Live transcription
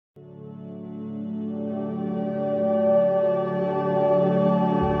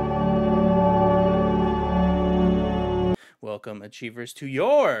welcome Achievers to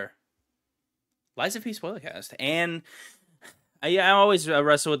your Lies of P Spoilercast. And I always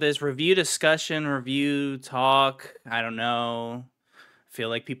wrestle with this review discussion, review talk. I don't know. I feel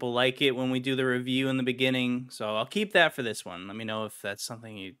like people like it when we do the review in the beginning, so I'll keep that for this one. Let me know if that's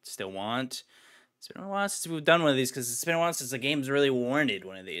something you still want. It's been a while since we've done one of these because it's been a while since the game's really warranted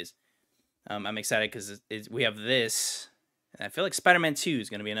one of these. I'm excited because we have this. And I feel like Spider-Man 2 is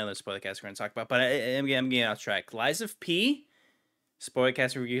going to be another spoilercast we're going to talk about, but I'm getting off track. Lies of P,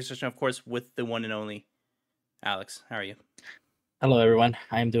 spoilercast review session, of course, with the one and only Alex. How are you? Hello, everyone.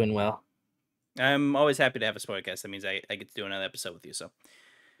 I'm doing well. I'm always happy to have a spoilercast. That means I get to do another episode with you. So,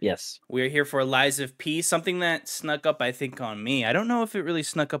 yes, we're here for Lies of P, something that snuck up, I think, on me. I don't know if it really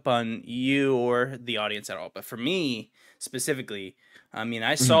snuck up on you or the audience at all, but for me specifically, I mean,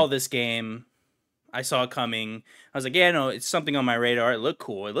 I saw this game. I saw it coming. I was like, yeah, no, it's something on my radar. It looked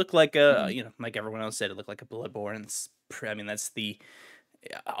cool. It looked like like everyone else said, it looked like a Bloodborne. I mean, that's the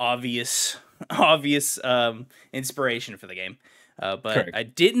obvious inspiration for the game. But correct. I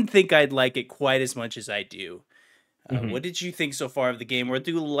didn't think I'd like it quite as much as I do. What did you think so far of the game? We'll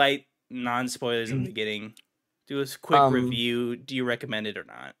do light non-spoilers in the beginning. Do a quick review. Do you recommend it or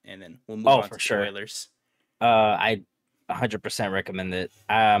not? And then we'll move on to spoilers. Sure. I 100% recommend it.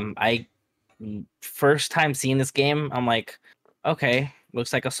 I first time seeing this game, I'm like, okay,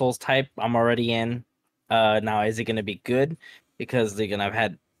 looks like a Souls type. I'm already in. Now, is it going to be good? Because they're gonna have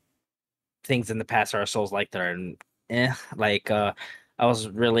had things in the past that are Souls like that are like I was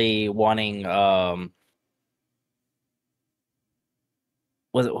really wanting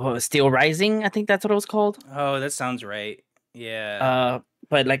was it Steel Rising? I think that's what it was called. Oh, that sounds right. Yeah.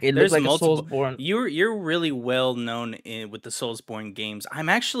 But like it looks like multiple... a Soulsborne. You're really well known with the Soulsborne games. I'm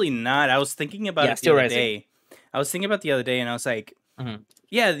actually not. I was thinking about it the other day. I was thinking about the other day, and I was like,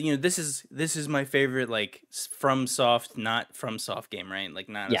 yeah, this is my favorite like FromSoft, not FromSoft game, right? Like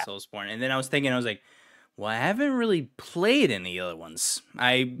not a Soulsborne. And then I was thinking, I was like, well, I haven't really played any other ones.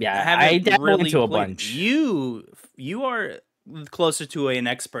 I haven't really into a bunch. You are closer to an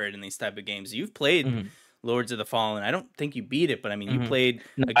expert in these type of games. You've played Lords of the Fallen. I don't think you beat it, but I mean, you played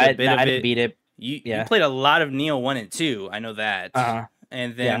a good bit of it. I didn't beat it. You played a lot of Neo 1 and 2. I know that.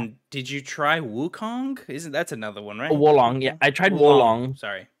 And then, did you try Wukong? That's another one, right? Wolong. Yeah, I tried Wolong.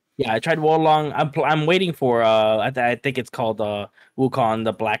 Sorry. Yeah, I tried Wolong. I'm waiting for I think it's called Wukong,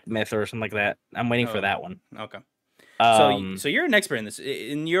 the Black Myth or something like that. I'm waiting for that one. Okay. So you're an expert in this.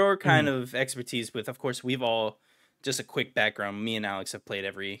 In your kind of expertise with, of course, we've all, just a quick background, me and Alex have played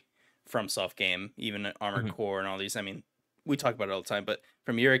every FromSoft game, even Armored Core and all these. I mean, we talk about it all the time, but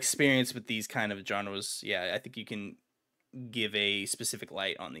from your experience with these kind of genres, yeah, I think you can give a specific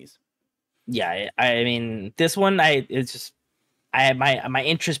light on these. Yeah, I mean, this one, my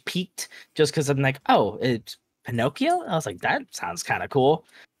interest peaked just because I'm like, oh, it's Pinocchio? I was like, that sounds kind of cool.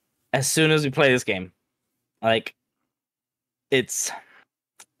 As soon as we play this game, like, it's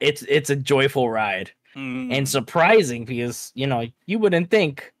a joyful ride and surprising because, you wouldn't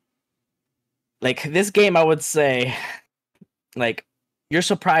think, like, this game, I would say, like, you're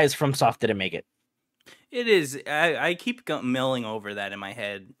surprised FromSoft didn't make it. It is. I keep milling over that in my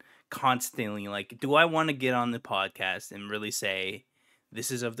head constantly. Like, do I want to get on the podcast and really say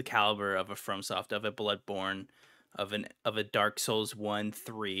this is of the caliber of a FromSoft, of a Bloodborne, of a Dark Souls 1,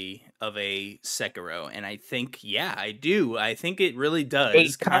 3, of a Sekiro? And I think, yeah, I do. I think it really does.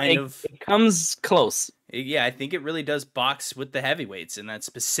 It comes close. Yeah, I think it really does box with the heavyweights in that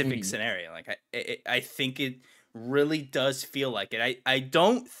specific scenario. Like, I think it really does feel like it. I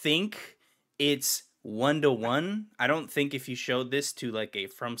don't think it's 1-to-1. I don't think if you showed this to like a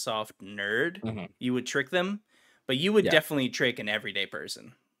FromSoft nerd, you would trick them, but you would definitely trick an everyday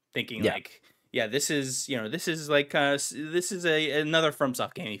person thinking like, yeah, this is like this is another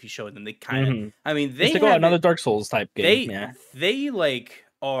FromSoft game. If you showed them, they kind of, I mean, they have another Dark Souls type game. They like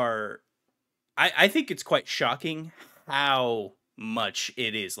are. I think it's quite shocking how much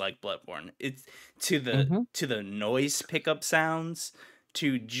it is like Bloodborne. It's to the noise pickup sounds,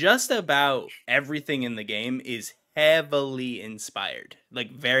 to just about everything in the game is heavily inspired,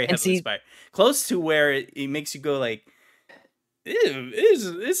 like very heavily inspired, close to where it makes you go like,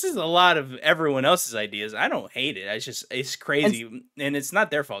 this is a lot of everyone else's ideas. I don't hate it. It's crazy, and it's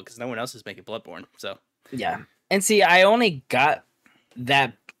not their fault because no one else is making Bloodborne. So yeah, and see, I only got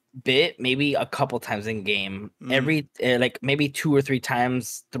that bit maybe a couple times in game. Every like maybe 2 or 3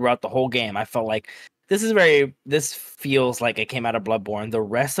 times throughout the whole game, I felt like this feels like it came out of Bloodborne. The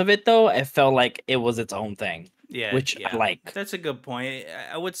rest of it, though, it felt like it was its own thing. Yeah, which I like. That's a good point.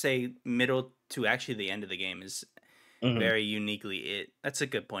 I would say middle to actually the end of the game is Mhm. very uniquely it. That's a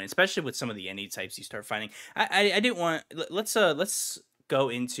good point, especially with some of the indie types you start finding. I didn't want let's go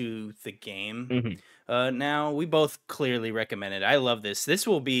into the game. Mhm. Now we both clearly recommend it. I love this. This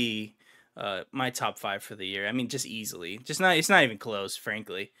will be my top 5 for the year. I mean, just easily. Just not. It's not even close,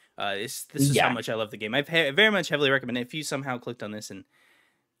 frankly. This is how Yeah. much I love the game. Very much heavily recommend it. If you somehow clicked on this and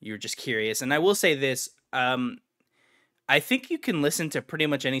you're just curious, and I will say this. I think you can listen to pretty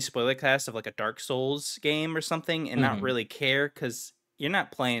much any spoiler cast of like a Dark Souls game or something and not Mhm. really care because you're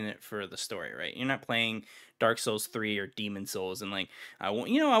not playing it for the story, right? You're not playing Dark Souls 3 or Demon Souls and like I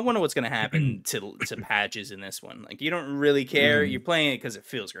wonder what's gonna happen to patches in this one. Like you don't really care. You're Mhm. playing it because it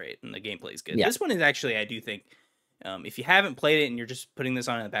feels great and the gameplay is good. Yeah. This one is actually I do think if you haven't played it and you're just putting this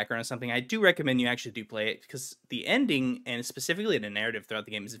on in the background or something, I do recommend you actually do play it because the ending and specifically the narrative throughout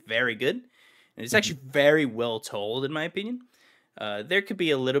the game is very good. And it's Mhm. actually very well told, in my opinion. There could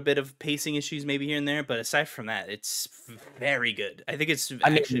be a little bit of pacing issues maybe here and there, but aside from that, it's very good. I think it's I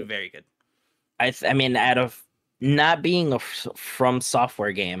actually mean, very good. I mean, out of not being a from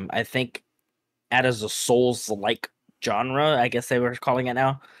software game, I think out as a Souls like genre, I guess they were calling it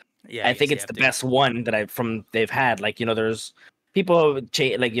now. Yeah, I I think guess you it's have the to. best one that they've had. Like there's people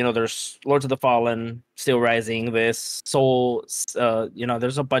like there's Lords of the Fallen, Steel Rising, this Soul,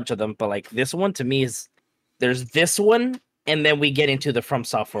 there's a bunch of them, but like this one to me is there's this one, and then we get into the From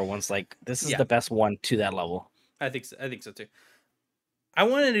Software ones. Like this is Yeah, the best one to that level. I think so. I think so too. I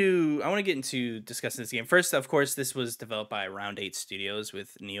want to get into discussing this game first. Of course, this was developed by Round8 Studios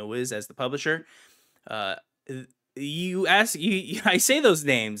with NeoWiz as the publisher. Uh, you ask I say those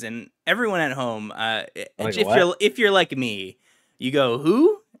names, and everyone at home, Like what? if you're like me, you go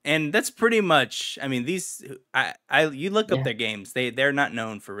who, and that's pretty much. I mean, these I you look up Yeah. their games, they're not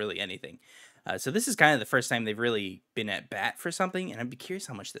known for really anything. So this is kind of the first time they've really been at bat for something, and I'd be curious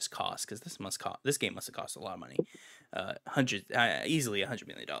how much this costs because this game must have cost a lot of money, easily $100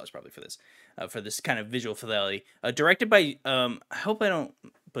 million probably for this kind of visual fidelity. Directed by I hope I don't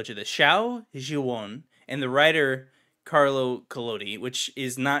butcher this, Xiao Zhiwon, and the writer Carlo Collodi, which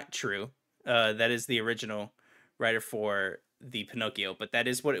is not true. That is the original writer for the Pinocchio, but that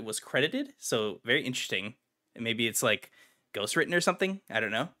is what it was credited. So very interesting. And maybe it's like ghostwritten or something. I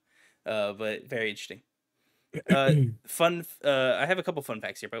don't know. But very interesting. Fun. I have a couple fun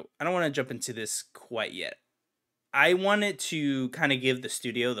facts here, but I don't want to jump into this quite yet. I wanted to kind of give the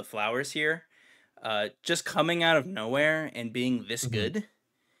studio the flowers here. Just coming out of nowhere and being this Mhm. good,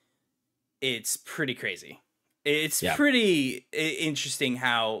 it's pretty crazy. It's Yeah. pretty interesting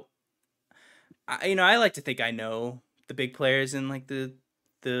how I like to think I know the big players in like the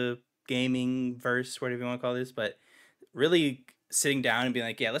gaming verse, whatever you want to call this, but really sitting down and being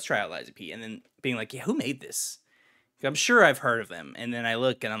like, yeah, let's try out Liza P, and then being like, yeah, who made this? I'm sure I've heard of them, and then I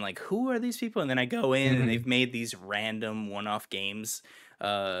look and I'm like, who are these people? And then I go in and Mhm. they've made these random one-off games.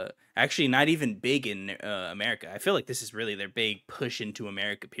 Actually, not even big in America. I feel like this is really their big push into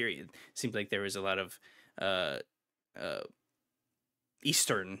America. Period. Seems like there was a lot of uh, uh,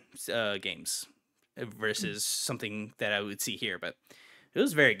 Eastern games versus something that I would see here, but it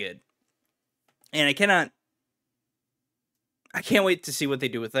was very good. And I can't wait to see what they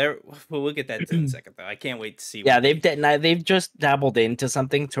do with their. Well, we'll get that in a second, though. I can't wait to see Yeah, what they. they've just dabbled into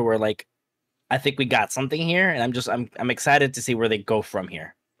something to where like I think we got something here, and I'm excited to see where they go from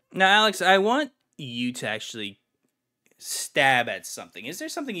here. Now, Alex, I want you to actually stab at something. Is there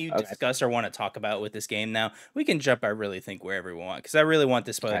something you Okay. discuss or want to talk about with this game? Now we can jump. I really think wherever we want because I really want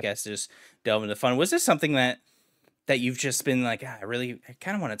this Okay. podcast to just delve into fun. Was there something that you've just been like, I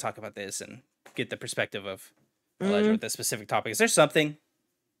kind of want to talk about this and get the perspective of Elijah Mm, with this specific topic? Is there something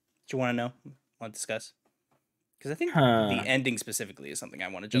that you want to know, want to discuss? Because I think the huh. ending specifically is something I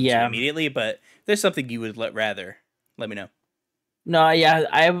want to jump to Yeah. immediately. But if there's something you would rather, let me know. No, yeah,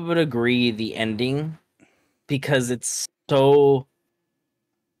 I would agree the ending because it's so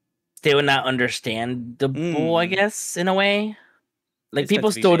still not understandable, I Mm, guess, in a way. Like it's meant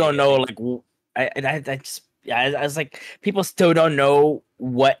people to be still vague, don't I know think. like I just yeah, I was like people still don't know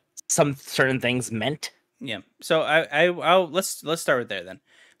what some certain things meant. Yeah. So I'll let's start with there then.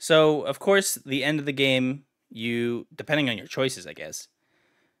 So of course, the end of the game, you depending on your choices, I guess,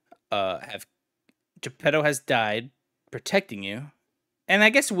 have Geppetto has died, protecting you, and I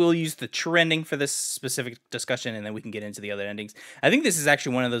guess we'll use the trending for this specific discussion, and then we can get into the other endings. I think this is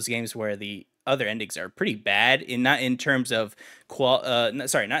actually one of those games where the other endings are pretty bad, in not in terms of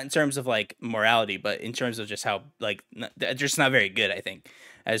sorry, not in terms of like morality, but in terms of just how like they're just not very good. I think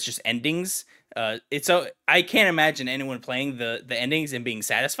as just endings. It's so I can't imagine anyone playing the endings and being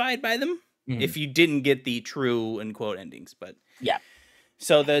satisfied by them Mhm. if you didn't get the true unquote endings. But Yeah.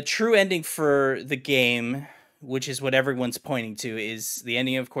 so the true ending for the game which is what everyone's pointing to, is the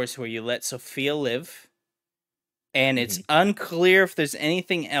ending, of course, where you let Sophia live. And it's unclear if there's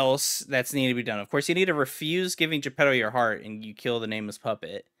anything else that's needed to be done. Of course, you need to refuse giving Geppetto your heart and you kill the nameless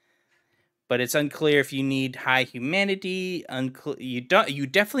puppet. But it's unclear if you need high humanity. You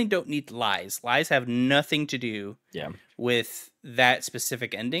definitely don't need lies. Lies have nothing to do with that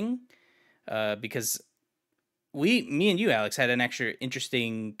specific ending. Because me and you, Alex, had an extra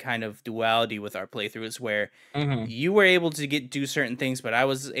interesting kind of duality with our playthroughs where you were able to do certain things, but I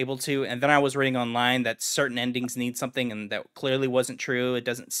was able to, and then I was reading online that certain endings need something, and that clearly wasn't true. It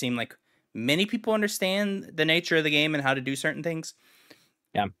doesn't seem like many people understand the nature of the game and how to do certain things.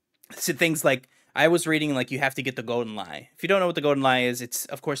 Yeah. So things like, I was reading, like, you have to get the golden lie. If you don't know what the golden lie is, it's,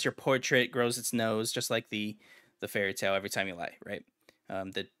 of course, your portrait grows its nose, just like the fairy tale every time you lie, right?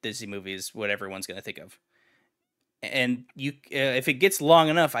 The Disney movie is what everyone's going to think of. And you, if it gets long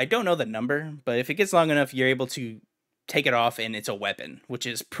enough, I don't know the number, but if it gets long enough, you're able to take it off, and it's a weapon, which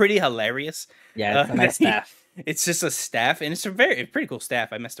is pretty hilarious. Yeah, it's a nice staff. It's just a staff, and it's a pretty cool staff.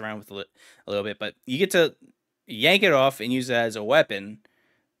 I messed around with a little bit, but you get to yank it off and use it as a weapon.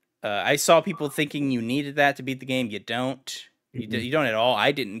 I saw people thinking you needed that to beat the game. You don't. You don't at all.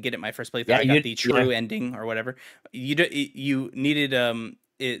 I didn't get it my first playthrough. Yeah, I got the true ending or whatever. You needed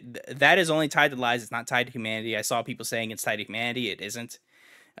that is only tied to lies. It's not tied to humanity. I saw people saying it's tied to humanity. It isn't.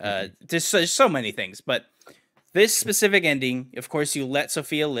 There's so many things, but this specific ending, of course, you let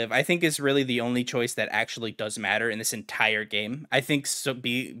Sophia live, I think is really the only choice that actually does matter in this entire game. I think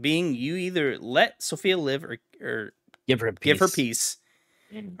being you either let Sophia live or give her peace.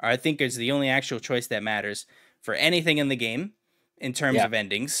 I think is the only actual choice that matters for anything in the game in terms of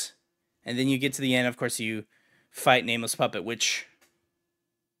endings. And then you get to the end, of course, you fight Nameless Puppet, which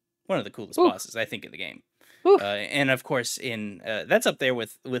one of the coolest bosses, I think, in the game. And of course, that's up there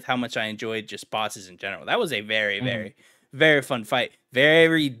with how much I enjoyed just bosses in general. That was a very, very, very fun fight.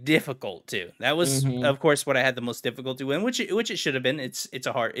 Very difficult too. That was, of course, what I had the most difficulty with, which it should have been. It's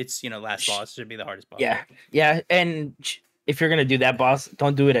last boss should be the hardest boss. Yeah. And if you're gonna do that boss,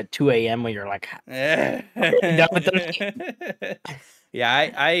 don't do it at 2 a.m. when you're like done with the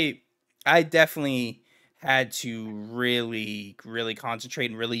I definitely had to really, really concentrate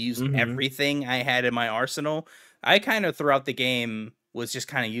and really use everything I had in my arsenal. I kind of throughout the game was just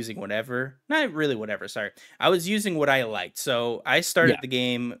kind of using whatever. Not really whatever, sorry. I was using what I liked. So I started the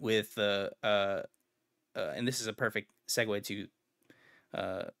game with and this is a perfect segue to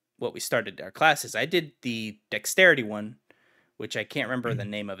what we started our classes. I did the dexterity one, which I can't remember the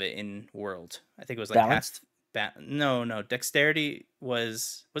name of it in World. I think it was like balance. No. Dexterity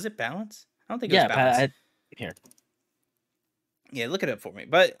was it balance? I don't think it was balance. Here. Yeah, look it up for me.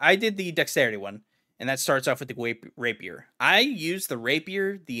 But I did the dexterity one, and that starts off with the rapier. I used the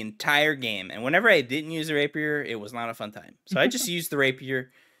rapier the entire game, and whenever I didn't use the rapier, it was not a fun time. So I just used the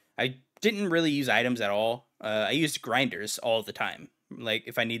rapier. I didn't really use items at all. I used grinders all the time. Like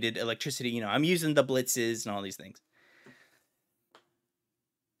if I needed electricity, I'm using the blitzes and all these things.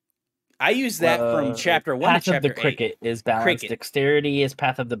 I use that from chapter 1 to chapter 8. Path of the Cricket is balance. Dexterity is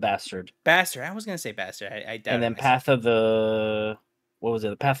Path of the Bastard. Bastard. I was going to say Bastard. I doubt and then Path of the... What was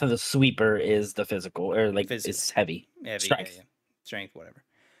it? Path of the Sweeper is the physical. Or it's heavy. Strength. Yeah. Strength, whatever.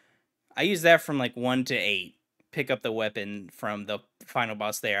 I use that from 1 to 8. Pick up the weapon from the final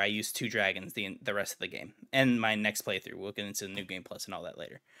boss there. I use 2 dragons the rest of the game. And my next playthrough. We'll get into the New Game Plus and all that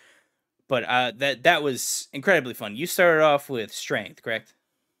later. But that was incredibly fun. You started off with Strength, correct?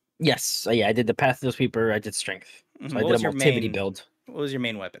 Yes. So yeah, I did the Path of the Sweeper. I did Strength. So I did a multivity build. What was your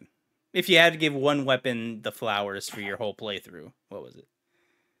main weapon? If you had to give one weapon the flowers for your whole playthrough, what was it?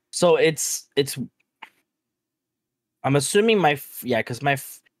 So it's. I'm assuming because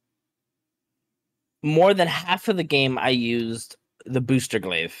more than half of the game I used the booster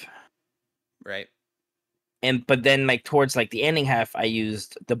glaive. Right. But then towards the ending half, I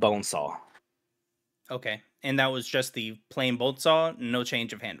used the bone saw. Okay. And that was just the plain bolt saw, no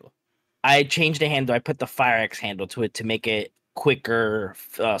change of handle. I changed the handle. I put the fire axe handle to it to make it quicker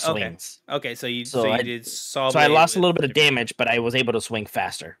swings. Okay, so you did saw. So I lost a little bit of damage, but I was able to swing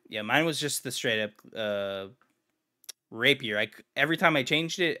faster. Yeah, mine was just the straight up rapier. Every time I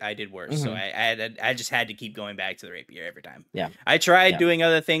changed it, I did worse. So I just had to keep going back to the rapier every time. Yeah, I tried doing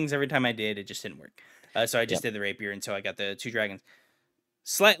other things every time I did. It just didn't work. So I just did the rapier until I got the 2 dragons.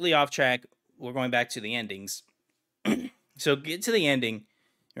 Slightly off track. We're going back to the endings. So get to the ending,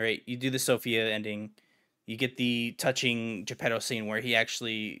 right? You do the Sophia ending. You get the touching Geppetto scene where you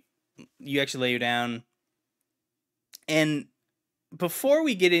actually lay you down. And before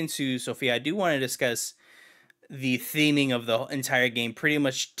we get into Sophia, I do want to discuss the theming of the entire game, pretty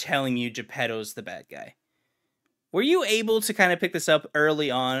much telling you Geppetto's the bad guy. Were you able to kind of pick this up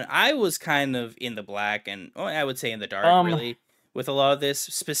early on? I was kind of in the black and I would say in the dark, Um, really, with a lot of this.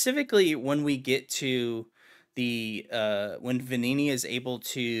 Specifically, when we get to the when Vanini is able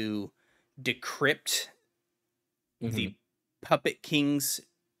to decrypt mhm. the Puppet King's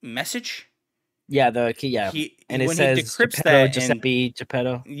message. Yeah, the key, yeah, and it When he says decrypts Geppetto, that, and Giuseppe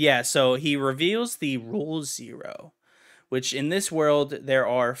Geppetto. yeah, so he reveals the rule 0, which in this world there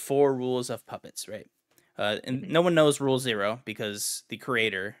are 4 rules of puppets, right? And Mhm. no one knows rule 0 because the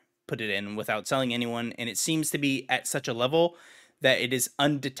creator put it in without telling anyone, and it seems to be at such a level that it is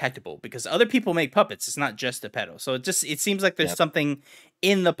undetectable because other people make puppets. It's not just Geppetto, so it seems like there's Yep. something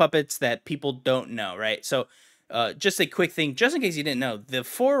in the puppets that people don't know, right? So. Just a quick thing, just in case you didn't know, the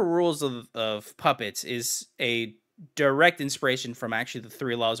 4 rules of puppets is a direct inspiration from actually the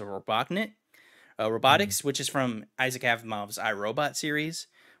 3 laws of Mhm. robotics, which is from Isaac Asimov's I, Robot series,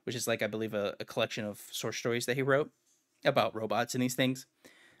 which is like I believe a collection of short stories that he wrote about robots and these things.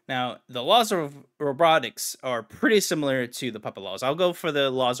 Now, the laws of robotics are pretty similar to the puppet laws. I'll go for the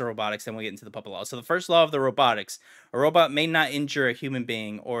laws of robotics, then we'll get into the puppet laws. So, the first law of the robotics, a robot may not injure a human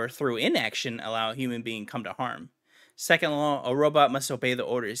being or through inaction allow a human being come to harm. Second law, a robot must obey the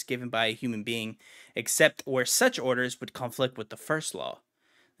orders given by a human being, except where such orders would conflict with the first law.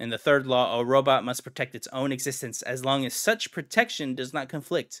 And the third law, a robot must protect its own existence as long as such protection does not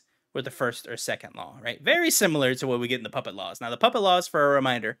conflict with the first or second law, right? Very similar to what we get in the puppet laws. Now, the puppet laws, for a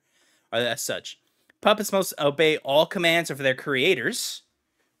reminder, are as such. Puppets must obey all commands of their creators,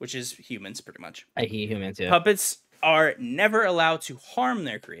 which is humans, pretty much. I hate humans. Yeah. Puppets are never allowed to harm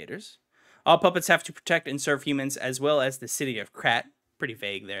their creators. All puppets have to protect and serve humans as well as the city of Krat. Pretty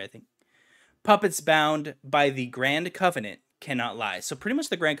vague there, I think. Puppets bound by the Grand Covenant cannot lie. So pretty much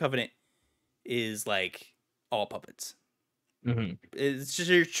the Grand Covenant is like all puppets. Hmm. It's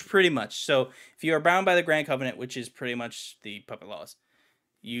just pretty much. So if you are bound by the Grand Covenant, which is pretty much the puppet laws,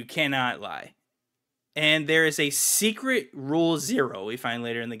 you cannot lie. And there is a secret rule 0 we find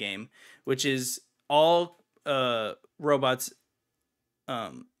later in the game, which is all robots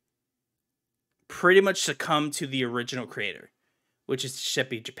um, pretty much succumb to the original creator, which is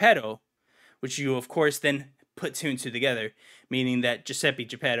Giuseppe Geppetto, which you, of course, then put 2 and 2 together, meaning that Giuseppe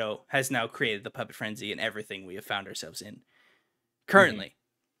Geppetto has now created the Puppet Frenzy and everything we have found ourselves in Hmm. currently.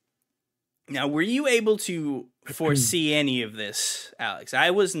 Now, were you able to foresee any of this, Alex?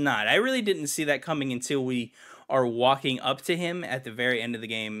 I was not. I really didn't see that coming until we are walking up to him at the very end of the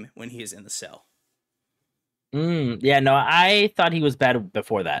game when he is in the cell. Yeah, no, I thought he was bad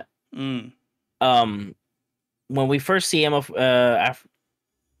before that. Mm. Um, when we first see him, where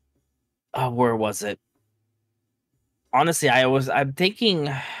was it? Honestly, I'm thinking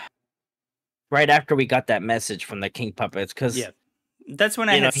right after we got that message from the King Puppets, because Yeah. That's when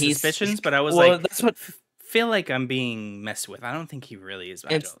I had suspicions, but I was well, like, that's what feel like I'm being messed with. I don't think he really is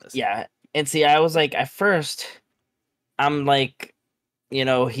behind it's all this. yeah, and see, I was like, at first, I'm like,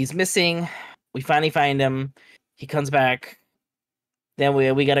 he's missing. We finally find him. He comes back. Then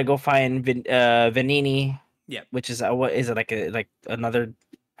we gotta go find Vanini. Yeah. Which is what is it like another?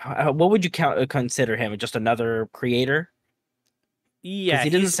 What would you consider him? Just another creator? Because Yeah, he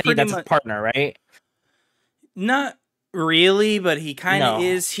doesn't he's say pretty that's his much partner, right? not really, but he kind of No,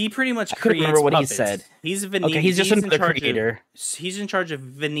 is. He pretty much I couldn't remember creates what he puppets. said. He's Okay, Vanini. he's just He's in another charge of. creator. He's in charge of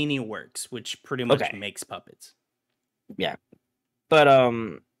Vanini Works, which pretty much Okay, makes puppets. yeah, but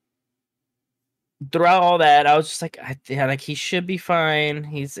throughout all that, I was just like, yeah, like he should be fine.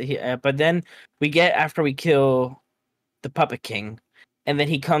 But then we get after we kill the Puppet King, and then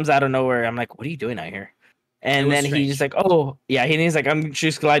he comes out of nowhere. I'm like, what are you doing out here? It And was then he's just strange. like, oh yeah, he's like, I'm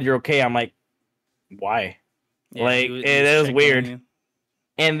just glad you're okay. I'm like, why? Yeah, Like he it was is checking on weird. you.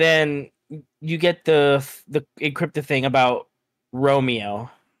 And then you get the encrypted thing about Romeo,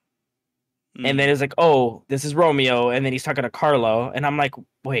 and then Mm. it's like, oh, this is Romeo, and then he's talking to Carlo, and I'm like,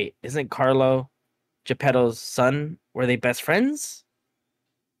 wait, isn't Carlo Geppetto's son? Were they best friends?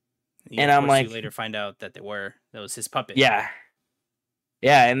 Yeah, And of I'm course, you like, later find out that they were. That was his puppet. yeah,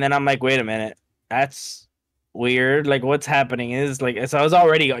 yeah. And then I'm like, wait a minute, that's weird. Like, what's happening? Is like, so I was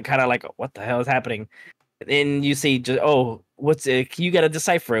already like, kind of like, what the hell is happening? And you see, just, oh, what's it? You got to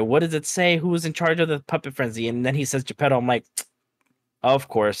decipher it. What does it say? Who was in charge of the puppet frenzy? And then he says Geppetto. I'm like, of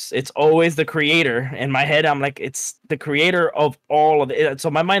course, it's always the creator. In my head, I'm like, it's the creator of all of it.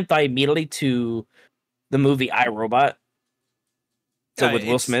 So my mind thought immediately to the movie I, Robot. So with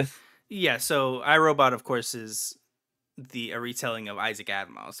Will It's Smith. yeah. So iRobot, of course, is a retelling of Isaac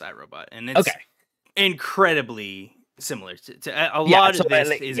Asimov's iRobot, and Okay. it's incredibly similar to a Yeah. lot So of this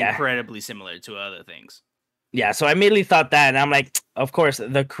like, is yeah. incredibly similar to other things. Yeah, so I immediately thought that, and I'm like, of course,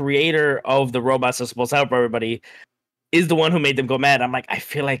 the creator of the robots that's supposed to help everybody is the one who made them go mad. I'm like, I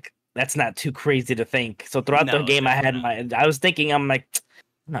feel like that's not too crazy to think. So throughout the No, game, definitely not. I was thinking, I'm like, I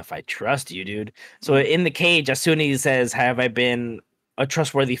don't know if I trust you, dude. So Mm. in the cage, as soon as he says, "Have I been a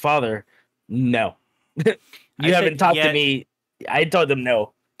trustworthy father?" No, I you said haven't talked to yeah. me. I told them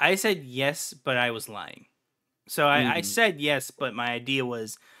no. I said yes, but I was lying. So I Mm, said yes, but my idea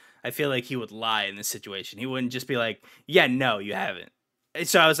was I feel like he would lie in this situation. He wouldn't just be like, yeah, no, you haven't.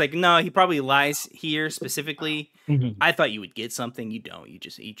 So I was like, no, he probably lies here specifically. mhm. I thought you would get something. You don't.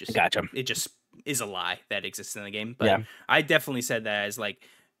 Gotcha. It just is a lie that exists in the game. But Yeah. I definitely said that as like,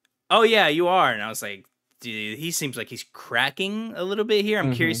 oh yeah, you are. And I was like, dude, he seems like he's cracking a little bit here.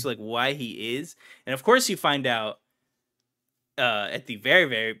 I'm curious Hmm. like why he is. And of course you find out at the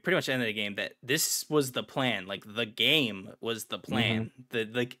very pretty much end of the game that this was the plan. Like the game was the Hmm. plan. The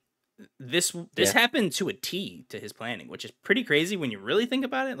like this Yeah. happened to a T to his planning, which is pretty crazy when you really think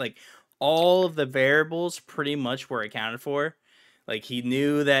about it. Like all of the variables pretty much were accounted for. Like he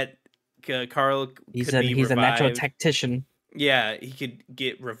knew that Carl could be He's a natural revived. tactician. Yeah, he could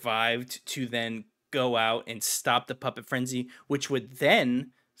get revived to then go out and stop the puppet frenzy, which would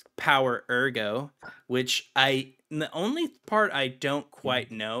then power Ergo, which the only part I don't Mhm.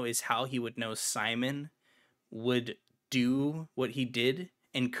 quite know is how he would know Simon would do what he did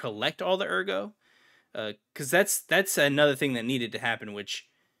and collect all the Ergo. Because that's another thing that needed to happen, which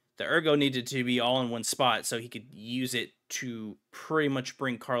the Ergo needed to be all in one spot so he could use it to pretty much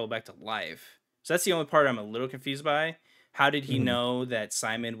bring Carlo back to life. So that's the only part I'm a little confused by. How did he Mhm. know that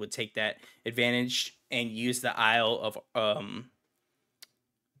Simon would take that advantage and use the Isle of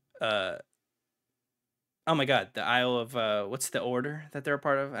uh oh my god, the Isle of what's the order that they're a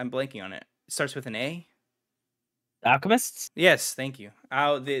part of? I'm blanking on it. It starts with an A. Alchemists. Yes, thank you.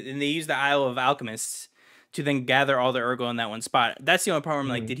 And they use the Isle of Alchemists to then gather all the Ergo in that one spot. That's the only part where I'm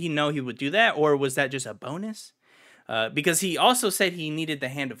like, Mhm. did he know he would do that, or was that just a bonus? Because he also said he needed the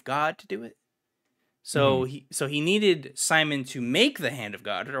hand of God to do it. Mhm. So he needed Simon to make the hand of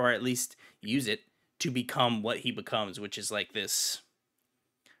God, or at least use it to become what he becomes, which is like this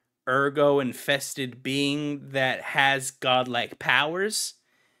Ergo infested being that has godlike powers.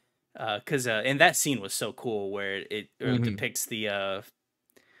 Because and that scene was so cool where it Mhm. depicts the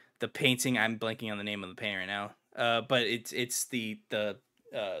painting. I'm blanking on the name of the painting right now. But it's the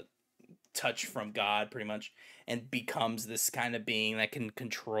uh touch from God pretty much, and becomes this kind of being that can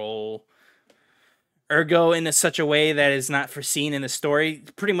control Ergo in such a way that is not foreseen in the story.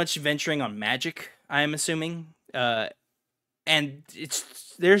 Pretty much venturing on magic, I'm assuming. And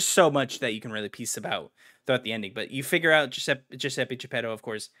there's so much that you can really piece about throughout the ending. But you figure out Giuseppe Geppetto, of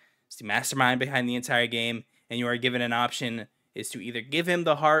course, is the mastermind behind the entire game, and you are given an option is to either give him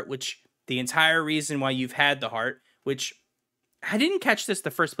the heart, which the entire reason why you've had the heart, which I didn't catch this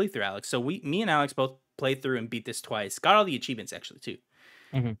the first playthrough, Alex. So me and Alex both played through and beat this twice. Got all the achievements actually too.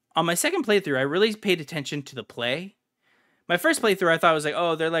 Mhm. On my second playthrough, I really paid attention to the play. My first playthrough, I thought was like,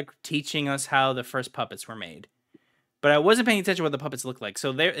 oh, they're like teaching us how the first puppets were made, but I wasn't paying attention to what the puppets looked like.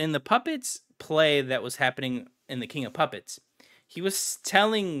 So there, in the puppets play that was happening in the King of Puppets, he was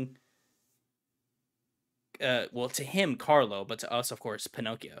telling, well, to him, Carlo, but to us, of course,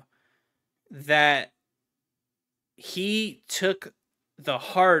 Pinocchio, that he took the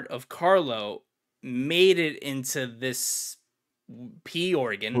heart of Carlo, made it into this P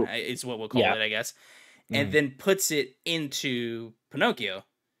organ, Ru- is what we'll call Yeah. it, I guess, and Mhm. then puts it into Pinocchio.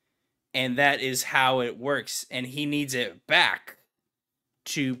 And that is how it works. And he needs it back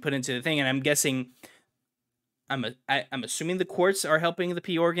to put into the thing. And I'm guessing I'm assuming the quartz are helping the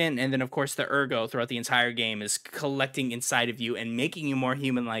P organ, and then of course the ergo throughout the entire game is collecting inside of you and making you more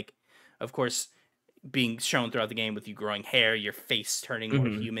human like. Of course, being shown throughout the game with you growing hair, your face turning more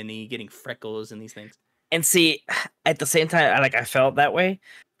Mhm. human-y, getting freckles and these things. And see, at the same time, I felt that way,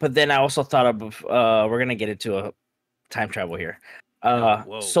 but then I also thought of we're gonna get into a time travel here. Oh,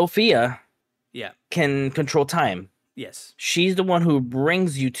 whoa. Sophia Yeah. can control time. Yes. She's the one who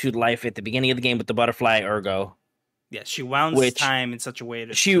brings you to life at the beginning of the game with the butterfly ergo, Yes. She wounds which time in such a way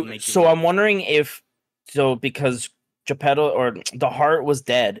to she. make you So I'm live. wondering if because Geppetto or the heart was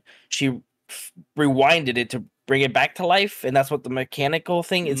dead, she rewinded it to bring it back to life, and that's what the mechanical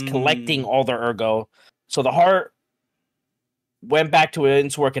thing is collecting Mm. all the ergo. So the heart went back to it,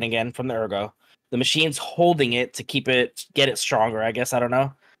 it's working again from the ergo. The machine's holding it to get it stronger, I guess. I don't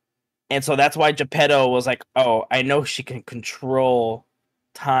know. And so that's why Geppetto was like, oh, I know she can control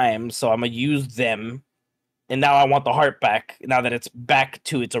time, so I'm gonna use them and now I want the heart back. Now that it's back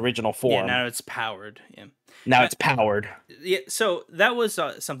to its original Yeah, form. now it's powered. Yeah. Now it's powered. Yeah, so that was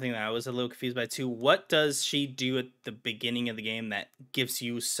something that I was a little confused by too. What does she do at the beginning of the game that gives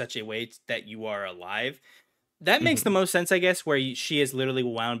you such a way that you are alive? That makes the most sense, I guess, where she is literally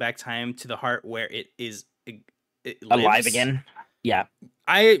wound back time to the heart where it Alive lives. again. Yeah.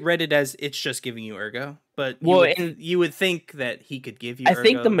 I read it as it's just giving you ergo, but you would think that he could give you I ergo.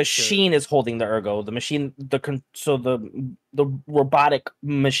 think the machine is holding the ergo. The machine, the robotic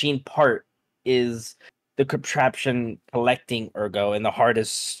machine part is the contraption collecting ergo, and the heart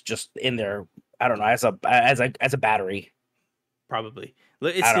is just in there. I don't know, as a battery. Probably.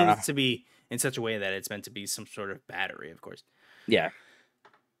 It seems to be in such a way that it's meant to be some sort of battery, of course. Yeah.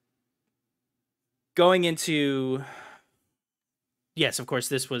 Going into, yes, of course,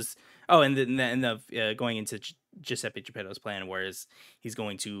 this was. Oh, and going into Giuseppe Geppetto's plan, whereas he's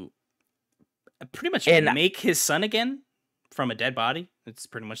going to pretty much make his son again from a dead body. It's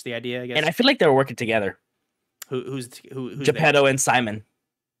pretty much the idea, I guess. And I feel like they were working together. Who's Geppetto and Simon?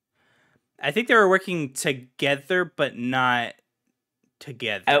 I think they were working together, but not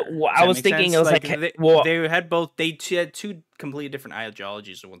together. I was thinking sense? It was they had both. They had two completely different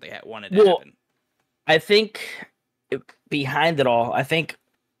ideologies of what they wanted to happen. I think behind it all, I think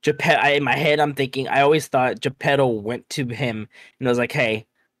Geppetto. In my head, I'm thinking. I always thought Geppetto went to him and was like, "Hey,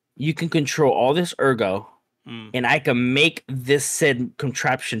 you can control all this ergo, and I can make this said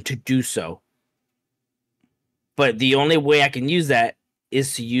contraption to do so. But the only way I can use that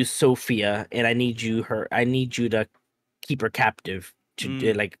is to use Sophia, and I need you to keep her captive to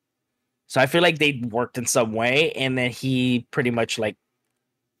do, like." So I feel like they worked in some way, and then he pretty much like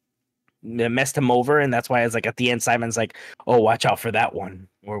messed him over, and that's why it's like at the end Simon's like, "Oh, watch out for that one,"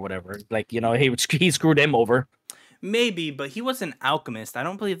 or whatever. Like, you know, he screwed him over. Maybe, but he was an alchemist. I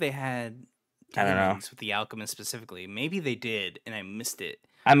don't believe they had dealings with the alchemist specifically. Maybe they did, and I missed it.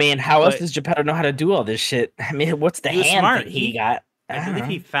 I mean, how else does Geppetto know how to do all this shit? I mean, what's the hand that he got? I believe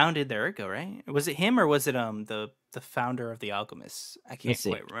he founded the ergo, right? Was it him or was it the founder of the alchemists? I can't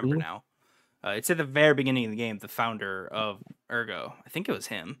quite remember now. It's at the very beginning of the game, the founder of ergo. I think it was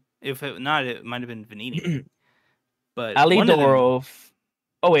him. If it not, it might have been Venini. But Alidorov.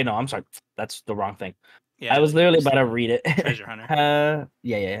 Oh wait, no, I'm sorry. That's the wrong thing. Yeah, I was literally about to read it. Treasure Hunter.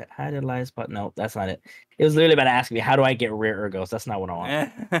 Yeah. How did Elias? But no, that's not it. It was literally about to ask me, how do I get rare ergos? That's not what I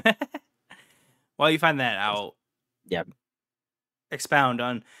want. While you find that out, yeah, expound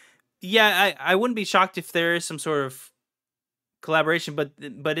on. Yeah, I wouldn't be shocked if there is some sort of collaboration, but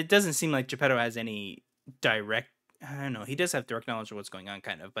it doesn't seem like Geppetto has any direct. I don't know. He does have direct knowledge of what's going on,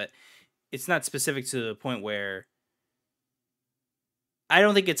 kind of, but it's not specific to the point where. I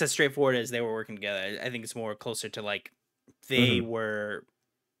don't think it's as straightforward as they were working together. I think it's more closer to like they were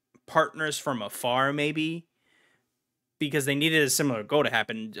partners from afar, maybe, because they needed a similar goal to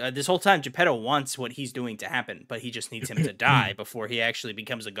happen. This whole time, Geppetto wants what he's doing to happen, but he just needs him to die before he actually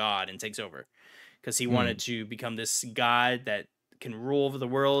becomes a god and takes over. Because he wanted to become this god that can rule over the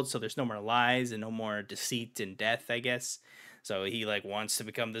world, so there's no more lies and no more deceit and death, I guess. So he like wants to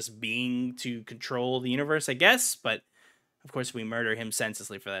become this being to control the universe, I guess, but of course, we murder him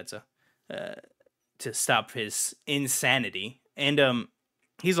senselessly for that, so to stop his insanity. And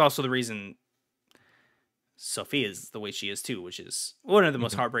he's also the reason Sophia is the way she is too, which is one of the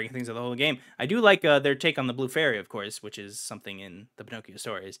most heartbreaking things of the whole game. I do like their take on the Blue Fairy, of course, which is something in the Pinocchio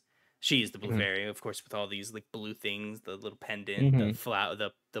stories. She's the Blue Fairy, of course, with all these like blue things, the little pendant, the flower,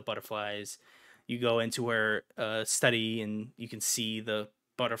 the butterflies. You go into her study and you can see the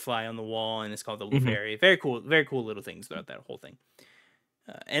butterfly on the wall, and it's called the Blue Fairy. Very cool little things throughout that whole thing.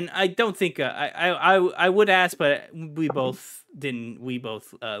 And I don't think I would ask, but we both didn't. We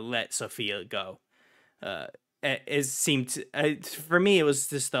both let Sophia go. It seemed for me it was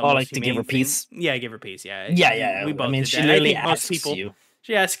just the most like to give her peace. Yeah, give her peace. Yeah. We both. I mean, she literally asks you.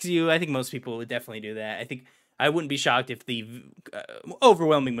 She asks you. I think most people would definitely do that. I think I wouldn't be shocked if the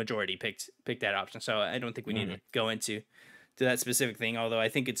overwhelming majority picked that option. So I don't think we need to go into that specific thing. Although I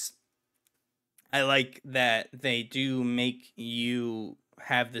think I like that they do make you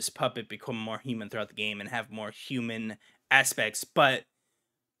have this puppet become more human throughout the game and have more human aspects, but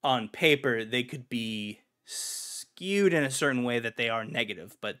on paper they could be skewed in a certain way that they are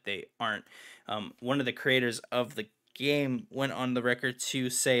negative, but they aren't. One of the creators of the game went on the record to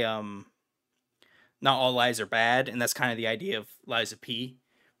say not all lies are bad, and that's kind of the idea of Lies of P,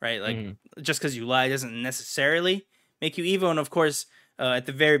 right? Like just because you lie doesn't necessarily make you evil. And of course, at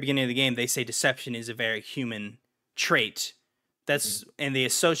the very beginning of the game, they say deception is a very human trait. and they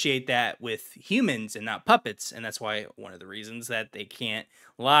associate that with humans and not puppets, and that's why one of the reasons that they can't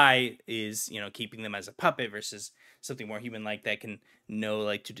lie is, you know, keeping them as a puppet versus something more human like that can know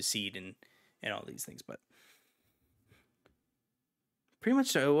like to deceit and all these things. But pretty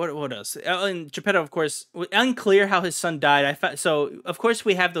much, what else? And Geppetto, of course, unclear how his son died. So of course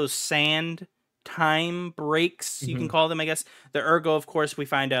we have those sand time breaks, you can call them, I guess. The ergo, of course, we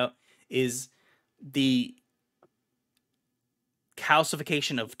find out is the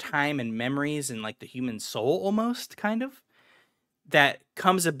calcification of time and memories and like the human soul, almost, kind of, that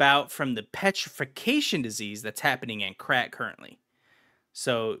comes about from the petrification disease that's happening in crack currently.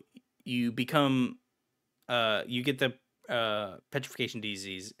 So you become you get the petrification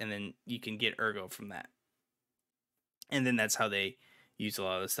disease, and then you can get ergo from that, and then that's how they use a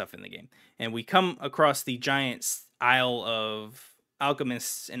lot of the stuff in the game. And we come across the giant isle of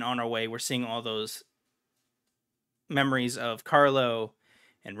alchemists, and on our way we're seeing all those memories of Carlo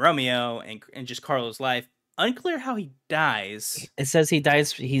and Romeo and just Carlo's life. Unclear how he dies. It says he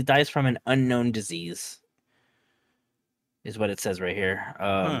dies from an unknown disease, is what it says right here.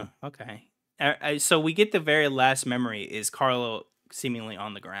 Okay. So we get the very last memory is Carlo seemingly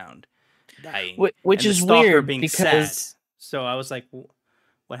on the ground, dying, which is weird being because sad. So I was like,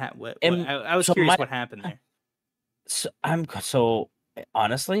 what happened? I was curious what happened there. So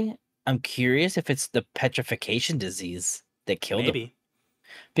honestly, I'm curious if it's the petrification disease that killed him.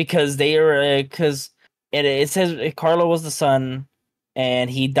 Because it says Carlo was the son, and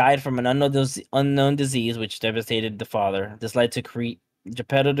he died from an unknown disease which devastated the father. This led to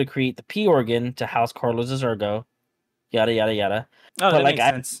Geppetto to create the P organ to house Carlos' ergo. Yada yada yada. Oh, that makes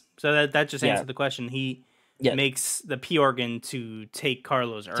sense. So that just answered the question. He makes the P organ to take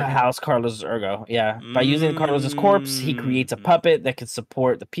Carlos' ergo. To house Carlos' ergo, yeah. By using Carlos' corpse, he creates a puppet that can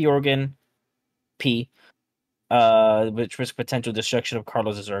support the P organ, P, which risks potential destruction of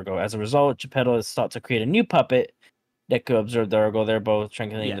Carlos' ergo. As a result, Geppetto is thought to create a new puppet that could absorb the ergo, thereby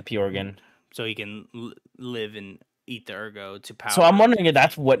strengthening the P organ. So he can live and eat the ergo to power. So I'm wondering if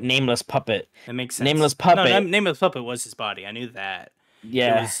that's what Nameless Puppet. That makes sense. Nameless Puppet. No, Nameless Puppet was his body. I knew that.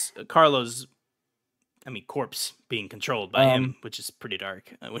 Yeah. It was Carlos, corpse being controlled by him, which is pretty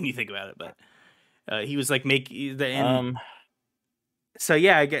dark when you think about it. But he was like So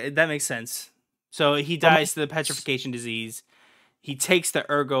yeah, that makes sense. So he dies to the petrification disease. He takes the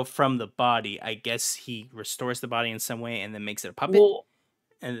ergo from the body. I guess he restores the body in some way and then makes it a puppet.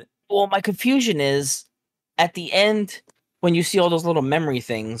 Well, my confusion is at the end when you see all those little memory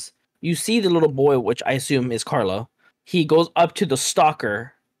things, you see the little boy, which I assume is Carlo. He goes up to the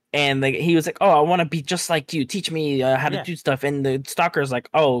stalker, and he was like, "Oh, I want to be just like you. Teach me how to do stuff." And the stalker's like,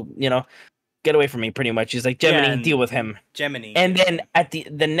 "Oh, get away from me." Pretty much, he's like, "Gemini, deal with him." Gemini. And then at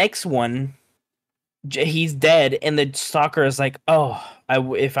the next one, he's dead, and the stalker is like, "Oh,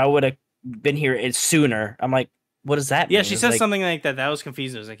 if I would have been here sooner." I'm like, what does that mean? Yeah, she says something like that. That was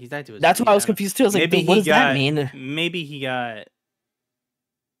confusing. I was like, he's died to his. That's why I was confused too. I was like, what does that mean? Maybe he got.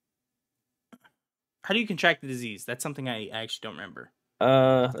 How do you contract the disease? That's something I actually don't remember.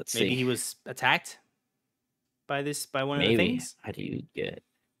 Let's see. Maybe he was attacked by one of the things. How do you get?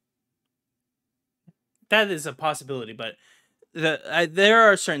 That is a possibility, but there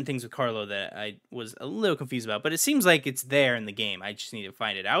are certain things with Carlo that I was a little confused about. But it seems like it's there in the game. I just need to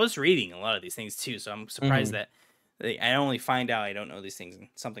find it. I was reading a lot of these things too, so I'm surprised that I only find out I don't know these things in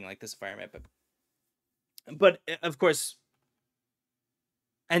something like this environment. But of course,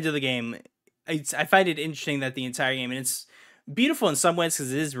 end of the game. I find it interesting that the entire game, and it's beautiful in some ways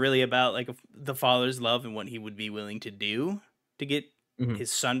because it is really about like the father's love and what he would be willing to do to get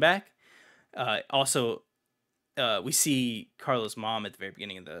his son back. Also, we see Carlo's mom at the very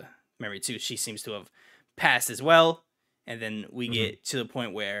beginning of the memory too. She seems to have passed as well, and then we get to the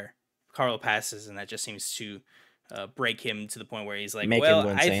point where Carlo passes, and that just seems to break him to the point where he's like, "Well,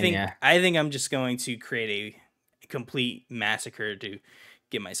 I think I'm just going to create a complete massacre to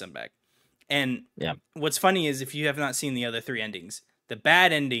get my son back." And what's funny is if you have not seen the other three endings, the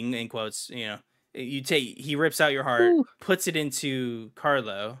bad ending in quotes, he rips out your heart, puts it into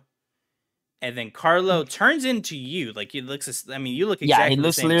Carlo, and then Carlo turns into you. Like you look exactly he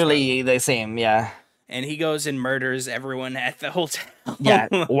looks literally the same. Yeah. And he goes and murders everyone at the hotel. Yeah,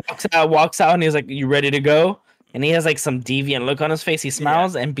 walks out, and he's like, "You ready to go?" And he has like some deviant look on his face. He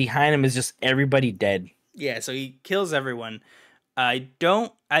smiles, and behind him is just everybody dead. Yeah, so he kills everyone.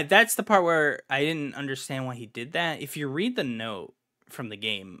 That's the part where I didn't understand why he did that. If you read the note from the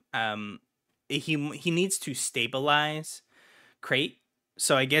game, he needs to stabilize Crate.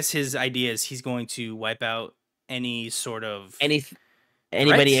 So I guess his idea is he's going to wipe out any sort of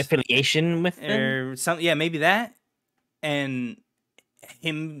anybody affiliation with them? Or something. Yeah, maybe that. and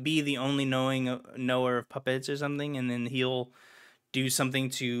him be the only knower of puppets or something, and then he'll do something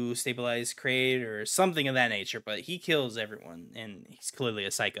to stabilize Kraid or something of that nature. But he kills everyone, and he's clearly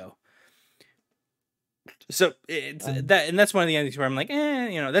a psycho. So it's that, and that's one of the endings where I'm like,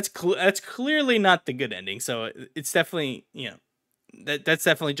 that's clearly not the good ending. So it's definitely, that's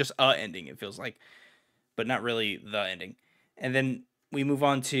definitely just a ending. It feels like, but not really the ending. And then we move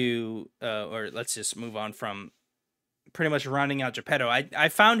on to, or let's just move on from pretty much rounding out Geppetto. I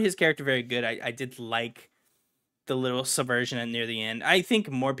found his character very good. I did like the little subversion at near the end. I think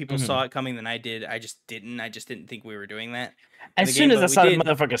more people saw it coming than I did. I just didn't think we were doing that. As soon as I saw the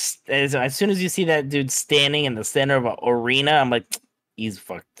motherfucker, as soon as you see that dude standing in the center of an arena, I'm like, he's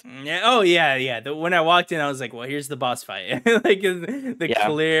fucked. Yeah. Oh yeah. When I walked in, I was like, well, here's the boss fight. Like the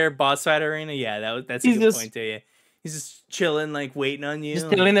clear boss fight arena. Yeah, that's a good point to you. He's just chilling, like waiting on you.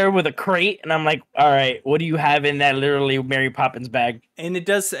 Just chilling there with a crate, and I'm like, all right, what do you have in that literally Mary Poppins bag? And it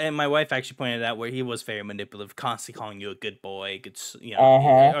does, and my wife actually pointed out where he was very manipulative, constantly calling you a good boy,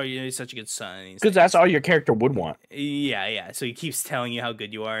 oh, you're such a good son. Because that's all your character would want. Yeah. So he keeps telling you how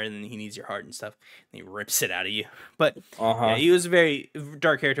good you are, and then he needs your heart and stuff, and he rips it out of you. But yeah, he was a very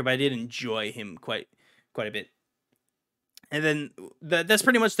dark character, but I did enjoy him quite a bit. And then that's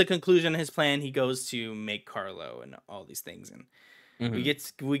pretty much the conclusion of his plan. He goes to make Carlo and all these things, and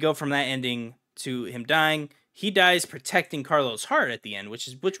we go from that ending to him dying. He dies protecting Carlo's heart at the end, which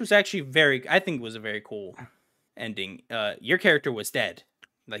was actually I think was a very cool ending. Your character was dead,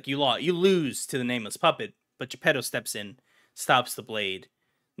 like you lose to the nameless puppet, but Geppetto steps in, stops the blade.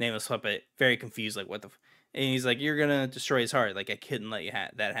 Nameless puppet, very confused, like what the, and he's like, "You're gonna destroy his heart. Like I couldn't let you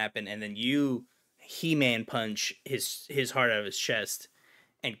that happen." And then you He-Man punch his heart out of his chest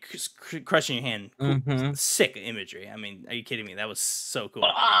and crushing your hand. Sick imagery. I mean, are you kidding me? That was so cool.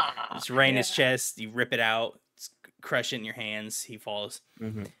 It's right in his chest. You rip it out, crush it in your hands. He falls.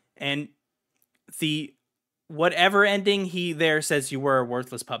 And the whatever ending he there says you were a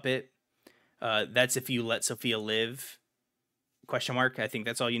worthless puppet. That's if you let Sophia live. Question mark. I think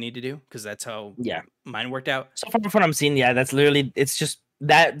that's all you need to do because that's how mine worked out. So from what I'm seeing, that's literally, it's just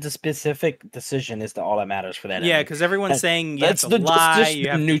that the specific decision is all that matters for that. Yeah, because everyone's saying you have to lie. You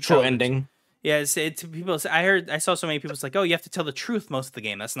have neutral ending. Yeah, people. I saw so many people like, "Oh, you have to tell the truth most of the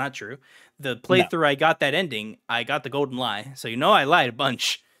game." That's not true. The playthrough I got that ending, I got the golden lie. So I lied a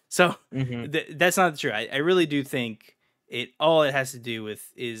bunch. So that's not true. I really do think all it has to do with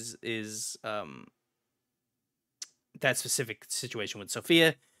is that specific situation with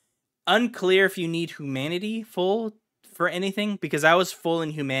Sophia. Unclear if you need humanity full for anything, because I was full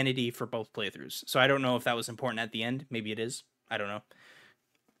in humanity for both playthroughs. So I don't know if that was important at the end. Maybe it is. I don't know.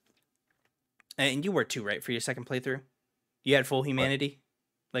 And you were too, right? For your second playthrough? You had full humanity?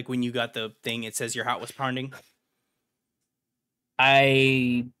 What? Like when you got the thing, it says your heart was pounding?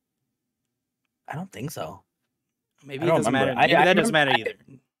 I don't think so. Maybe it doesn't matter. Maybe that doesn't matter either.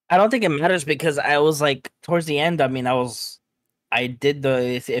 I don't think it matters because I was like, towards the end, I mean, I did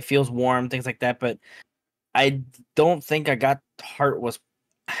it feels warm, things like that, but I don't think I got heart was,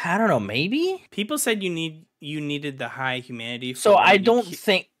 I don't know, maybe? People said you needed the high humanity. So I don't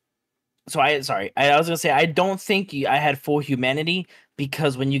think, I was going to say, I don't think I had full humanity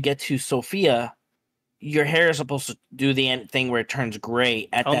because when you get to Sophia, your hair is supposed to do the end thing where it turns gray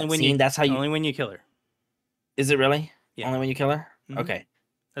at that scene. That's how only when you kill her. Is it really? Yeah. Only when you kill her? Okay.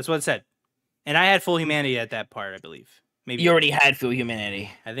 That's what it said. And I had full humanity at that part, I believe. Maybe you already had full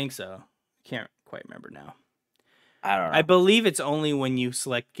humanity. I think so. Can't quite remember now. I don't know. I believe it's only when you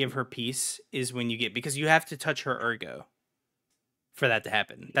select give her peace is when you get, because you have to touch her ergo for that to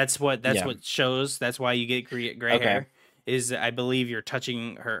happen. That's what shows. That's why you get gray hair. Is I believe you're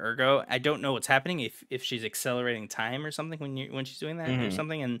touching her ergo. I don't know what's happening if she's accelerating time or something when she's doing that or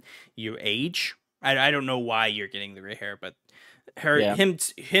something, and you age. I don't know why you're getting the gray hair, but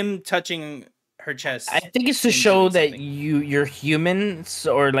him touching her chest. I think it's to show that you're human,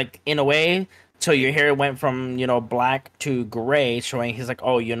 or like in a way. So your hair went from black to gray, showing he's like,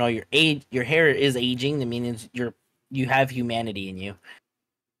 oh, your hair is aging. That means you have humanity in you.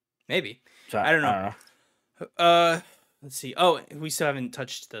 Maybe. So I don't know. Let's see. Oh, we still haven't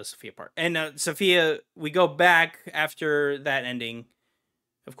touched the Sophia part. And Sophia, we go back after that ending.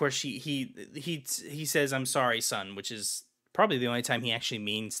 Of course, he says, "I'm sorry, son," which is probably the only time he actually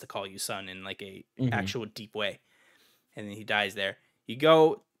means to call you son in like a actual deep way. And then he dies there. You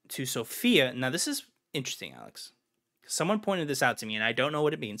go to Sophia. Now, this is interesting, Alex. Someone pointed this out to me, and I don't know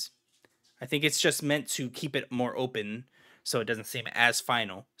what it means. I think it's just meant to keep it more open so it doesn't seem as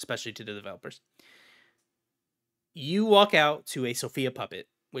final, especially to the developers. You walk out to a Sophia puppet,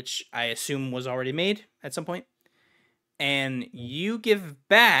 which I assume was already made at some point, and you give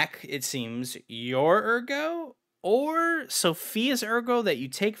back, it seems, your ergo or Sophia's ergo that you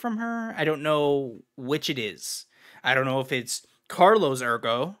take from her. I don't know which it is. I don't know if it's Carlo's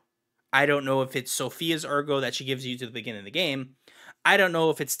ergo. I don't know if it's Sophia's ergo that she gives you to the beginning of the game. I don't know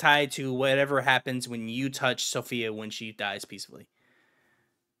if it's tied to whatever happens when you touch Sophia when she dies peacefully.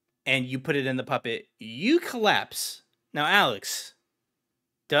 And you put it in the puppet. You collapse. Now, Alex,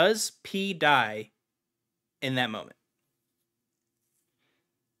 does P die in that moment?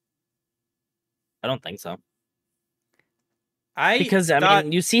 I don't think so. I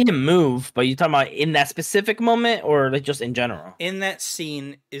mean, you see him move, but you talking about in that specific moment or like just in general? In that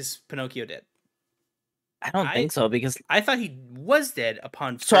scene, is Pinocchio dead? I don't think so, because I thought he was dead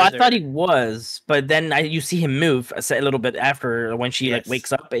upon. So I thought he was, but then you see him move a little bit after when she like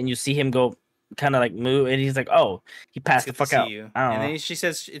wakes up, and you see him go kind of like move, and he's like, "Oh, he passed the fuck out." You. And then she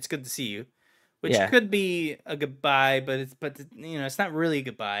says, "It's good to see you," which could be a goodbye, but it's not really a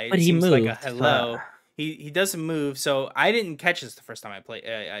goodbye. But it seems moved, like a hello. He doesn't move, so I didn't catch this the first time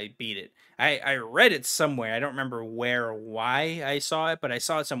I beat it. I read it somewhere. I don't remember where or why I saw it, but I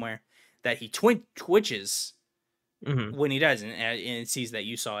saw it somewhere that he twitches when he does, and it sees that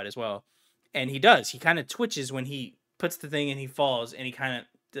you saw it as well. And he does. He kind of twitches when he puts the thing and he falls, and he kind of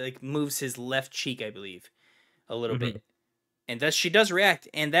like moves his left cheek, I believe, a little bit. And she does react,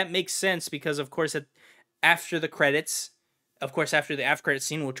 and that makes sense because, of course, after the credits, after the after credit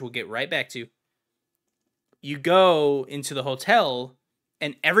scene, which we'll get right back to, you go into the hotel,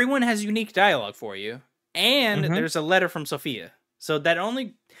 and everyone has unique dialogue for you, and there's a letter from Sophia. So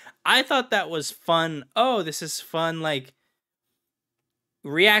I thought that was fun. Oh, this is fun, like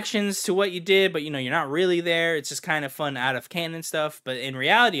reactions to what you did, but you're not really there. It's just kind of fun out of canon stuff. But in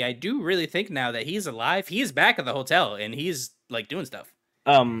reality, I do really think now that he's alive, he's back at the hotel and he's like doing stuff.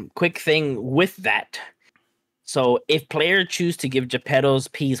 Quick thing with that. So if players choose to give Geppetto's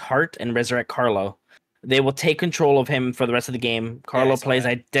P's heart and resurrect Carlo, they will take control of him for the rest of the game. Carlo plays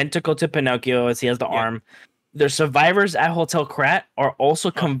identical to Pinocchio as he has the arm. Their survivors at Hotel Krat are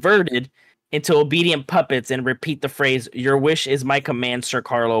also converted into obedient puppets and repeat the phrase, "Your wish is my command, Sir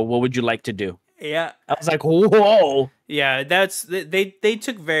Carlo. What would you like to do?" Yeah. I was like, whoa. Yeah, they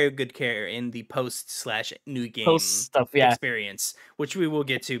took very good care in the post/new game stuff, experience, which we will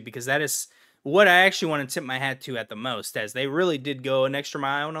get to, because that is what I actually want to tip my hat to at the most, as they really did go an extra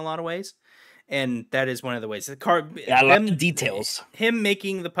mile in a lot of ways. And that is one of the ways. A lot of details. Him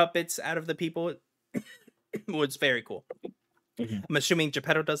making the puppets out of the people was very cool. I'm assuming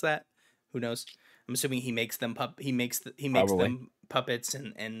Geppetto does that. Who knows? I'm assuming he makes them them puppets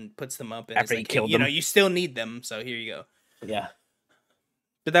and puts them up, and after he killed them. You still need them, so here you go. Yeah.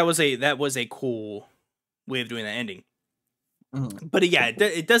 But that was a cool way of doing that ending. But yeah,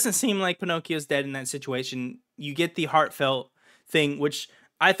 it doesn't seem like Pinocchio's dead in that situation. You get the heartfelt thing, which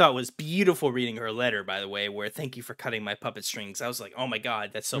I thought was beautiful, reading her letter, by the way, where "Thank you for cutting my puppet strings." I was like, oh my God,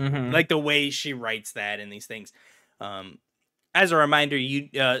 that's so like the way she writes that and these things. As a reminder,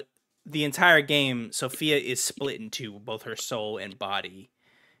 the entire game, Sophia is split in two, both her soul and body,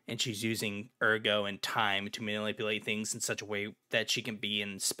 and she's using ergo and time to manipulate things in such a way that she can be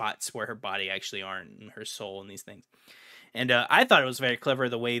in spots where her body actually aren't, and her soul and these things. And I thought it was very clever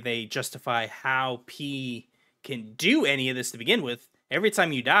the way they justify how P can do any of this to begin with. Every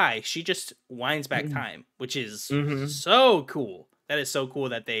time you die, she just winds back time, which is so cool. That is so cool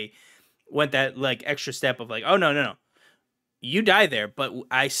that they went that like extra step of like, oh no. You die there, but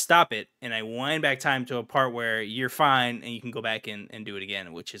I stop it and I wind back time to a part where you're fine and you can go back and do it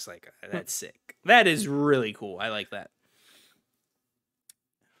again, which is like, that's sick. That is really cool. I like that.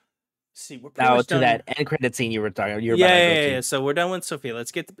 See, we're pretty much done. That end credit scene you were talking about. Yeah. So we're done with Sophia.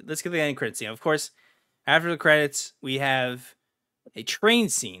 Let's get the end credit scene. Of course, after the credits, we have a train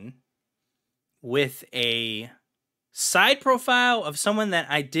scene with a side profile of someone that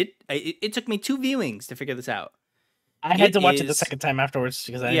it took me 2 viewings to figure this out. I had to watch it the second time afterwards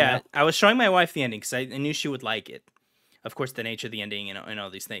because I was showing my wife the ending because I knew she would like it. Of course, the nature of the ending and all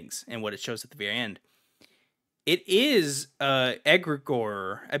these things and what it shows at the very end. It is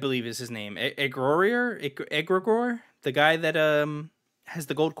Egregor, I believe is his name. Egregor, the guy that has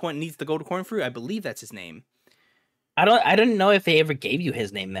the gold coin, needs the gold corn fruit. I believe that's his name. I didn't know if they ever gave you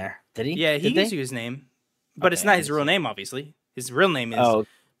his name there. Did he? Yeah, he gives you his name, but it's not his real name. Obviously, his real name is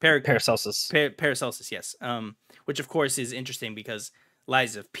Paracelsus. Paracelsus, yes. Which of course is interesting because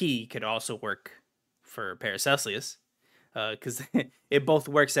Lies of P could also work for Paracelsus, because it both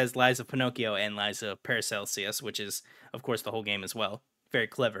works as Lies of Pinocchio and Lies of Paracelsus, which is of course the whole game as well. Very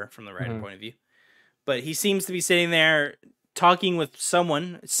clever from the writer point of view. But he seems to be sitting there talking with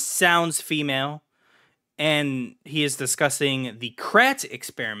someone, sounds female, and he is discussing the Krat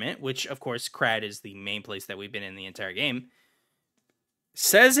experiment, which, of course, Krat is the main place that we've been in the entire game.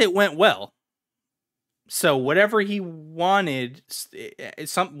 Says it went well. So whatever he wanted,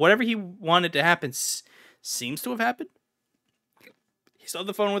 whatever he wanted to happen seems to have happened. He's on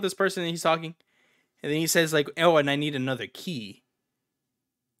the phone with this person and he's talking. And then he says, like, oh, and I need another key.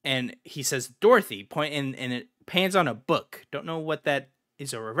 And he says, Dorothy, and it pans on a book. Don't know what that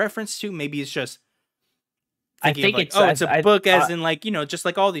is a reference to. Maybe it's just I think like, it's a book, as in, like, you know, just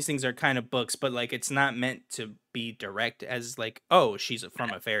like all these things are kind of books, but like it's not meant to be direct as like, oh, she's from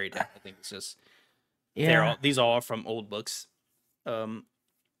a fairy tale. I think it's just these all are from old books. And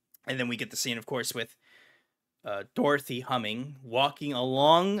then we get the scene, of course, with Dorothy humming, walking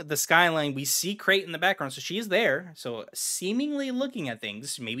along the skyline. We see Crate in the background, so she's there, so seemingly looking at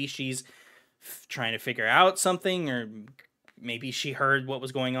things. Maybe she's trying to figure out something, or maybe she heard what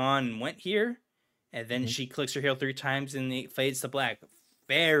was going on and went here. And then she clicks her heel 3 times and it fades to black.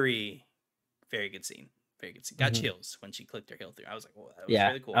 Very, very good scene. Very good scene. Got chills when she clicked her heel 3. I was like, "Whoa, that was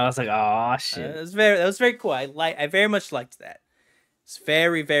really cool." I was like, "Oh shit!" That was very cool. I very much liked that. It's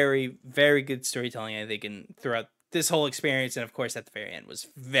very, very, very good storytelling, I think, and throughout this whole experience, and of course at the very end was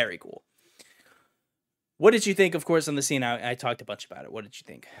very cool. What did you think? Of course, on the scene, I talked a bunch about it. What did you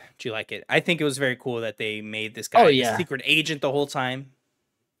think? Did you like it? I think it was very cool that they made this guy a secret agent the whole time.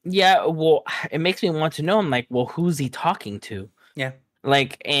 Yeah, well, it makes me want to know. I'm like, well, who's he talking to? Yeah.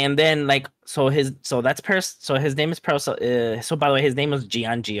 Like, and then like, so his name is Parasol. So by the way, his name was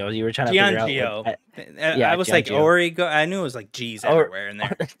Geo. You were trying to figure out. I was like Origo. I knew it was like G's everywhere in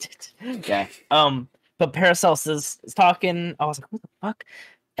there. Yeah. But Paracelsus is talking. I was like, what the fuck?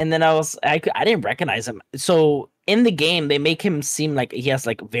 And then I didn't recognize him. So in the game, they make him seem like he has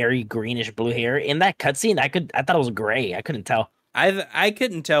like very greenish blue hair. In that cutscene, I thought it was gray. I couldn't tell. I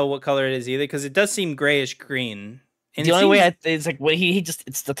couldn't tell what color it is either, because it does seem grayish green. And the only way it's like he just,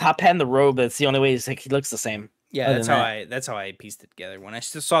 it's the top hat and the robe. That's the only way. It's like he looks the same. Yeah, that's how I pieced it together. When I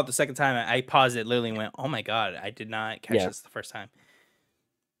just saw it the second time, I paused it, literally went, "Oh my god, I did not catch this the first time."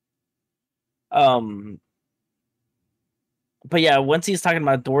 But yeah, once he's talking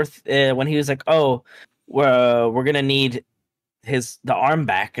about Dorothy, when he was like, "Oh, we're gonna need the arm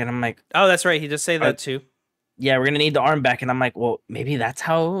back," and I'm like, "Oh, that's right." He just say that too. Yeah, we're gonna need the arm back, and I'm like, well, maybe that's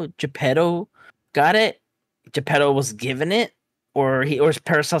how Geppetto got it. Geppetto was given it, or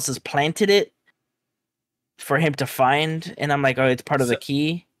Paracelsus planted it for him to find. And I'm like, oh, it's part of the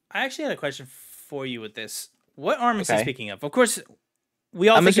key. I actually had a question for you with this. What arm is he speaking of? Of course, we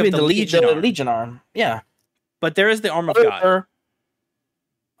all think of the Legion arm. Yeah, but there is the arm of God.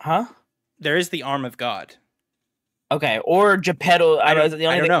 Huh? There is the arm of God. Okay, or Geppetto. The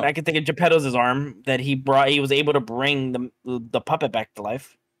only thing I can think of Geppetto's his arm that he brought. He was able to bring the puppet back to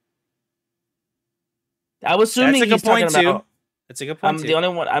life. I was assuming that's a good point too. That's a good point.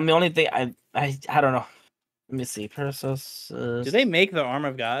 I'm the only thing I don't know. Let me see. Paracelsus. Do they make the arm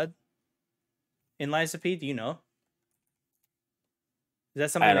of God in Lies of P? Do you know? Is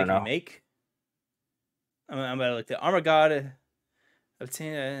that something they can make? I'm about to look. The arm of God.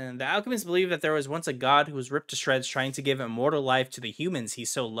 The alchemists believed that there was once a god who was ripped to shreds, trying to give immortal life to the humans he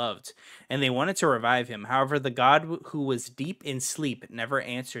so loved, and they wanted to revive him. However, the god who was deep in sleep never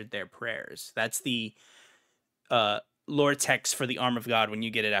answered their prayers. That's the lore text for the arm of God when you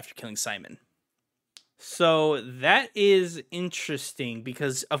get it after killing Simon. So that is interesting,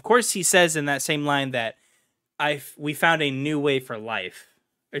 because of course he says in that same line that we found a new way for life,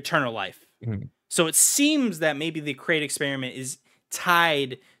 eternal life. Mm-hmm. So it seems that maybe the Crate experiment is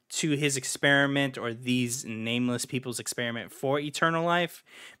tied to his experiment, or these nameless people's experiment for eternal life,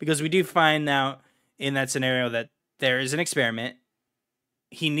 because we do find out in that scenario that there is an experiment,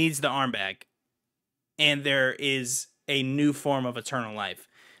 he needs the arm back, and there is a new form of eternal life.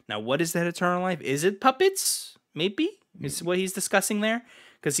 Now, what is that eternal life? Is it puppets? Maybe is what he's discussing there,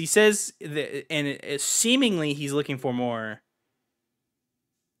 because he says that, and seemingly he's looking for more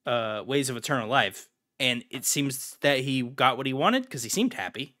ways of eternal life. And it seems that he got what he wanted, because he seemed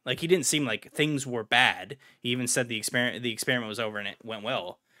happy. Like, he didn't seem like things were bad. He even said the experiment was over and it went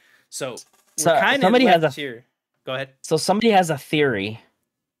well. So we're kind of left here. Go ahead. So somebody has a theory.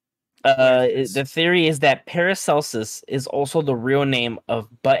 The theory is that Paracelsus is also the real name of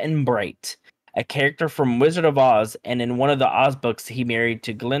Button Bright, a character from Wizard of Oz, and in one of the Oz books, he married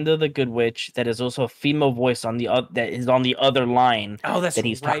to Glinda the Good Witch. That is also a female voice on the that is on the other line. Oh, that's that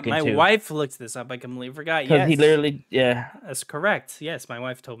he's right. Talking my to. Wife looked this up. I completely forgot. Because he literally, that's correct. Yes, my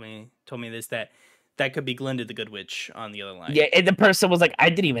wife told me this, that could be Glinda the Good Witch on the other line. Yeah, and the person was like, I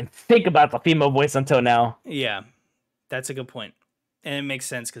didn't even think about the female voice until now. Yeah, that's a good point, and it makes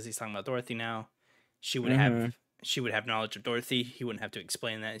sense because he's talking about Dorothy now. she would have Mm-hmm. knowledge of Dorothy. He wouldn't have to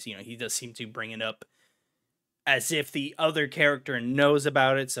explain that. You know, he does seem to bring it up as if the other character knows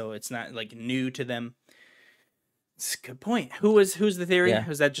about it, so it's not like new to them. It's a good point. Who's the theory? Yeah.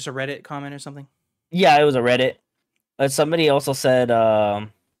 Was that just a Reddit comment or something? Yeah, it was a Reddit. Somebody also said,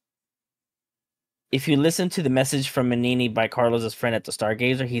 if you listen to the message from Manini by Carlos's friend at the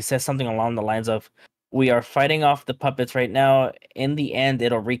Stargazer, he says something along the lines of, "We are fighting off the puppets right now. In the end,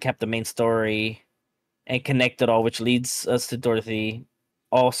 it'll recap the main story and connect it all, which leads us to Dorothy.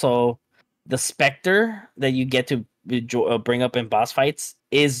 Also, the Spectre that you get to bring up in boss fights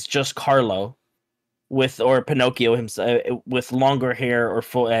is just Carlo or Pinocchio himself with longer hair or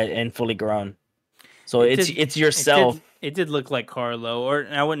full and fully grown. So it's yourself." It did look like Carlo, or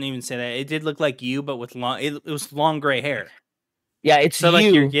I wouldn't even say that. It did look like you, but with long. It was long gray hair. Yeah, it's So like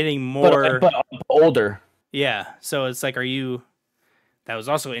you're you, getting more. but older. Yeah. So it's like, are you? That was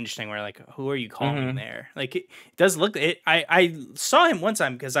also interesting. Where like, who are you calling Mm-hmm. there? Like it does look. I saw him one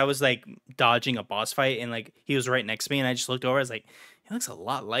time because I was like dodging a boss fight, and like he was right next to me, and I just looked over. I was like, he looks a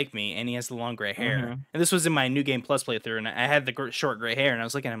lot like me, and he has the long gray hair. Mm-hmm. And this was in my New Game Plus playthrough, and I had the short gray hair, and I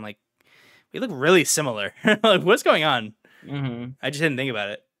was looking at him like, we look really similar. Like, what's going on? Mm-hmm. I just didn't think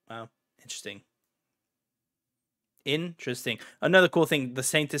about it. Wow, interesting. Interesting. Another cool thing: the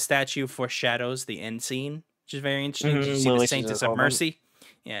Sanctus statue foreshadows the end scene, which is very interesting. Did you see the Sanctus of Mercy?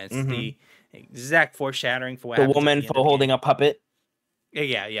 Yeah, it's the exact foreshadowing for what The happens woman at the end for of the holding game. a puppet.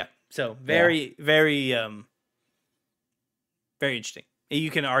 Yeah. So very interesting. You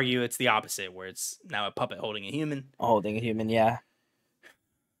can argue it's the opposite, where it's now a puppet holding a human. Holding a human, yeah.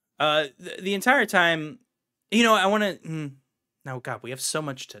 The entire time, you know, I want to. Oh God, we have so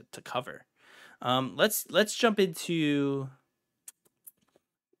much to cover. Let's jump into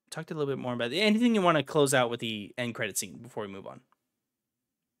talk a little bit more about anything you want to close out with the end credit scene before we move on.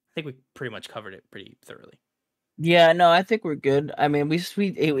 I think we pretty much covered it pretty thoroughly. Yeah, no, I think we're good. I mean,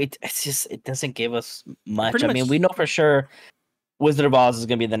 it's just it doesn't give us much. Pretty I mean, much- we know for sure Wizard of Oz is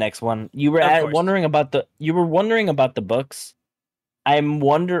gonna be the next one. You were wondering about the books.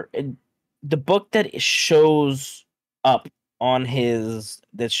 The book that shows up on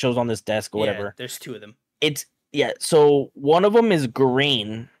that shows on this desk or whatever. There's two of them. So one of them is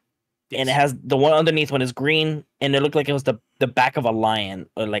green. Yes. And it has the one underneath one is green, and it looked like it was the back of a lion,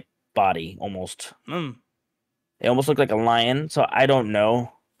 or like body almost. It almost looked like a lion, so I don't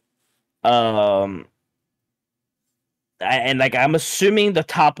know. I'm assuming the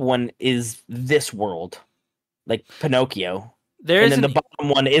top one is this world, like Pinocchio. The bottom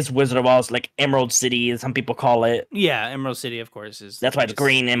one is Wizard of Oz, like Emerald City, as some people call it. Yeah, Emerald City, of course, is. That's why it's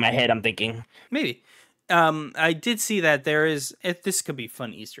green in my head. I'm thinking maybe. I did see that there is. This could be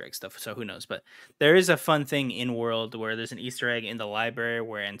fun Easter egg stuff, so who knows? But there is a fun thing in world where there's an Easter egg in the library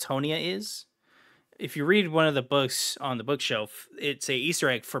where Antonia is. If you read one of the books on the bookshelf, it's a Easter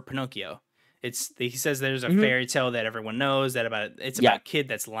egg for Pinocchio. He says there's a fairy tale that everyone knows about a kid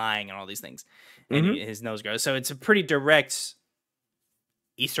that's lying and all these things, and his nose grows. So it's a pretty direct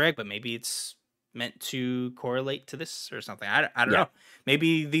Easter egg, but maybe it's meant to correlate to this or something. I don't know.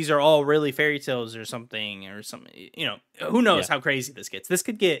 Maybe these are all really fairy tales or something. You know, who knows how crazy this gets. This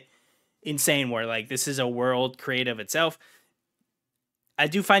could get insane where like this is a world created of itself. I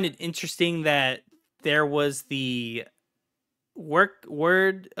do find it interesting that there was the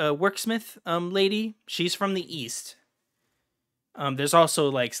worksmith lady. She's from the East. There's also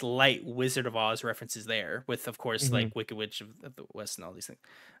like slight Wizard of Oz references there with, of course, like Wicked Witch of the West and all these things.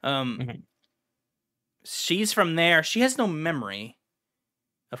 She's from there. She has no memory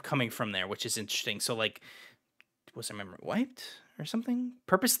of coming from there, which is interesting. So like, was her memory wiped or something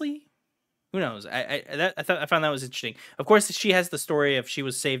purposely? Who knows? I found that was interesting. Of course, she has the story of she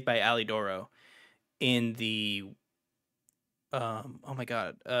was saved by Alidoro in the in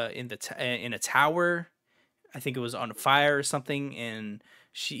a tower. I think it was on fire or something, and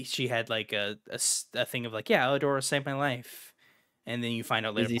she had like a thing of like, yeah, Alidoro saved my life, and then you find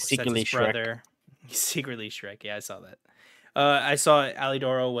out later he that's secretly his brother. He's secretly Shrek. Yeah, I saw that. I saw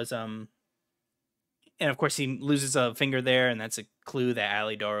Alidoro was and of course he loses a finger there, and that's a clue that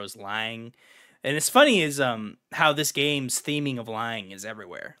Alidoro's lying. And it's funny is how this game's theming of lying is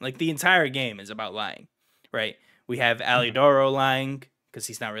everywhere. Like the entire game is about lying, right? We have Alidoro lying because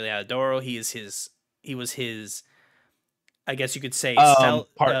he's not really Alidoro. He was his, I guess you could say,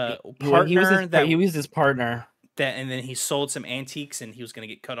 partner. He was his partner. And then he sold some antiques, and he was going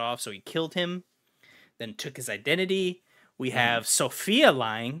to get cut off, so he killed him. Then took his identity. We have Sophia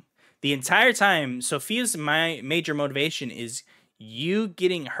lying the entire time. Sophia's major motivation is you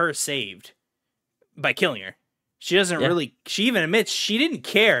getting her saved by killing her. She doesn't really. She even admits she didn't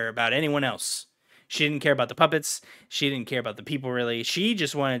care about anyone else. She didn't care about the puppets. She didn't care about the people really. She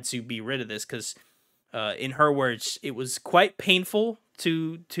just wanted to be rid of this because, in her words, it was quite painful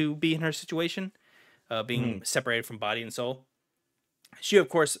to be in her situation, being separated from body and soul. She of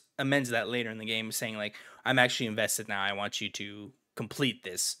course amends that later in the game, saying like, "I'm actually invested now. I want you to complete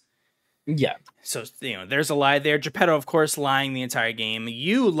this." Yeah. So, there's a lie there. Geppetto, of course, lying the entire game.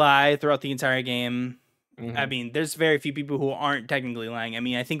 You lie throughout the entire game. I mean, there's very few people who aren't technically lying. I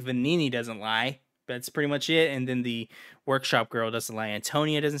mean, I think Vanini doesn't lie. That's pretty much it. And then the workshop girl doesn't lie.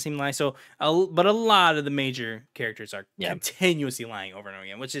 Antonia doesn't seem to lie. So, but a lot of the major characters are continuously lying over and over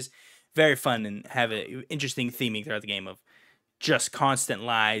again, which is very fun and have an interesting theming throughout the game of just constant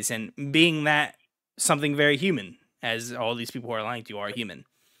lies and being that something very human, as all these people who are lying to you are human.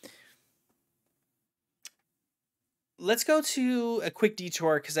 Let's go to a quick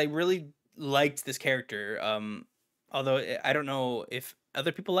detour because I really liked this character. Although I don't know if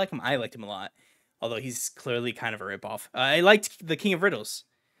other people like him. I liked him a lot, although he's clearly kind of a ripoff. I liked the King of Riddles,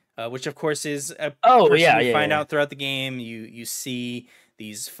 which of course is a person you find out throughout the game. You see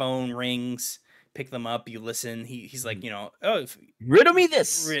these phone rings, pick them up, you listen. He's like, riddle me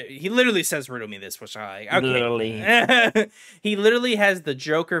this. He literally says, "Riddle me this," which I okay. Literally. He literally has the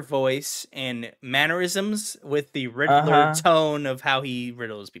Joker voice and mannerisms with the Riddler tone of how he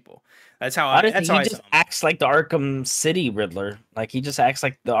riddles people. That's how I. That's how he just acts like the Arkham City Riddler. Like he just acts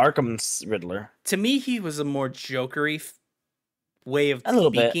like the Arkham Riddler. To me, he was a more Jokery way of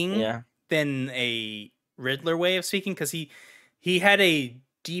speaking than a Riddler way of speaking, because he had a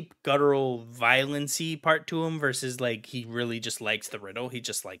deep guttural violency part to him versus like he really just likes the riddle. He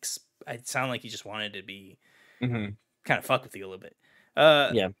just likes, it sounded like he just wanted to be kind of fuck with you a little bit.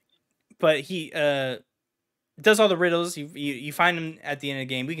 But he does all the riddles. You find him at the end of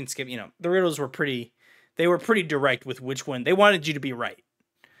the game. We can skip, the riddles were pretty direct with which one they wanted you to be right.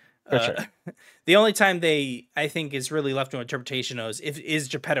 For sure. The only time I think is really left to interpretation is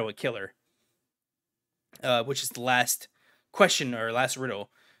Geppetto a killer? Which is the last question or last riddle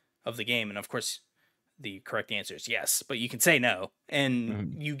of the game, and of course the correct answer is yes, but you can say no,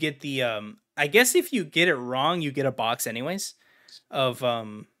 and you get the I guess if you get it wrong you get a box anyways of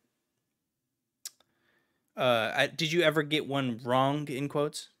did you ever get one wrong in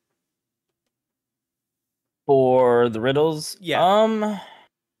quotes for the riddles? I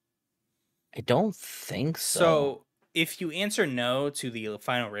don't think so. So if you answer no to the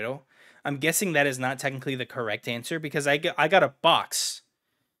final riddle, I'm guessing that is not technically the correct answer, because I got a box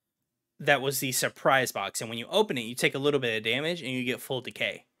that was the surprise box, and when you open it, you take a little bit of damage and you get full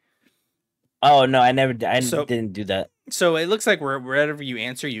decay. Oh no, I didn't do that. So it looks like wherever you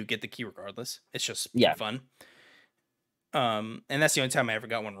answer, you get the key regardless. It's just fun. And that's the only time I ever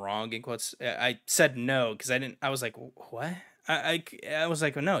got one wrong in quotes. I said no because I was like, what? I was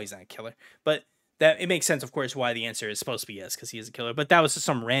like, oh, no, he's not a killer, but. That it makes sense, of course, why the answer is supposed to be yes, because he is a killer. But that was just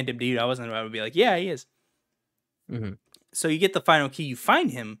some random dude. I wasn't about to be like, yeah, he is. So you get the final key. You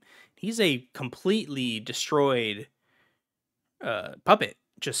find him. He's a completely destroyed puppet,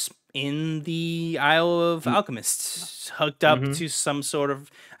 just in the Isle of Alchemists, hooked up to some sort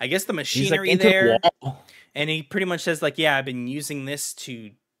of, I guess, the machinery there. And he pretty much says, like, yeah, I've been using this to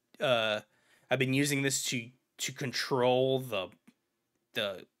control the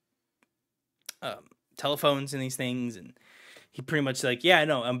telephones and these things, and he pretty much like, yeah,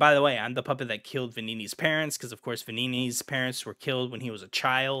 no, and by the way, I'm the puppet that killed Vanini's parents, because of course Vanini's parents were killed when he was a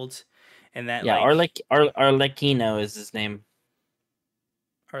child, and that Arlecchino is his name.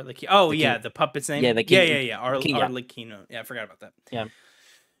 The puppet's name. Arlecchino. Yeah, I forgot about that. Yeah,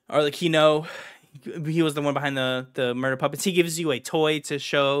 Arlecchino. He was the one behind the murder puppets. He gives you a toy to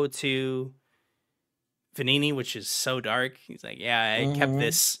show to Vanini, which is so dark. He's like, yeah, I kept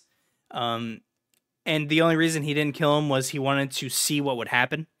this. And the only reason he didn't kill him was he wanted to see what would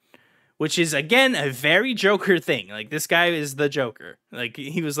happen, which is, again, a very Joker thing. Like, this guy is the Joker. Like,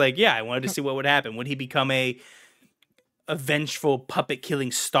 he was like, yeah, I wanted to see what would happen. Would he become a vengeful puppet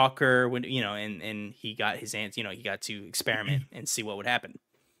killing stalker when, and he got his aunt, he got to experiment and see what would happen.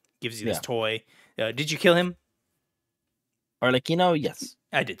 Gives you this toy. Did you kill him? Arlecchino? Yes.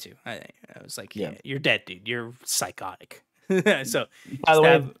 I did too. I was like, yeah, you're dead, dude. You're psychotic. So, by the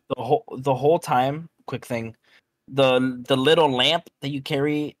way, the whole time, quick thing, the little lamp that you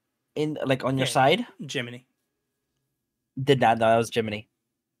carry in like on your side, Jiminy, did not know that was Jiminy.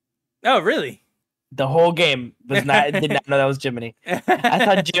 Oh, really? The whole game did not know that was Jiminy.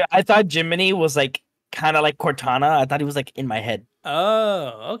 I thought Jiminy was like kind of like Cortana. I thought he was like in my head.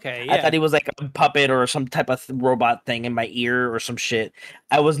 Oh, okay. Yeah. I thought he was like a puppet or some type of robot thing in my ear or some shit.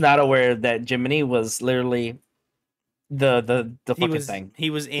 I was not aware that Jiminy was literally the fucking thing. He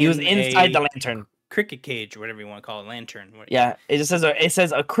was inside the lantern. cricket cage or whatever you want to call it, lantern. Yeah, it just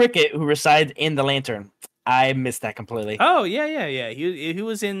says a cricket who resides in the lantern. I missed that completely. Oh yeah. He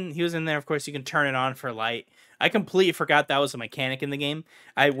was in there. Of course, you can turn it on for light. I completely forgot that was a mechanic in the game.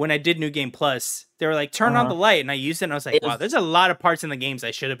 When I did New Game Plus, they were like, turn on the light, and I used it, and I was like, wow, there's a lot of parts in the games I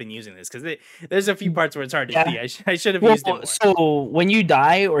should have been using this, because there's a few parts where it's hard to see. I should have used it more. So when you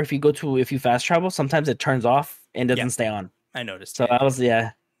die, or if you fast travel, sometimes it turns off and doesn't stay on. I noticed. So I was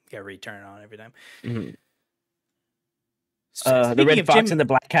gotta return it on every time. Mm-hmm. The red fox and the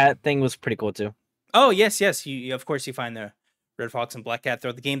black cat thing was pretty cool too. Oh yes. You of course you find the red fox and black cat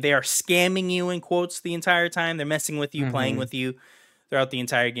throughout the game. They are scamming you in quotes the entire time. They're messing with you, playing with you throughout the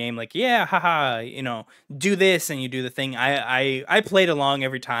entire game. Like, yeah, haha, do this, and you do the thing. I played along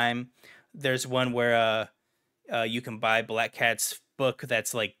every time. There's one where you can buy Black Cat's book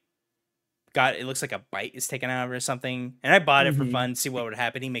that's like it looks like a bite is taken out of it or something. And I bought it for fun, see what would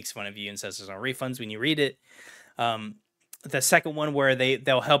happen. He makes fun of you and says there's no refunds when you read it. The second one where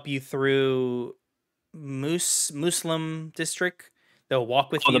they'll help you through Muslim district. They'll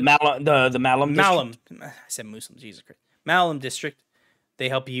walk with you. The Malum district? I said Muslim, Jesus Christ. Malum district. They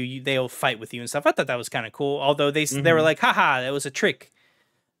help you. They'll fight with you and stuff. I thought that was kind of cool. Although they were like, haha, that was a trick.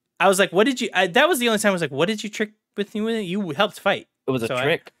 I was like, what did you... that was the only time I was like, what did you trick with me with it? You helped fight. It was a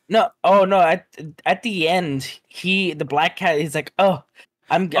trick. No. At the end, the black cat, he's like, oh,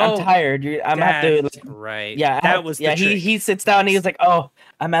 I'm tired. I'm have to... right. Yeah, that was the trick. He sits down and he's like, oh,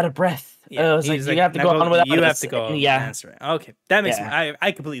 I'm out of breath. Yeah, it's like, you have to go on without you have to go. Yeah, that's right. Okay, that makes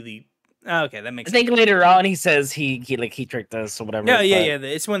I completely. Okay, that makes. I think later on he says he tricked us or whatever. Yeah.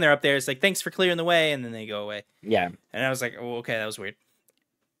 It's when they're up there. It's like, thanks for clearing the way, and then they go away. Yeah, and I was like, oh, okay, that was weird.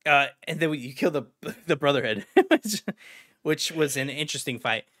 And then you kill the Brotherhood, which was an interesting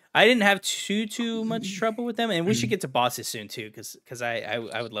fight. I didn't have too much trouble with them, and we should get to bosses soon too, because I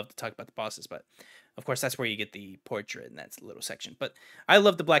would love to talk about the bosses, but. Of course, that's where you get the portrait in that little section. But I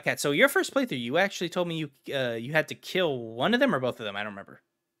love the Black Cat. So your first playthrough, you actually told me you had to kill one of them or both of them. I don't remember.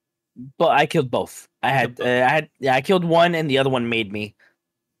 But I killed both. I killed one, and the other one made me.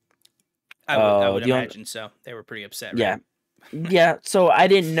 I would imagine so. They were pretty upset. Right? Yeah. So I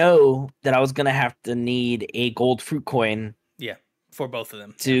didn't know that I was gonna have to need a gold fruit coin. Yeah, for both of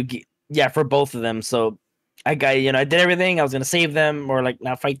them. For both of them. So I got I did everything. I was gonna save them or like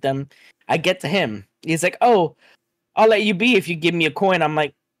not fight them. I get to him. He's like, oh, I'll let you be if you give me a coin. I'm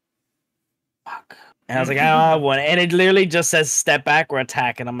like, fuck. And I was like, I don't want it. And it literally just says step back or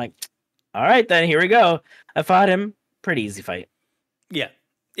attack. And I'm like, all right, then here we go. I fought him. Pretty easy fight. Yeah.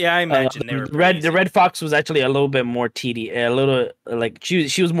 Yeah, I imagine they were the red fox was actually a little bit more tedious, a little like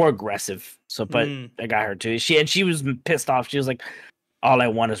she was more aggressive. So, but I got her too. She was pissed off. She was like, all I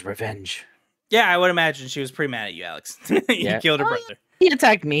want is revenge. Yeah, I would imagine she was pretty mad at you, Alex. You killed her brother. He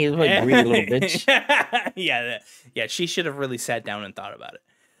attacked me. He was like greedy little bitch. Yeah. She should have really sat down and thought about it.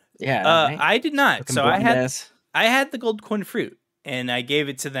 Yeah, right? I did not. So I had the gold coin fruit, and I gave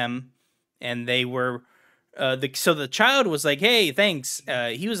it to them, and they were so the child was like, "Hey, thanks."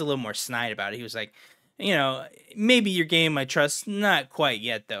 He was a little more snide about it. He was like, maybe you're gaining my trust. Not quite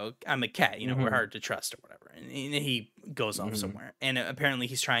yet, though. I'm a cat. We're hard to trust or whatever. And he goes off somewhere, and apparently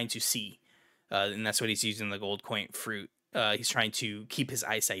he's trying to see, and that's what he's using the gold coin fruit. He's trying to keep his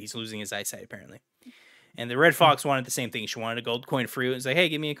eyesight. He's losing his eyesight, apparently. And the red fox wanted the same thing. She wanted a gold coin fruit. It's like, hey,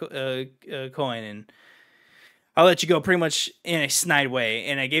 give me a coin, and I'll let you go, pretty much in a snide way.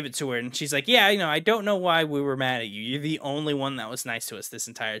 And I gave it to her, and she's like, yeah, I don't know why we were mad at you. You're the only one that was nice to us this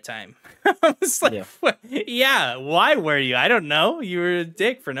entire time. I was like, yeah, why were you? I don't know. You were a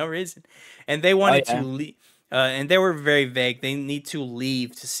dick for no reason. And they wanted to leave. And they were very vague. They need to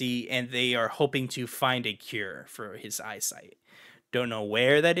leave to see, and they are hoping to find a cure for his eyesight. Don't know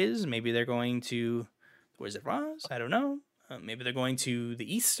where that is. Maybe they're going to Wizard of Oz. I don't know. Maybe they're going to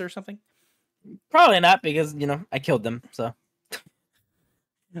the east or something. Probably not, because I killed them. So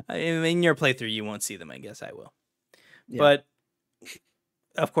in your playthrough, you won't see them. I guess I will. Yeah. But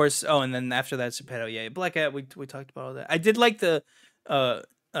of course. Oh, and then after that, Geppetto. Yeah, Black Cat. We talked about all that. I did like the.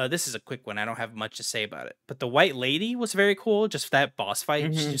 This is a quick one. I don't have much to say about it. But the White Lady was very cool. Just that boss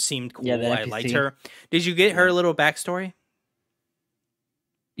fight. She just seemed cool. Yeah, I liked her. Did you get her little backstory?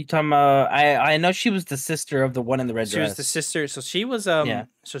 You talking about? I know she was the sister of the one in the red dress. She was the sister. So she was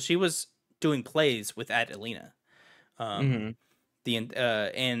So she was doing plays with Adelina. And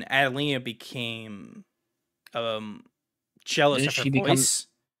Adelina became jealous of her voice.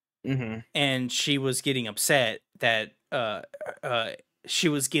 And she was getting upset that she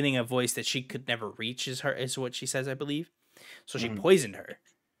was getting a voice that she could never reach, is what she says, I believe. So she poisoned her.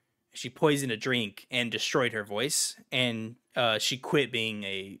 She poisoned a drink and destroyed her voice, and she quit being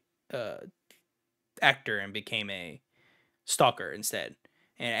a actor and became a stalker instead.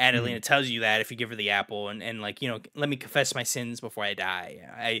 And Adelina tells you that if you give her the apple and like, let me confess my sins before I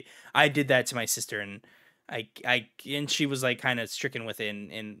die. I did that to my sister, and and she was like kind of stricken with it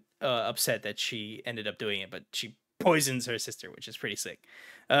and upset that she ended up doing it, but she poisons her sister, which is pretty sick.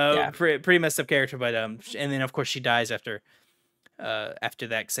 Pretty messed up character, but and then of course she dies after that,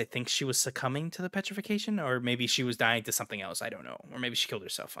 because I think she was succumbing to the petrification, or maybe she was dying to something else. I don't know, or maybe she killed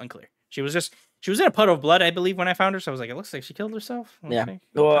herself. Unclear. She was in a puddle of blood, I believe, when I found her. So I was like, it looks like she killed herself. Yeah.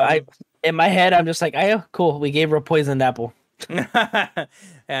 Well, in my head, I'm just like, oh, cool. We gave her a poisoned apple.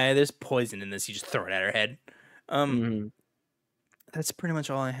 There's poison in this. You just throw it at her head. That's pretty much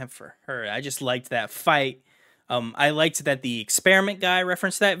all I have for her. I just liked that fight. I liked that the experiment guy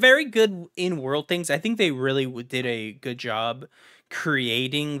referenced that. Very good in-world things. I think they really did a good job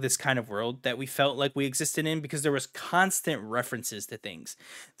creating this kind of world that we felt like we existed in, because there was constant references to things.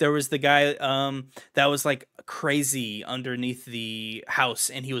 There was the guy that was like crazy underneath the house,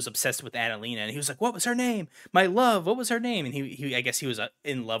 and he was obsessed with Adelina, and he was like, what was her name? My love, what was her name? And he I guess he was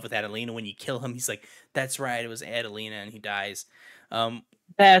in love with Adelina. When you kill him, he's like, that's right, it was Adelina, and he dies.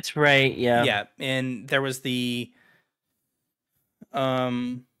 That's right. Yeah. Yeah. And there was the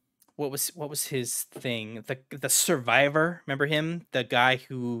what was his thing? The survivor, remember him? The guy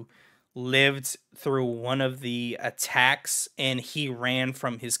who lived through one of the attacks, and he ran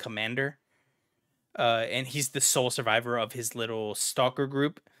from his commander. And he's the sole survivor of his little stalker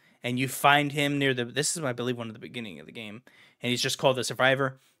group. And you find him near this is, I believe, one of the beginning of the game, and he's just called the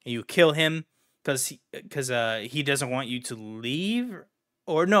survivor. And you kill him because he doesn't want you to leave.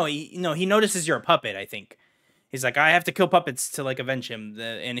 Or no, he notices you're a puppet, I think. He's like, I have to kill puppets to like avenge him,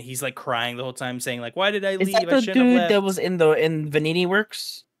 and he's like crying the whole time, saying like, why did I leave? Is that the dude that was in Vanini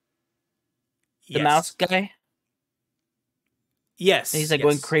Works? The mouse guy? Yes. And he's like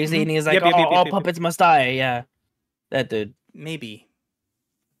going crazy, and he's like, all puppets must die. Yeah. That dude. Maybe.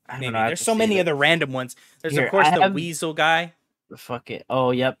 I don't know. There's so many other random ones. There's of course the weasel guy. Fuck it.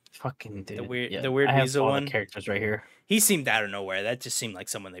 Oh, yep. Fucking dude. The weird weasel one. Characters right here. He seemed out of nowhere. That just seemed like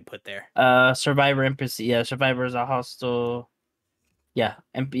someone they put there. Survivor NPC. Yeah, Survivor is a hostel. Yeah,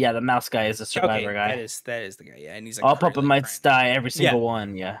 and the mouse guy is a survivor guy. That is the guy. Yeah, and he's like, all puppet might die, every single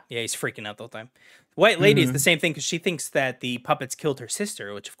one. Yeah. Yeah, he's freaking out the whole time. White Lady is the same thing, because she thinks that the puppets killed her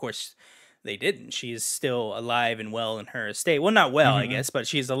sister, which of course they didn't. She is still alive and well in her estate. Well, not well, I guess, but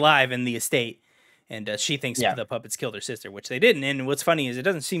she's alive in the estate. And she thinks the puppets killed her sister, which they didn't. And what's funny is it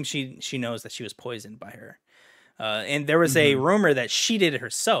doesn't seem she knows that she was poisoned by her. And there was a rumor that she did it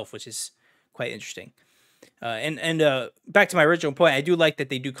herself, which is quite interesting. And back to my original point, I do like that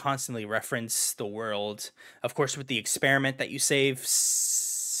they do constantly reference the world. Of course, with the experiment that you save,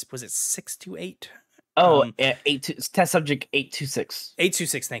 was it 628? Oh, test subject 826.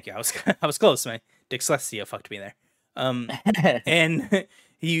 826. Thank you. I was close. My dyslexia fucked me there. And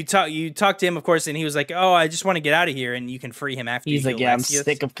you talk to him, of course, and he was like, "Oh, I just want to get out of here, and you can free him after." He's like, "Yeah, I'm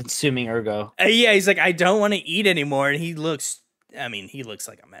sick of consuming ergo." Yeah, he's like, "I don't want to eat anymore," and he looks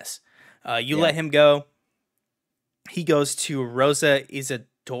like a mess. You let him go. He goes to Rosa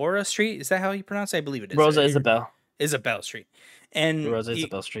Isadora Street. Is that how you pronounce it? I believe it is. Rosa Isabel Street. And Rosa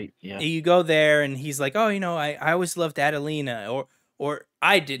Isabel Street. Yeah. You go there, and he's like, "Oh, I always loved Adelina, or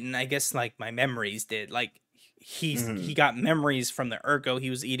I didn't. I guess like my memories did. Like he got memories from the ergo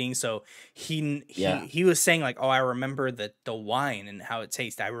he was eating, so he was saying like, oh, I remember the wine and how it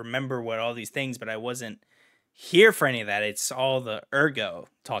tastes. I remember what all these things, but I wasn't here for any of that. It's all the ergo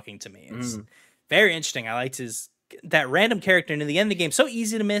talking to me. It's very interesting. I liked that random character, and in the end of the game, so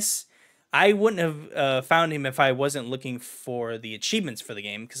easy to miss. I wouldn't have found him if I wasn't looking for the achievements for the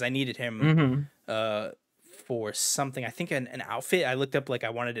game, because I needed him for something. I think an outfit. I looked up like I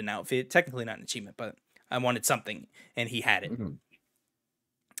wanted an outfit. Technically not an achievement, but I wanted something, and he had it,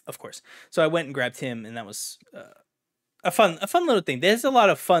 of course. So I went and grabbed him, and that was a fun little thing. There's a lot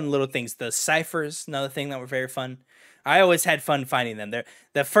of fun little things. The ciphers, another thing that were very fun. I always had fun finding them.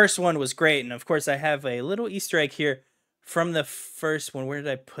 The first one was great, and of course I have a little Easter egg here from the first one. Where did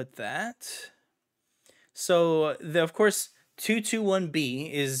I put that? So of course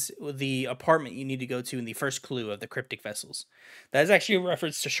 221B is the apartment you need to go to in the first clue of the cryptic vessels. That is actually a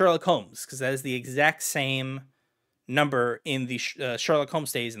reference to Sherlock Holmes, because that is the exact same number in the Sherlock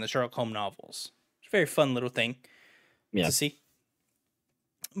Holmes days in the Sherlock Holmes novels. It's a very fun little thing to see.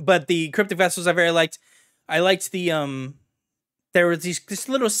 But the cryptic vessels I very liked. I liked the there were these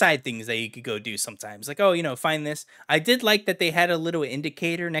little side things that you could go do sometimes, like, oh, find this. I did like that they had a little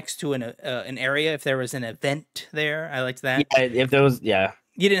indicator next to an area if there was an event there. I liked that. Yeah, if there was,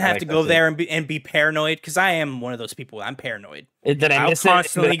 You didn't I have like to that go too. there and be paranoid, because I am one of those people. I'm paranoid. Did I I'll miss it? Did I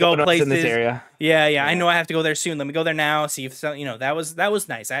constantly go go in this places. area? Yeah, yeah. I Yeah. know I have to go there soon. Let me go there now. See if so, that was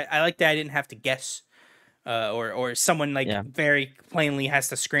nice. I like that I didn't have to guess, or someone like Yeah. very plainly has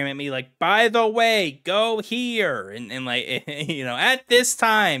to scream at me like, by the way, go here, and like at this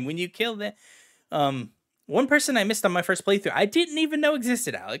time when you kill that. One person I missed on my first playthrough, I didn't even know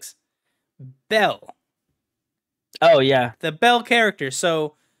existed, Alex. Belle, Oh yeah. the Belle character.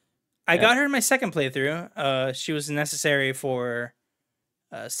 So I Yep. got her in my second playthrough. She was necessary for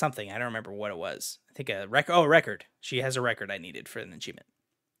something. I don't remember what it was. I think a record. Oh, a record. She has a record I needed for an achievement.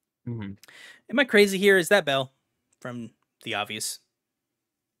 Mm-hmm. Am I crazy here? Is that Belle from the obvious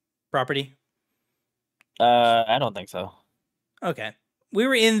property? I don't think so. Okay. We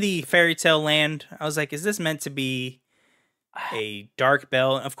were in the fairy tale land. I was like, is this meant to be a dark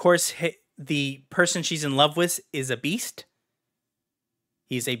Belle? Of course, the person she's in love with is a beast.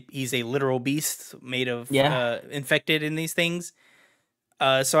 He's a literal beast made of Yeah. infected in these things.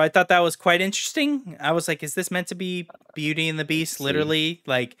 So I thought that was quite interesting. I was like, is this meant to be Beauty and the Beast? Let's see. Literally,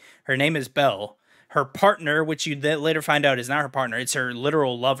 like her name is Belle. Her partner, which you later find out is not her partner, it's her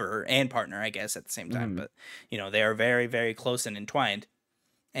literal lover and partner, I guess, at the same time. Mm-hmm. But they are very, very close and entwined.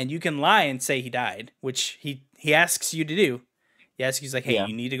 And you can lie and say he died, which he asks you to do. He asks you, he's like, hey, Yeah.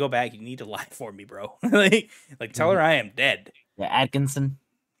 you need to go back. You need to lie for me, bro. like tell Mm-hmm. her I am dead. Yeah, Atkinson.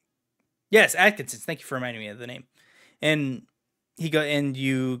 Yes, Atkinson. Thank you for reminding me of the name. And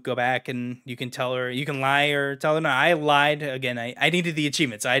you go back and you can tell her, you can lie or tell her no. I lied again. I needed the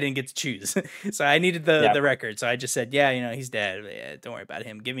achievement, so I didn't get to choose. So I needed Yeah. the record. So I just said, yeah, he's dead. Yeah, don't worry about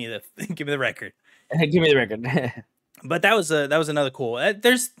him. Give me the give me the record. Give me the record. But that was another cool.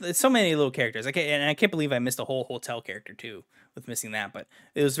 There's so many little characters. I can't believe I missed a whole hotel character too with missing that. But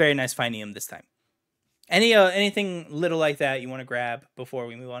it was very nice finding him this time. Anything little like that you want to grab before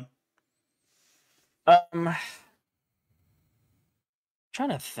we move on? Trying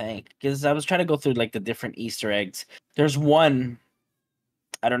to think, because I was trying to go through like the different Easter eggs. There's one,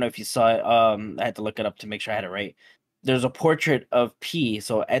 I don't know if you saw it. I had to look it up to make sure I had it right. There's a portrait of P.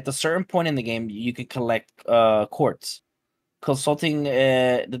 So at a certain point in the game, you can collect quartz. Consulting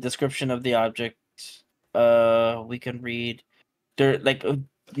the description of the object, we can read there like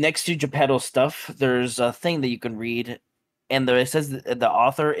next to Geppetto's stuff. There's a thing that you can read, and it says the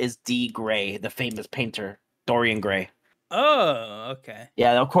author is D. Gray, the famous painter Dorian Gray. Oh, okay.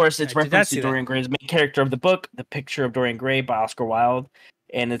 Yeah, of course, it's I did not reference see to that. Dorian Gray's main character of the book, The Picture of Dorian Gray by Oscar Wilde,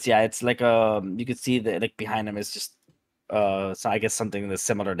 and it's like you can see that like behind him is just so I guess something that's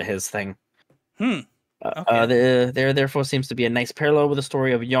similar to his thing. Okay. There therefore seems to be a nice parallel with the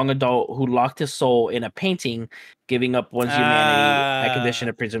story of a young adult who locked his soul in a painting, giving up one's humanity. That condition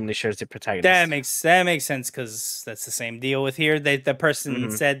it presumably shares the That protagonist. makes sense, because that's the same deal with here. The person Mm-hmm.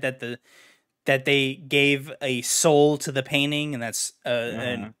 said that they gave a soul to the painting, and that's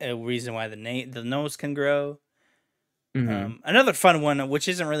a reason why the nose can grow. Mm-hmm. Another fun one, which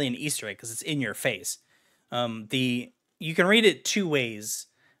isn't really an Easter egg because it's in your face. You can read it two ways.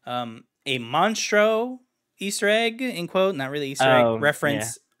 A Monstro Easter egg, in quote, not really Easter egg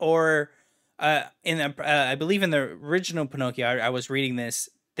reference, or I believe in the original Pinocchio, I was reading this.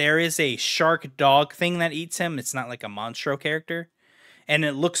 There is a shark dog thing that eats him. It's not like a Monstro character, and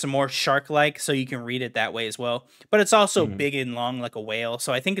it looks more shark-like, so you can read it that way as well. But it's also big and long like a whale,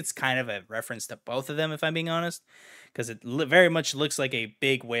 so I think it's kind of a reference to both of them, if I'm being honest, because it very much looks like a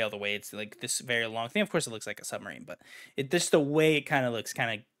big whale the way it's like this very long thing. Of course, it looks like a submarine, but just the way it kind of looks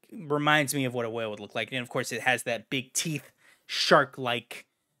kind of reminds me of what a whale would look like. And of course, it has that big teeth, shark-like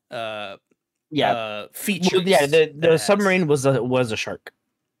features. Well, yeah, the submarine was a shark.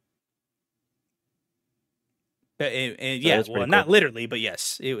 Yeah, well, not cool. literally, but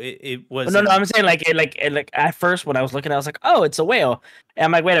yes, it was. No, I'm saying like at first when I was looking, I was like, oh, it's a whale, and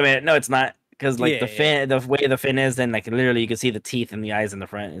I'm like, wait a minute, no, it's not, because like the fin, the way the fin is, then like literally you can see the teeth and the eyes in the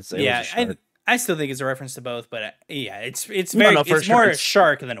front. It was a shark. I still think it's a reference to both, but yeah, it's it's For sure, more a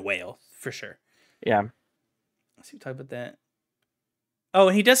shark than a whale for sure. Yeah. Let's see, talk about that. Oh,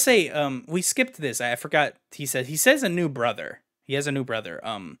 and he does say, we skipped this. I forgot. He says a new brother. He has a new brother.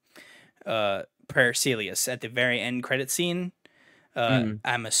 Paracelsus at the very end credit scene.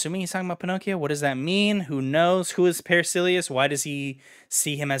 I'm assuming he's talking about Pinocchio. What does that mean? Who knows? Who is Paracelsus? Why does he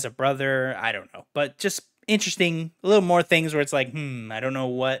see him as a brother? I don't know. But just interesting, a little more things where it's like, I don't know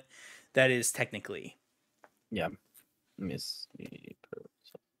what that is technically. Yeah. Let me see.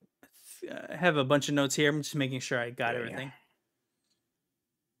 I have a bunch of notes here. I'm just making sure I got everything.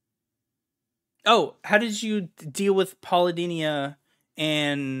 Oh, how did you deal with Polydenia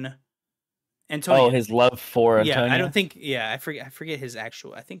and Oh, Antonia. his love for Yeah, I don't Antonia. think. Yeah, I forget his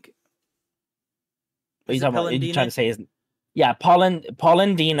actual. I think What are you is it talking about? Are you trying Pelendina? to say his? Yeah,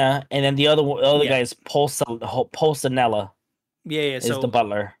 Paulindina, and then the other Yeah, guy is Pulcinella yeah, yeah. is the So,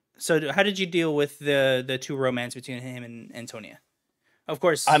 butler. how did you deal with the two romance between him and Antonia? Of I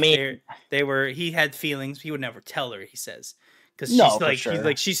course, mean, they were. He had feelings. He would never tell her. He says, because no, for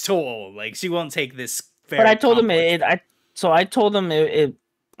sure. she's too old. Like she won't take this But I very told him complex it. thing. I told him it.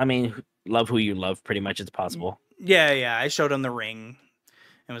 I mean, love who you love. Pretty much, it's possible. Yeah, yeah. I showed him the ring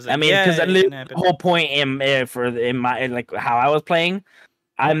and was I like, mean, because yeah, it the can happen. whole point in my like how I was playing,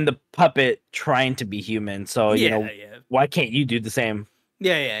 I'm the puppet trying to be human. So Yeah, yeah. why can't you do the same?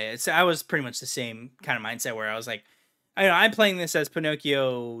 Yeah, yeah, yeah. So I was pretty much the same kind of mindset where I was like, I know I'm playing this as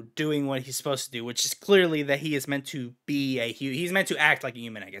Pinocchio doing what he's supposed to do, which is clearly that he is meant to be he's meant to act like a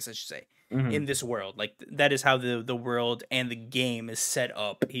human, I guess I should say, Hmm. in this world. Like that is how the world and the game is set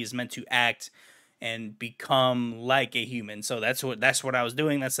up. He's meant to act and become like a human. So that's what I was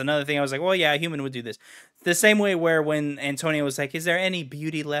doing. That's another thing I was like, well, yeah, a human would do this. The same way where when Antonio was like, is there any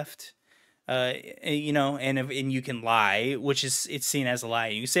beauty left? And you can lie, which is it's seen as a lie.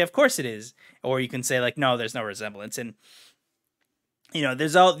 You can say, of course it is, or you can say like, no, there's no resemblance. And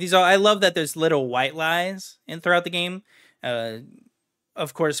there's all these. I love that there's little white lies in throughout the game. Uh,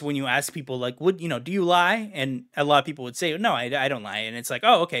 of course, when you ask people like, do you lie? And a lot of people would say, no, I don't lie. And it's like,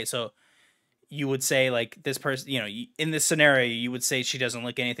 oh, okay, so you would say like this person, in this scenario, you would say she doesn't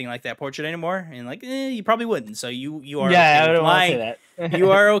look anything like that portrait anymore, and like, you probably wouldn't. So you are okay Yeah, I with don't want to lying. say You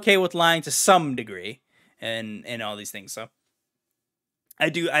that. are okay with lying to some degree, and all these things. So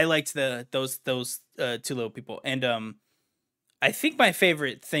I liked those two little people, and I think my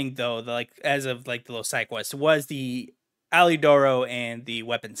favorite thing though, like as of like the little side quest, was the Alidoro and the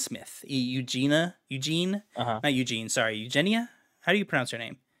weaponsmith, Eugene, Uh-huh. not Eugene, sorry, Eugenia. How do you pronounce her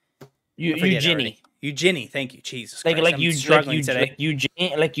name? I forget it already. Eugenie. Eugenie, thank you. Jesus Like Christ, like I'm you like struggling you today. like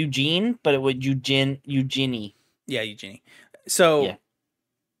Eugene like Eugene, but it would Eugenie. Yeah, Eugenie. Yeah. So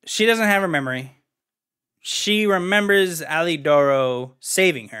she doesn't have a memory. She remembers Alidoro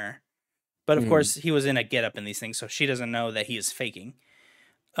saving her, but of Hmm. course he was in a get up in these things, so she doesn't know that he is faking.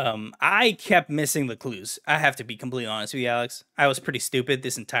 I kept missing the clues. I have to be completely honest with you, Alex. I was pretty stupid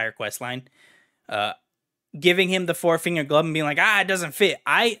this entire quest line. Uh, Giving him the four-finger glove and being like, it doesn't fit.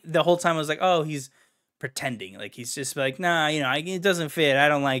 The whole time I was like, oh, he's pretending. Like he's just like, nah, it doesn't fit. I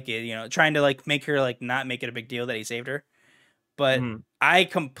don't like it. Trying to like make her like not make it a big deal that he saved her. But Hmm. I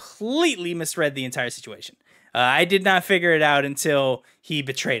completely misread the entire situation. I did not figure it out until he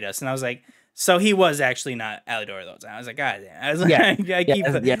betrayed us, and I was like, so he was actually not Alidor those. I was like, God damn. I was Yeah. like, I Yeah. keep,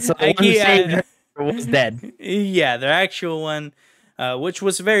 Yeah. So the I one who keep, saved her was dead. yeah, the actual one, which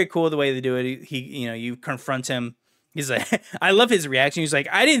was very cool the way they do it. You confront him. He's like, I love his reaction. He's like,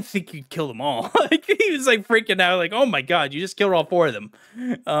 I didn't think you'd kill them all. Like he was like freaking out, like, oh my God, you just killed all four of them.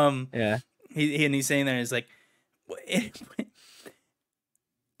 Um, Yeah. he's saying there, he's like,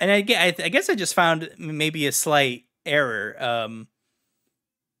 and I guess I just found maybe a slight error.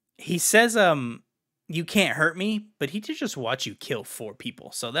 He says, you can't hurt me, but he did just watch you kill four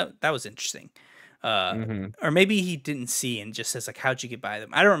people, so that was interesting. Hmm. Or maybe he didn't see and just says like, how'd you get by them?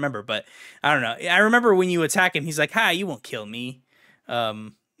 I don't remember, but I don't know. I remember when you attack him, he's like, "Hi, you won't kill me."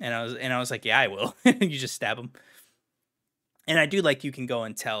 And I was like, "Yeah, I will." You just stab him. And I do like you can go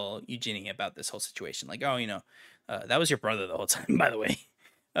and tell Eugenie about this whole situation, like, "Oh, that was your brother the whole time, by the way,"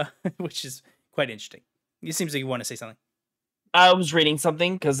 which is quite interesting. It seems like you want to say something. I was reading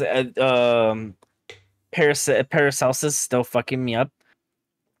something because Paracelsus is still fucking me up.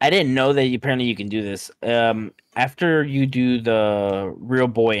 I didn't know that apparently you can do this. After you do the real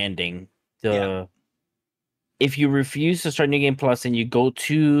boy ending, Yeah. the if you refuse to start New Game Plus and you go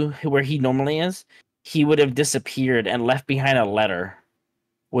to where he normally is, he would have disappeared and left behind a letter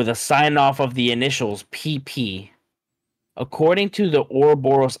with a sign off of the initials PP. According to the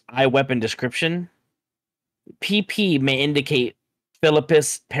Ouroboros eye weapon description, PP may indicate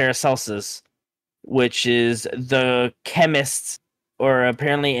Philippus Paracelsus, which is the chemist, or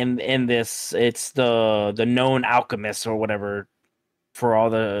apparently in this, it's the known alchemist or whatever for all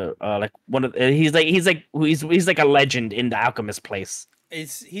the like one of he's like a legend in the alchemist place.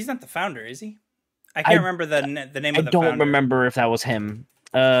 He's not the founder, is he? I can't I remember the name I of the don't founder. remember if that was him.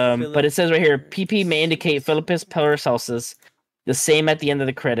 But Philip. it says right here, PP may indicate Philippus Paracelsus. The same at the end of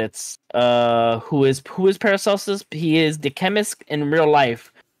the credits. Who is Paracelsus? He is the chemist in real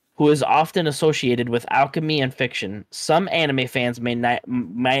life who is often associated with alchemy and fiction. Some anime fans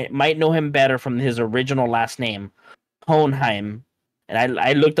might know him better from his original last name, Hohenheim. And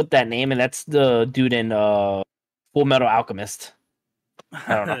I looked up that name, and that's the dude in Full Metal Alchemist.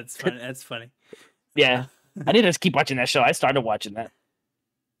 I don't know. That's funny. That's funny. Yeah, I need to just keep watching that show. I started watching that.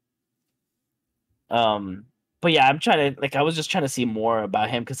 Um, but yeah, I'm trying to like I was just trying to see more about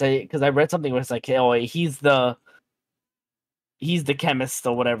him because I read something where it's like, oh, he's the chemist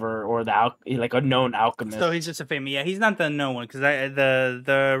or whatever, or like a known alchemist. So he's just a famous. Yeah, he's not the known one because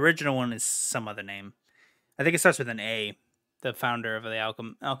the original one is some other name. I think it starts with an A. The founder of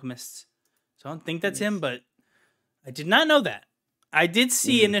the alchemists. So I don't think that's him, but I did not know that. I did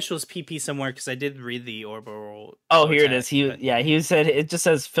see initials PP somewhere because I did read the orbital. Oh, here it is. He said it just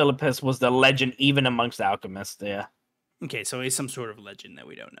says Philippus was the legend even amongst the alchemists. Yeah. Okay, so he's some sort of legend that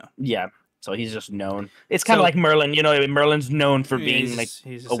we don't know. Yeah. So he's just known. It's kind of like Merlin. You know, Merlin's known for being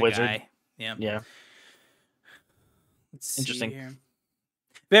he's a wizard. Guy. Yeah. Yeah. Let's interesting. See here.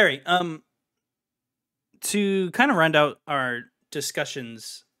 Very. To kind of round out our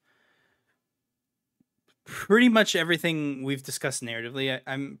discussions, pretty much everything we've discussed narratively,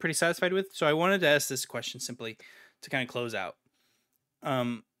 I'm pretty satisfied with. So I wanted to ask this question simply to kind of close out.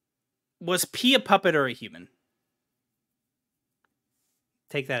 Was P a puppet or a human?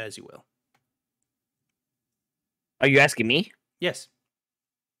 Take that as you will. Are you asking me? Yes.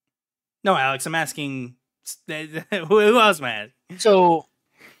 No, Alex, I'm asking. Who else am I asking? So,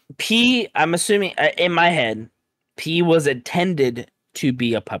 P, I'm assuming in my head, P was intended to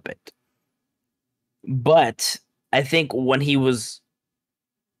be a puppet. But I think when he was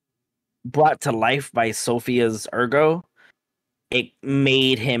brought to life by Sophia's ergo, it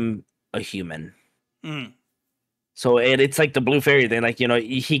made him a human. So it's like the blue fairy thing. Like, you know,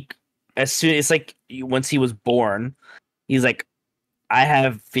 he as soon it's like once he was born, he's like, I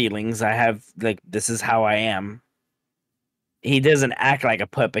have feelings. I have like this is how I am. He doesn't act like a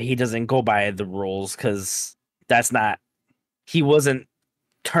puppet. He doesn't go by the rules because that's not. He wasn't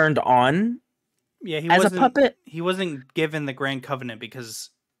turned on. Yeah, he as a puppet. He wasn't given the Grand Covenant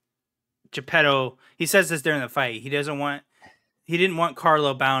because Geppetto. He says this during the fight. He didn't want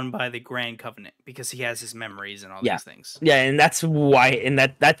Carlo bound by the Grand Covenant because he has his memories and all these things. Yeah, and that's why. And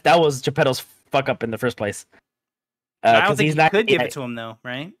that was Geppetto's fuck up in the first place. I don't think he could give it to him though,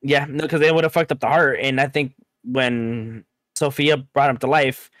 right? Yeah, no, because they would have fucked up the heart. And I think when Sophia brought him to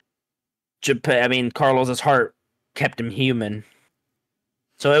life, Carlos's heart kept him human.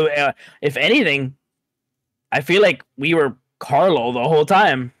 So if anything, I feel like we were Carlo the whole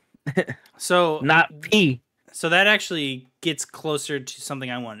time. So not P. So that actually gets closer to something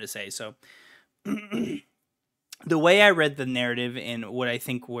I wanted to say. So the way I read the narrative and what I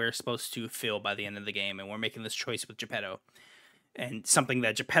think we're supposed to feel by the end of the game, and we're making this choice with Geppetto, and something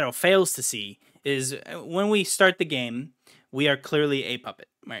that Geppetto fails to see is when we start the game, we are clearly a puppet,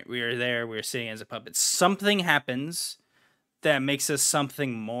 right? We are there, we're sitting as a puppet. Something happens that makes us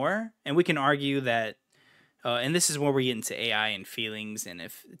something more, and we can argue that, and this is where we get into AI and feelings, and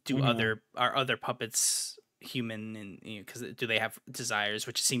if are other puppets human, and because do they have desires,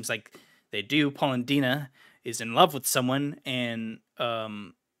 which it seems like they do. Paul and Dina is in love with someone, and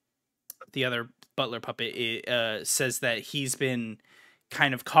the other butler puppet says that he's been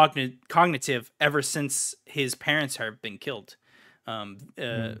kind of cognitive ever since his parents have been killed.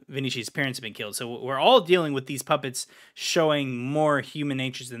 Vinici's parents have been killed, so we're all dealing with these puppets showing more human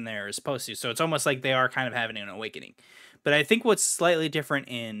natures than they're supposed to. So it's almost like they are kind of having an awakening. But I think what's slightly different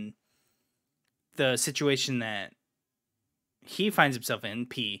in the situation that he finds himself in,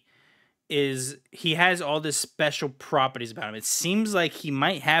 P, is he has all this special properties about him. It seems like he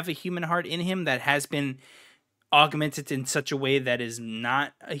might have a human heart in him that has been augmented in such a way that is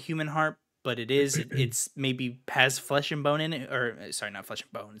not a human heart, but it is. It's maybe has flesh and bone in it, or sorry, not flesh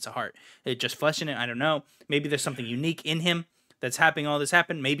and bone. It's a heart. It just flesh in it. I don't know. Maybe there's something unique in him that's having all this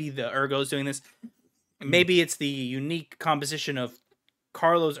happen. Maybe the Ergo's doing this. Maybe it's the unique composition of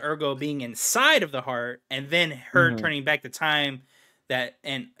Carlo's Ergo being inside of the heart, and then her turning back the time that,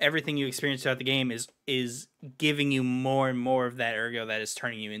 and everything you experience throughout the game is giving you more and more of that Ergo that is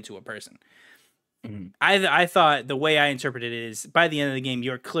turning you into a person. I thought the way I interpreted it is by the end of the game,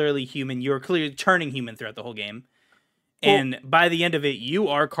 you're clearly human. You're clearly turning human throughout the whole game. And by the end of it, you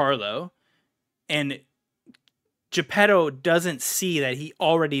are Carlo. And Geppetto doesn't see that he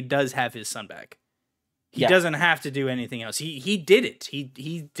already does have his son back. He doesn't have to do anything else. He did it.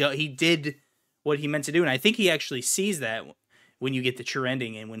 He did what he meant to do. And I think he actually sees that when you get the true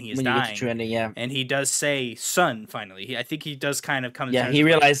ending and when he is dying. You get the true ending, and he does say "son" finally. I think he does kind of come to terms. He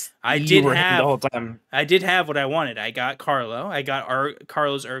realized I did have the whole time. I did have what I wanted. I got Carlo. I got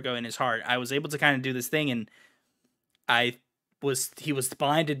Carlo's Ergo in his heart. I was able to kind of do this thing, and he was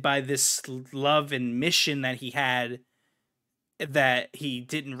blinded by this love and mission that he had, that he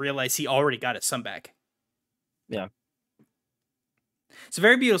didn't realize he already got his son back. Yeah. It's a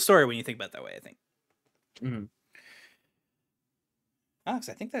very beautiful story when you think about it that way, I think. Mm-hmm. Alex,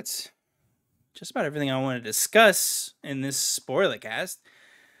 I think that's just about everything I want to discuss in this spoiler cast.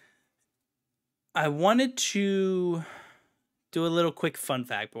 I wanted to do a little quick fun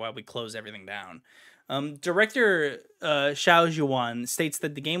fact while we close everything down. Director Xiao Zhuan states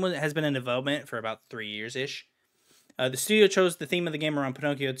that the game has been in development for about 3 years ish. The studio chose the theme of the game around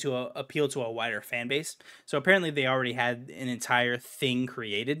Pinocchio to appeal to a wider fan base. So apparently they already had an entire thing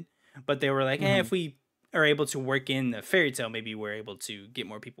created, but they were like, if we are able to work in the fairy tale, maybe we're able to get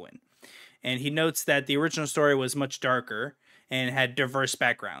more people in. And he notes that the original story was much darker and had diverse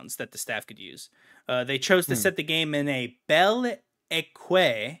backgrounds that the staff could use. They chose to set the game in a Belle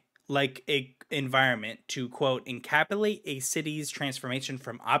Eque like a environment to, quote, encapsulate a city's transformation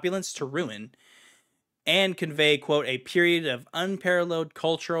from opulence to ruin and convey, quote, a period of unparalleled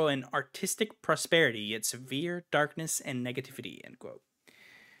cultural and artistic prosperity, yet severe darkness and negativity, end quote.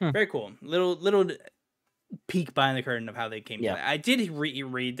 Very cool. Little peek behind the curtain of how they came to that. I did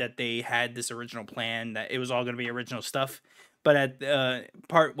read that they had this original plan, that it was all going to be original stuff, but at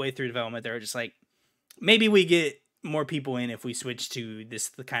part way through development, they were just like, maybe we get more people in if we switch to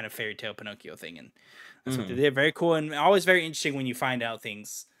the kind of fairy tale Pinocchio thing, and that's what they did. Very cool, and always very interesting when you find out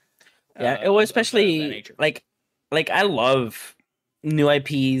things. It was especially like I love new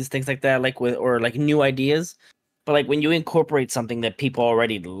IPs, things like that, like or new ideas. But like when you incorporate something that people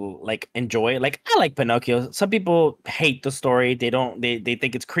already like enjoy, like I like Pinocchio. Some people hate the story. They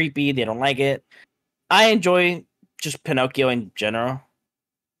think it's creepy. They don't like it. I enjoy just Pinocchio in general.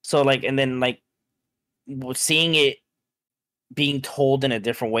 So like, and then like seeing it being told in a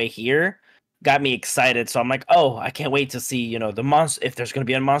different way here got me excited. So I'm like, oh, I can't wait to see, the monster, if there's going to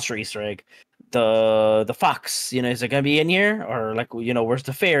be a monster Easter egg, the fox, is it going to be in here? Or like, where's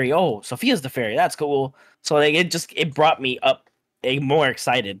the fairy? Oh, Sophia's the fairy. That's cool. So like, it brought me up more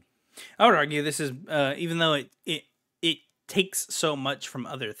excited. I would argue this is, even though it takes so much from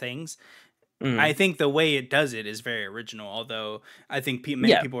other things, I think the way it does it is very original. Although I think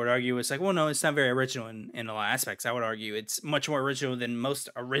many people would argue it's like, well, no, it's not very original in a lot of aspects. I would argue it's much more original than most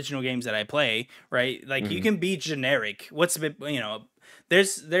original games that I play. Right? Like you can be generic. What's a bit,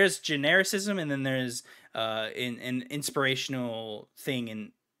 there's genericism, and then there's an inspirational thing,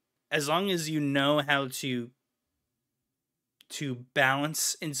 and as long as you know how to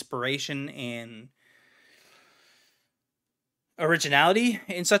balance inspiration and originality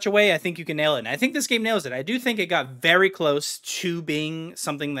in such a way, I think you can nail it. And I think this game nails it. I do think it got very close to being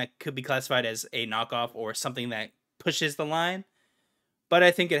something that could be classified as a knockoff or something that pushes the line. But I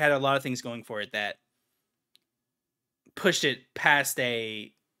think it had a lot of things going for it that pushed it past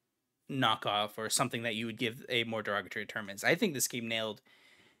a knockoff or something that you would give a more derogatory term as. I think this game nailed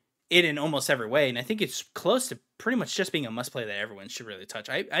it in almost every way, and I think it's close to pretty much just being a must-play that everyone should really touch.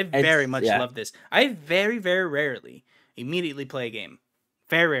 I very much love this. I very, very rarely immediately play a game.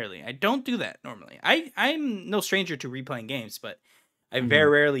 Very rarely. I don't do that normally. I'm no stranger to replaying games, but I very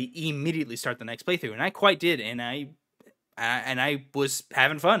rarely immediately start the next playthrough, and I quite did, and I was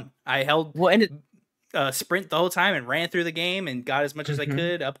having fun. I held sprint the whole time and ran through the game and got as much as I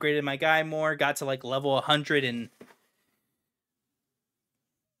could, upgraded my guy more, got to like level 100 and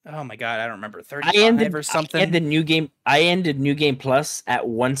oh my god, I don't remember, 35 or something. I ended New Game Plus at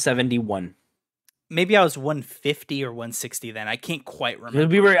 171. Maybe I was 150 or 160 then. I can't quite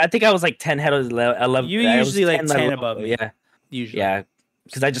remember. I think I was like 10 head of 11. You usually like 10 above me. Yeah. Usually. Yeah.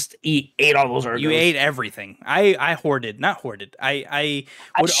 Because I just ate all those Ergos. You ate everything. I hoarded. Not hoarded. I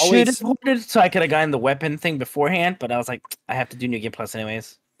would always have hoarded so I could have gotten the weapon thing beforehand, but I was like, I have to do New Game Plus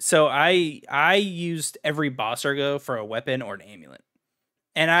anyways. So I used every boss Ergo for a weapon or an amulet.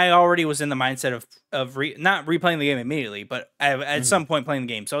 And I already was in the mindset of not replaying the game immediately, but at some point playing the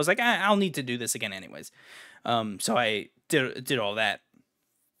game. So I was like, I'll need to do this again anyways. So I did all that.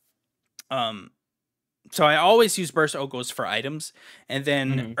 So I always use burst Ergos for items. And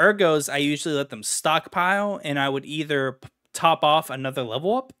then Ergos, I usually let them stockpile, and I would either top off another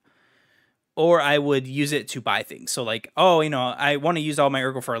level up, or I would use it to buy things. So like, I want to use all my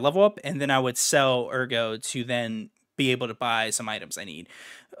Ergo for a level up, and then I would sell Ergo to then be able to buy some items I need.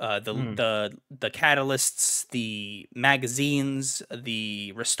 The catalysts, the magazines,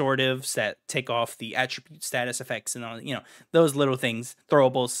 the restoratives that take off the attribute status effects, and all, those little things,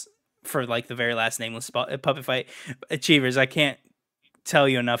 throwables for like the very last nameless puppet fight. Achievers, I can't tell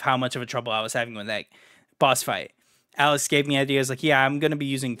you enough how much of a trouble I was having with that boss fight. Alice gave me ideas like, yeah, I'm going to be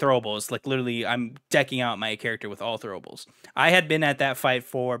using throwables. Like literally I'm decking out my character with all throwables. I had been at that fight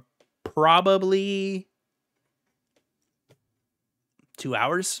for probably 2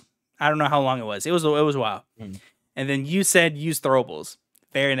 hours. I don't know how long it was. It was a while. And then you said use throwables.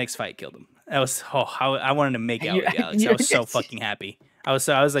 Very next fight killed him. That was I wanted to make out You, with you, Alex. I you was so fucking happy. I was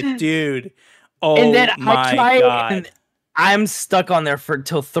like, dude, and then oh I my try and god. I'm stuck on there for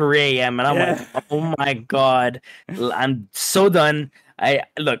till 3 a.m. and I'm like, Yeah. oh my god, I'm so done. I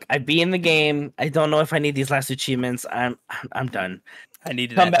be in the game. I don't know if I need these last achievements. I'm done. I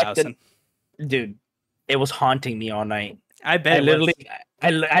needed Come that back to 1,000. dude. It was haunting me all night. I bet I it literally,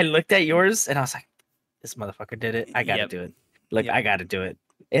 was. I looked at yours and I was like, this motherfucker did it. I gotta Yep. do it. Look, Yep. I gotta do it.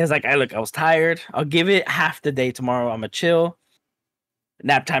 It was like, I was tired. I'll give it half the day tomorrow. I'm gonna chill.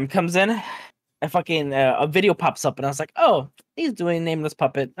 Nap time comes in. A fucking a video pops up and I was like, oh, he's doing Nameless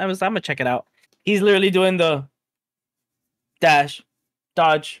Puppet. I'm gonna check it out. He's literally doing the dash,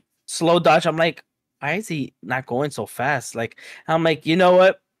 dodge, slow dodge. I'm like, why is he not going so fast? Like, I'm like, you know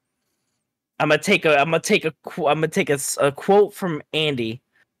what? I'm gonna take a quote from Andy,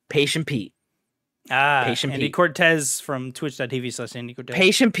 Patient Pete. Patient Andy Pete. Cortez from twitch.tv/Andy Cortez.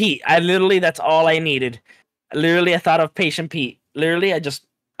 Patient Pete. That's all I needed. Literally, I thought of Patient Pete. Literally,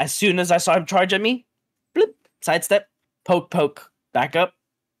 as soon as I saw him charge at me, bloop, sidestep, poke, back up,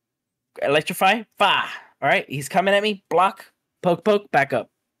 electrify, fa. All right, he's coming at me, block, poke, back up,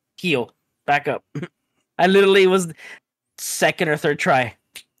 heal, back up. I literally was second or third try,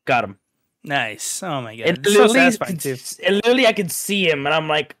 got him. Nice. Oh my god. And It's so satisfying too. literally, I could see him, and I'm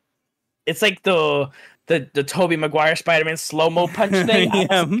like, it's like the Tobey Maguire Spider-Man slow-mo punch thing.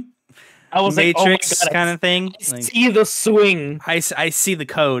 I was Matrix like, oh my god, kind of thing. I see the swing. I see the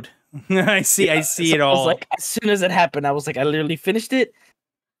code. I see it all. I was like, as soon as it happened, I was like, I literally finished it.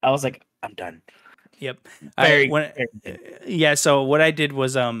 I was like, I'm done. Yep. Very yeah. So what I did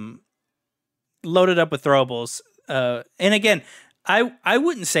was loaded up with throwables. And again, I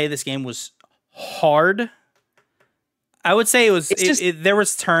wouldn't say this game was hard. I would say it was. There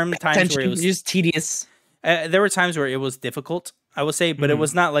was times where it was just tedious. There were times where it was difficult, I would say, but it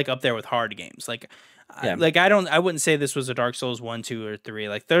was not like up there with hard games. Like I wouldn't say this was a Dark Souls 1, 2, or 3.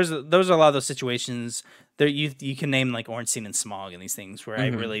 Like there's a lot of those situations there. You can name like Ornstein and Smog and these things where I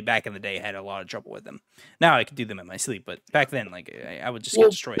really back in the day had a lot of trouble with them. Now I could do them in my sleep, but back then like I would just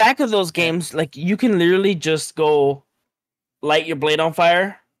get destroyed. Back of those games, like you can literally just go light your blade on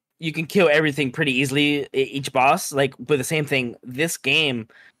fire. You can kill everything pretty easily. Each boss, like, but the same thing. This game,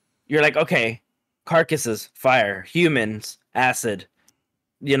 you're like, okay, carcasses, fire, humans, acid.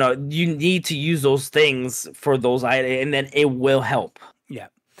 You know, you need to use those things for those items, and then it will help. Yeah.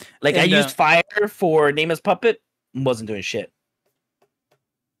 Like, I used fire for Nameless Puppet, wasn't doing shit.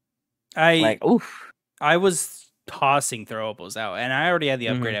 I was tossing throwables out, and I already had the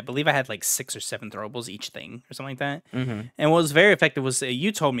upgrade. I believe I had like 6 or 7 throwables each thing or something like that. And what was very effective was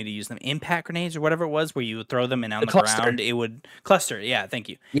you told me to use them impact grenades or whatever it was, where you would throw them and on the ground it would cluster. Yeah, thank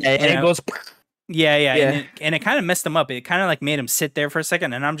you. Yeah, and it goes. Yeah. And it kind of messed them up. It kind of like made him sit there for a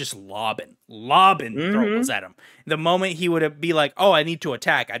second, and I'm just lobbing throwables at him. The moment he would be like, "Oh, I need to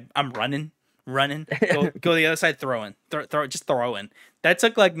attack," I'm running, go the other side, throwing. That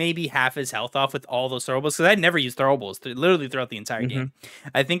took like maybe half his health off with all those throwables, because I never used throwables literally throughout the entire game.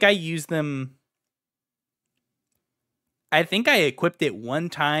 I think I used them. I think I equipped it one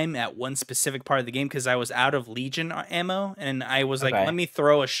time at one specific part of the game because I was out of Legion ammo, and I was like, let me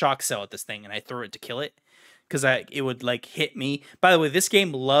throw a shock cell at this thing, and I threw it to kill it because it would like hit me. By the way, this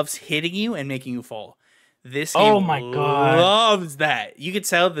game loves hitting you and making you fall. This game loves that. You could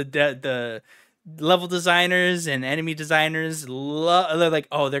tell the level designers and enemy designers they're like,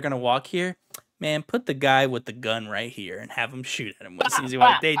 oh, they're gonna walk here. Man, put the guy with the gun right here and have him shoot at him.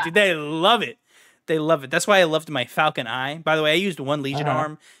 They love it. They love it. That's why I loved my Falcon Eye. By the way, I used one Legion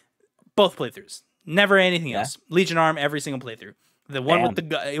arm, both playthroughs. Never anything else. Legion arm every single playthrough. The one with the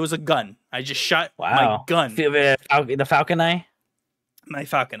gun, it was a gun. I just shot my gun. The Falcon Eye? My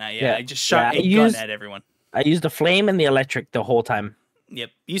Falcon Eye, yeah. I just shot a gun at everyone. I used the flame and the electric the whole time.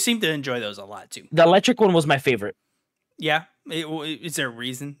 Yep. You seem to enjoy those a lot, too. The electric one was my favorite. Yeah? Is there a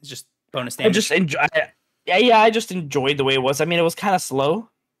reason? It's just bonus damage? I just enjoyed the way it was. I mean, it was kind of slow.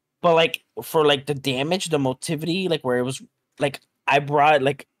 But like for like the damage, the motivity, like where it was like I brought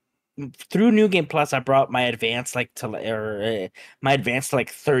like through New Game Plus, I brought my advanced like to like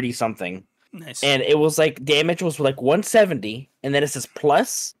 30 something. Nice. And it was like damage was like 170, and then it says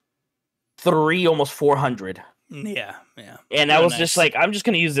plus 3, almost 400. Yeah. And I was just like, I'm just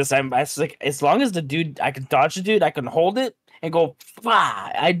gonna use this. I was like, as long as the dude, I can dodge the dude, I can hold it and go.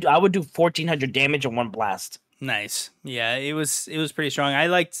 I would do 1400 damage in one blast. Nice. Yeah, it was pretty strong. I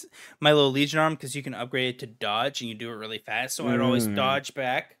liked my little Legion arm because you can upgrade it to dodge and you do it really fast. So I'd always dodge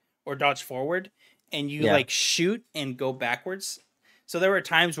back or dodge forward, and you like shoot and go backwards. So there were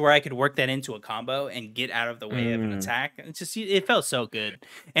times where I could work that into a combo and get out of the way of an attack. It's just it felt so good.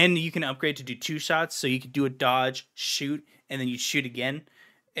 And you can upgrade to do 2 shots, so you could do a dodge, shoot, and then you shoot again.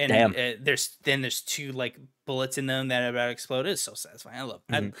 And there's 2 like bullets in them that are about to explode. It's so satisfying. I love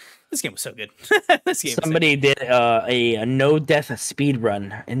this game was so good. Somebody did a no death speed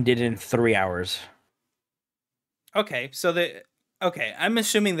run and did it in 3 hours. Okay, so I'm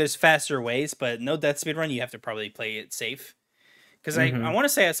assuming there's faster ways, but no death speed run, you have to probably play it safe. Because I want to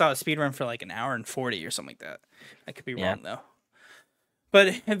say I saw a speed run for like 1 hour and 40 or something like that. I could be wrong though.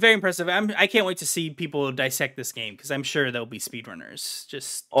 But very impressive. I can't wait to see people dissect this game because I'm sure there'll be speedrunners.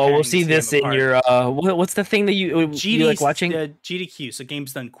 Just we'll see this in your what's the thing that you like watching? GDQ. So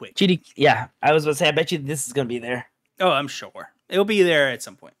games done quick. Yeah, I was gonna say I bet you this is gonna be there. Oh, I'm sure it'll be there at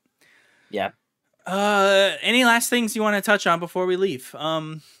some point. Yeah. Any last things you want to touch on before we leave?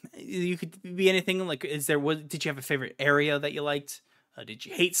 You could be anything. Like, did you have a favorite area that you liked? Did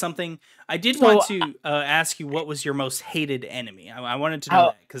you hate something? I did want to ask you what was your most hated enemy. I wanted to know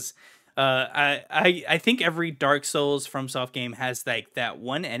that because I think every Dark Souls FromSoft game has like that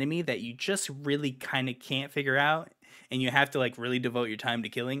one enemy that you just really kind of can't figure out, and you have to like really devote your time to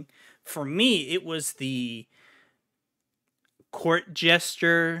killing. For me, it was the court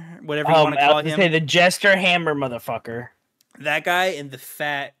jester, whatever you want to call him. Say the jester hammer motherfucker. That guy and the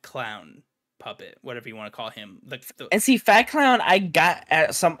fat clown puppet, whatever you want to call him. And see, fat clown, I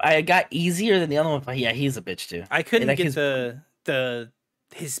got easier than the other one, but yeah, he's a bitch too. I couldn't get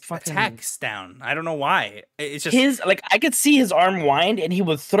his attacks down. I don't know why. It's just I could see his arm wind, and he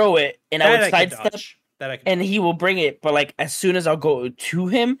would throw it, and I would sidestep. And he will bring it, but like as soon as I'll go to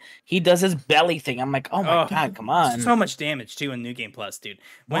him, he does his belly thing. I'm like, oh my god, come on! So much damage too in New Game Plus, dude.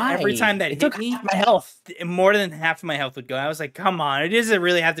 Every time that hit me, my health, more than half of my health would go. I was like, come on, it doesn't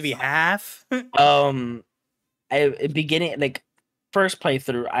really have to be half. Beginning like first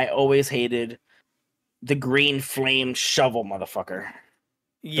playthrough, I always hated the green flame shovel motherfucker.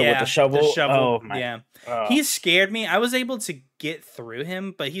 Yeah, with the shovel. Oh my! Yeah, he scared me. I was able to get through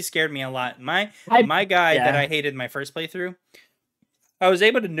him, but he scared me a lot. My guy that I hated my first playthrough, I was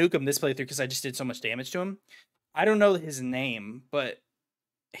able to nuke him this playthrough because I just did so much damage to him. I don't know his name, but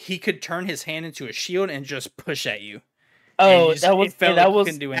he could turn his hand into a shield and just push at you. Oh, that was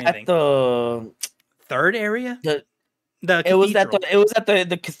couldn't do anything. At the third area. It was at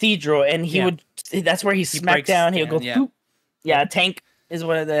the cathedral, and he would. That's where he smacked down. He would go. Boop. Yeah, tank. Is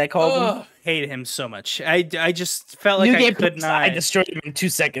what I called him. Hated him so much. I just felt like I could not. I destroyed him in 2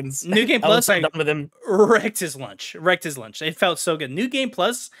 seconds. New Game Plus, I done with him. Wrecked his lunch. It felt so good. New Game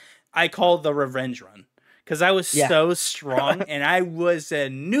Plus, I called the revenge run because I was so strong and I was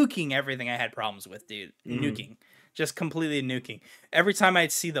nuking everything I had problems with, dude. Nuking, just completely nuking. Every time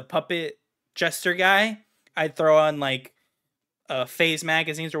I'd see the puppet jester guy, I'd throw on like phase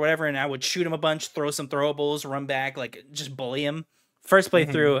magazines or whatever, and I would shoot him a bunch, throw some throwables, run back, like just bully him. First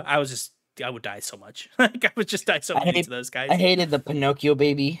playthrough, I would die so much. Like I would just die so much to those guys. I hated the Pinocchio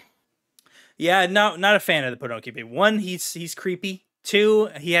baby. Yeah, no, not a fan of the Pinocchio baby. 1, he's creepy.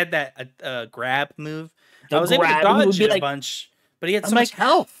 2, he had that grab move. I was able to dodge it a bunch, but he had so much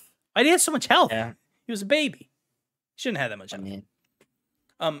health. Why did he have so much health? Yeah. He was a baby. He shouldn't have that much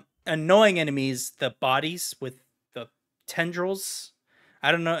health. Annoying enemies, the bodies with the tendrils.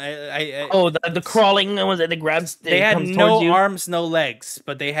 I don't know. The crawling was it the grabs? They had no arms, no legs,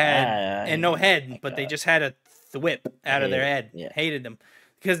 but they had and no head, but they just had the whip out of their head. Yeah. Hated them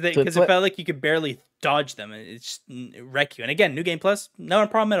because it felt like you could barely dodge them. It just wreck you. And again, New Game Plus, not a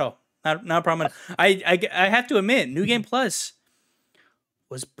problem at all. Not a problem at all. I have to admit, New Game Plus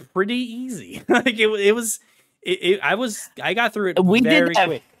was pretty easy. Like it was. I got through it. We did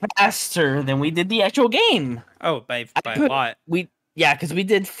that faster than we did the actual game. Oh, by a lot. Yeah, because we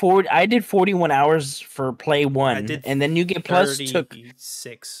did I did 41 hours for play 1, and then New Game Plus took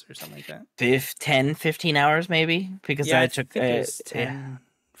 6 or something like that. 10, 15 hours maybe because I took it was 10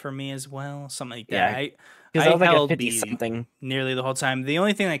 for me as well, something like that. Yeah, I was like held 50 something nearly the whole time. The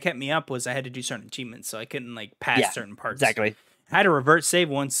only thing that kept me up was I had to do certain achievements, so I couldn't like pass certain parts. Exactly. I had to revert save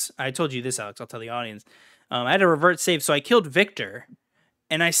once. I told you this, Alex. I'll tell the audience. I had to revert save, so I killed Victor,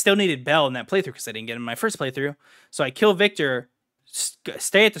 and I still needed Belle in that playthrough because I didn't get him in my first playthrough. So I kill Victor.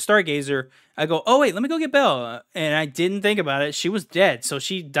 Stay at the Stargazer. I go, oh wait, let me go get Belle, and I didn't think about it. She was dead, so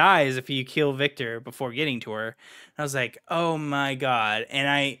she dies if you kill Victor before getting to her. And I was like, oh my god, and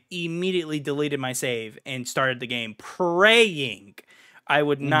I immediately deleted my save and started the game praying I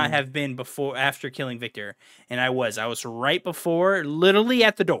would not have been after killing Victor, and I was right before, literally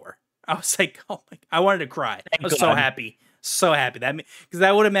at the door. I was like, oh my, I wanted to cry. I was so happy that because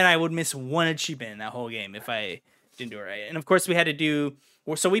that would have meant I would miss one achievement in that whole game if I didn't do it right. And of course, we had to do.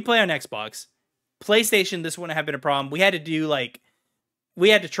 So we play on Xbox, PlayStation. This wouldn't have been a problem. We had to do we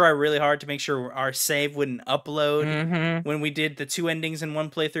had to try really hard to make sure our save wouldn't upload when we did the 2 endings in 1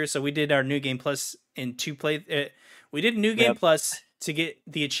 playthrough. So we did our New Game Plus in 2 play. We did New Game Plus to get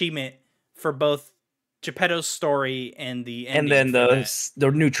the achievement for both Geppetto's story and the ending. And then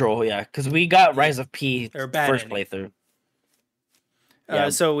the neutral, because we got Rise of P first playthrough.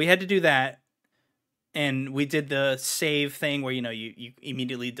 So we had to do that. And we did the save thing where, you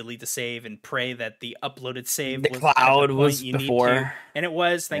immediately delete the save and pray that the uploaded save was before. And it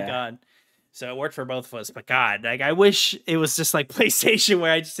was, thank God. So it worked for both of us. But God, I wish it was just like PlayStation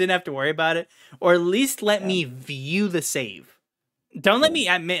where I just didn't have to worry about it. Or at least let me view the save. Don't let me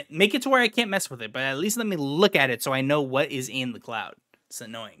make it to where I can't mess with it. But at least let me look at it so I know what is in the cloud. It's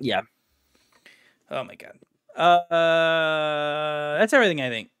annoying. Yeah. Oh, my God. That's everything, I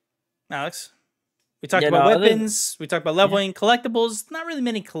think. Alex? We talked about weapons. We talked about leveling, collectibles. Not really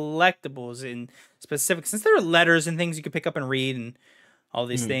many collectibles in specific, since there are letters and things you could pick up and read and all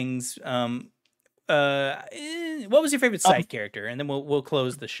these things. What was your favorite side character? And then we'll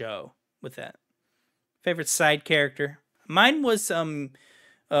close the show with that. Favorite side character. Mine was I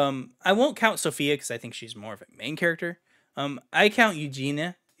won't count Sophia because I think she's more of a main character. I count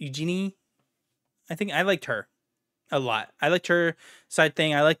Eugenie. I think I liked her a lot. I liked her side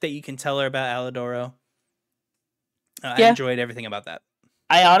thing. I like that you can tell her about Alidoro. I enjoyed everything about that.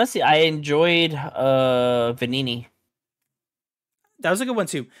 I enjoyed Vanini. That was a good one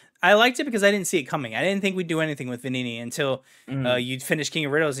too. I liked it because I didn't see it coming. I didn't think we'd do anything with Vanini until you'd finish King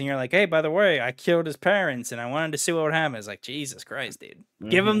of Riddles and you're like, hey, by the way, I killed his parents and I wanted to see what would happen. It's like, Jesus Christ, dude.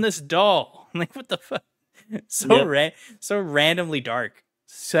 Give him this doll. I'm like, what the fuck? So randomly dark.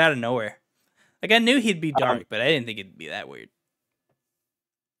 So out of nowhere. Like, I knew he'd be dark, but I didn't think it'd be that weird.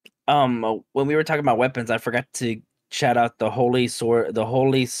 When we were talking about weapons, I forgot to shout out the Holy Sword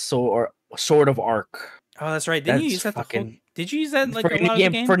of Arc. Oh, that's right. Didn't you use that? Did you use that like a lot of the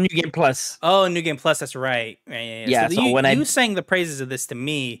game? For New Game Plus? Oh, New Game Plus. That's right. Yeah. So you sang the praises of this to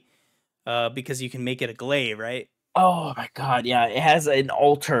me, because you can make it a glaive, right? Oh my God, yeah. It has an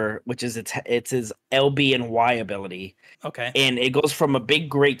altar, which is it's his LB and Y ability. Okay. And it goes from a big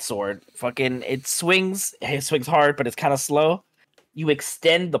great sword. It swings hard, but it's kind of slow. You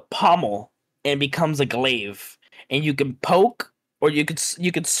extend the pommel and it becomes a glaive. And you can poke, or you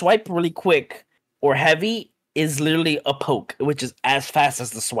could swipe really quick, or heavy is literally a poke, which is as fast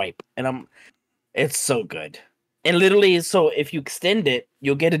as the swipe. And it's so good. And literally, so if you extend it,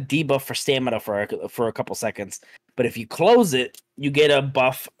 you'll get a debuff for stamina for a couple seconds. But if you close it, you get a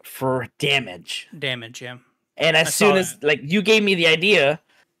buff for damage. Damage, yeah. And as soon as you gave me the idea,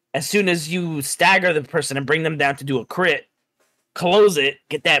 as soon as you stagger the person and bring them down to do a crit, close it,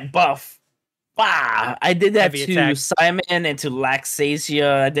 get that buff. Wow! I did that to Simon and to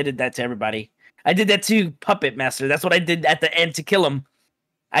Laxasia. I did that to everybody. I did that to Puppet Master. That's what I did at the end to kill him.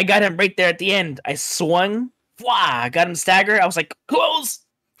 I got him right there at the end. I swung. Wow! I got him staggered. I was like, close!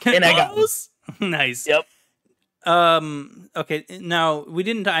 And I got him. Nice. Yep. Okay, now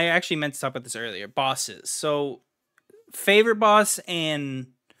I actually meant to talk about this earlier. Bosses. So, favorite boss and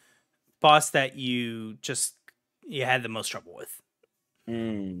boss that you had the most trouble with.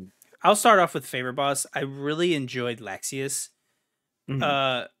 I'll start off with favorite boss. I really enjoyed Laxius.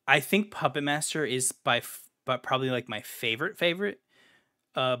 I think Puppet Master is but probably like my favorite.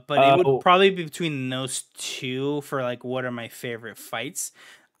 But it would probably be between those two for like what are my favorite fights.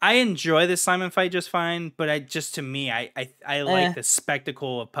 I enjoy the Simon fight just fine, but I like the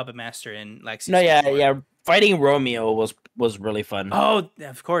spectacle of Puppet Master and Laxius. No, yeah. Fighting Romeo was really fun. Oh,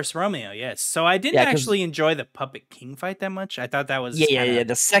 of course, Romeo. Yes. So I didn't actually enjoy the Puppet King fight that much. I thought that was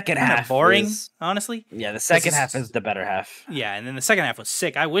the second half boring, honestly. Yeah, the second half is the better half. Yeah, and then the second half was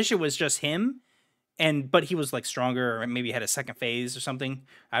sick. I wish it was just him, but he was like stronger, or maybe had a second phase or something.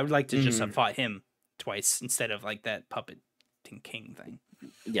 I would like to just have fought him twice instead of like that Puppet King thing.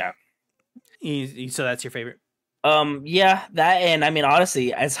 Yeah. So that's your favorite? Yeah, that, and I mean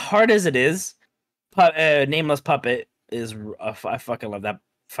honestly, as hard as it is. Nameless Puppet is I fucking love that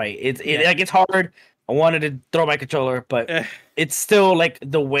fight. It's hard. I wanted to throw my controller, but it's still like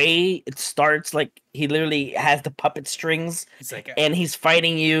the way it starts. Like he literally has the puppet strings, and he's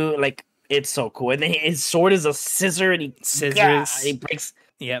fighting you. Like it's so cool. And then his sword is a scissor, and he breaks.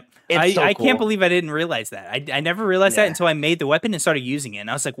 Yep. I can't believe I didn't realize that. I never realized that until I made the weapon and started using it. And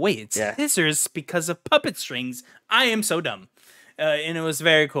I was like, wait, it's scissors because of puppet strings. I am so dumb. And it was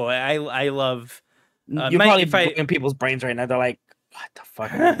very cool. I love. You're probably in people's brains right now. They're like, what the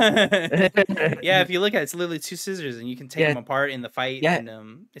fuck are you Yeah, if you look at it, it's literally two scissors, and you can take them apart in the fight. Yeah,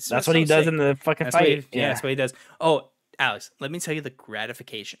 And it's that's so what he does sick. in the fucking That's fight. that's what he does. Oh, Alex, let me tell you the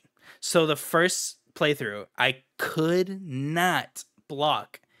gratification. So the first playthrough, I could not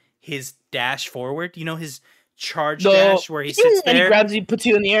block his dash forward. You know, his charge dash where he sits there. And he grabs you, puts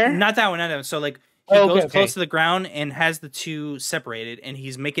you in the air. Not that one. Not that one. So like he goes close to the ground and has the two separated, and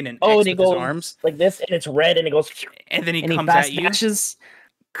he's making an X with his arms like this, and it's red, and it goes, and then he comes at you. Dashes.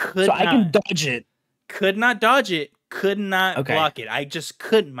 I can dodge it. Could not dodge it. Could not block it. I just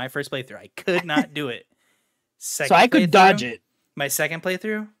couldn't. My first playthrough, I could not do it. So I could dodge it. My second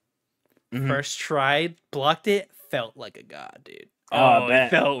playthrough, first try, blocked it, felt like a god, dude. Oh, it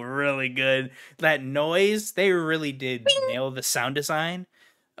felt really good. That noise, they really did nail the sound design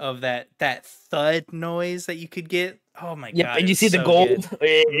of that thud noise that you could get. Oh my god! And you see the gold.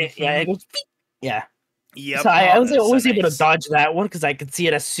 Yeah, it goes. Yeah. Yep. So I was always able to dodge that one because I could see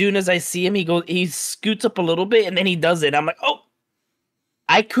it as soon as I see him. He scoots up a little bit, and then he does it. I'm like, oh!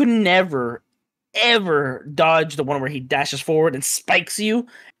 I could never, ever dodge the one where he dashes forward and spikes you,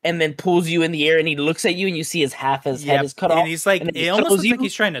 and then pulls you in the air, and he looks at you, and you see his head is cut off. And he's like, it almost looks like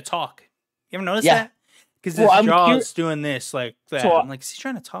he's trying to talk. You ever notice that? Because his jaw's doing this like that. So, I'm like, is he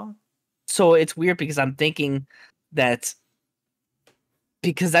trying to talk? So it's weird because I'm thinking that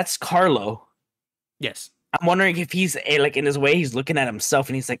because that's Carlo. Yes. I'm wondering if he's like in his way, he's looking at himself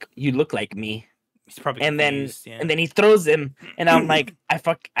and he's like, "You look like me." He's probably confused, and then he throws him, and I'm like, I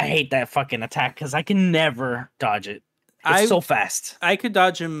hate that fucking attack because I can never dodge it. It's so fast. I could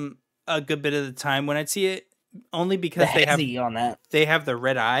dodge him a good bit of the time when I'd see it, only because they have the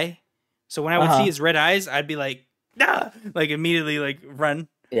red eye. So when I would see his red eyes, I'd be like, nah! Like immediately like run.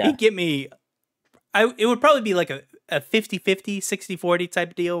 Yeah. He'd get me. It would probably be like a 50-50, 60-40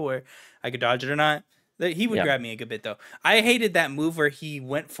 type of deal where I could dodge it or not. He would grab me a good bit though. I hated that move where he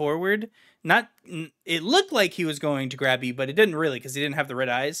went forward. It looked like he was going to grab you, but it didn't really because he didn't have the red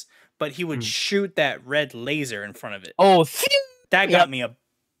eyes. But he would shoot that red laser in front of it. Oh, that got me a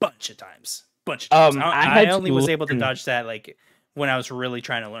bunch of times. I only was able to dodge that like when I was really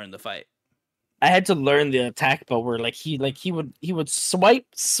trying to learn the fight. I had to learn the attack, but where he would swipe,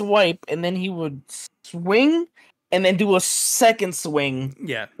 and then he would swing, and then do a second swing.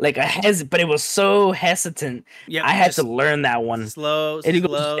 Yeah, like but it was so hesitant. Yeah, I had to learn that one. Slow. It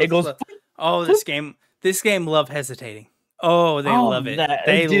goes. Slow. Oh, this game love hesitating. Oh, they love it.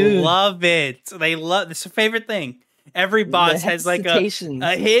 They love it. They love. It's a favorite thing. Every boss has like a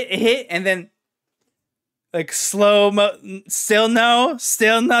hit, and then like slow still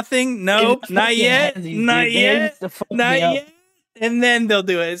nothing. Nope, not yet, not yet, not yet. And then they'll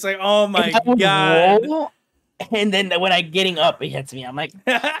do it. It's like, oh my god. And then when I'm getting up, it hits me. I'm like,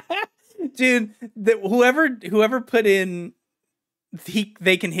 dude, whoever put in,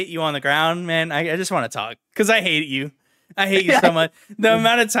 they can hit you on the ground, man. I just want to talk because I hate you. I hate you so much. The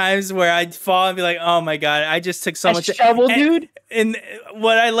amount of times where I'd fall and be like, oh my god, I just took so much shovel, dude. And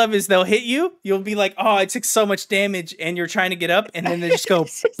what I love is they'll hit you. You'll be like, oh, I took so much damage, and you're trying to get up, and then they just go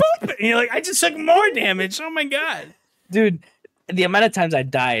boop, and you're like, I just took more damage. Oh my god, dude. The amount of times I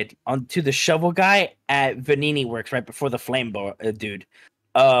died to the shovel guy at Vanini Works right before the flame dude.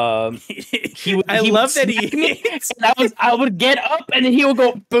 I love that he hits. And I would get up and then he would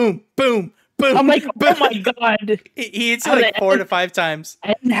go boom, boom, boom. I'm like, oh my god. He hits like 4 to 5 times.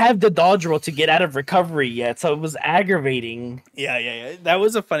 I didn't have the dodge roll to get out of recovery yet, so it was aggravating. Yeah. That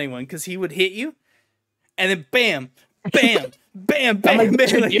was a funny one because he would hit you, and then bam, bam, bam, bam, like,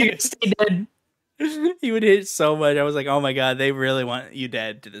 bam. You're stay dead. He would hit so much. I was like, oh my god, they really want you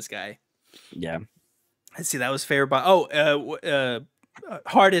dead to this guy. Yeah. Let's see, that was favorite boss.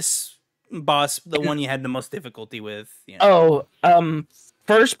 Hardest boss, the one you had the most difficulty with. You know.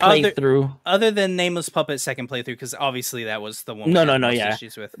 First playthrough. Other than Nameless Puppet, second playthrough, because obviously that was the one. No, yeah.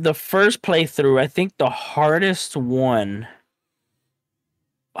 Issues with. The first playthrough, I think the hardest one.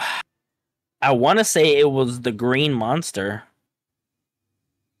 I want to say it was the green monster.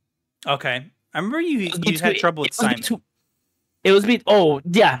 Okay. I remember you had trouble with Simon. It was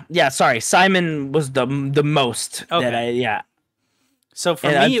sorry. Simon was the most. Okay. So for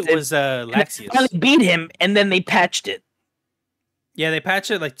me, it was Laxius. I finally beat him, and then they patched it. Yeah, they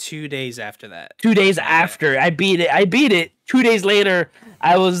patched it like 2 days after that. 2 days after I beat it. 2 days later,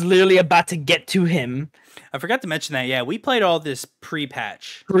 I was literally about to get to him. I forgot to mention that. Yeah, we played all this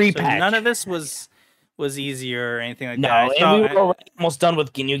pre-patch. So none of this was easier or anything like that. No, and we were almost done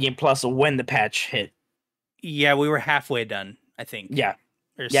with New Game Plus when the patch hit. Yeah, we were halfway done, I think. Yeah,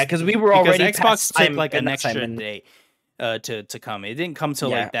 because we were already Xbox took like an extra day. to come. It didn't come till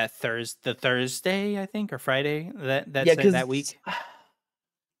Yeah. like that Thursday, I think, or Friday Yeah, that because week.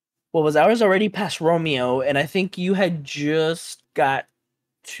 what was ours already past Romeo, and I think you had just got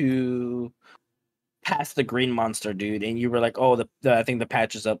to past the green monster dude, and you were like, "Oh, the I think the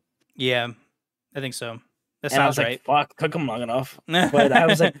patch is up." Yeah, I think so. That And I was sounds like, right. "Fuck, took him long enough." But I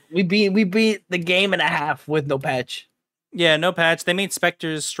was like, "We beat the game and a half with no patch." Yeah, no patch. They made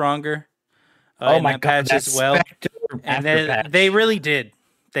Spectres stronger Oh in my that god, patch that as well, Spectre and after they patch. really did.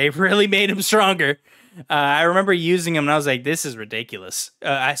 They really made him stronger. I remember using him, and I was like, "This is ridiculous."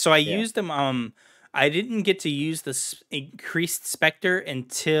 So I Yeah. used him. I didn't get to use the increased Spectre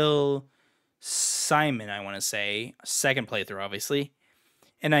until Simon. I want to say second playthrough, obviously.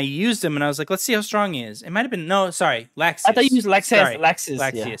 And I used him, and I was like, "Let's see how strong he is." It might have been no, sorry, I thought you Laxius. used Lexus. Sorry, Lexus,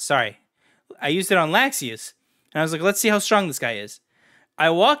 yeah. Laxius. Sorry, I used it on Laxius, and I was like, "Let's see how strong this guy is."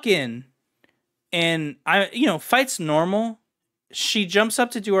 I walk in, and fights normal. She jumps up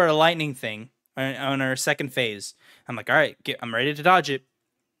to do her lightning thing on her second phase. I'm like, all right, I'm ready to dodge it.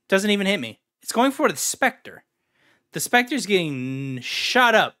 Doesn't even hit me. It's going for the Spectre. The Spectre's getting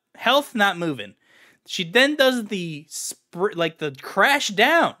shot up. Health not moving. She then does the the crash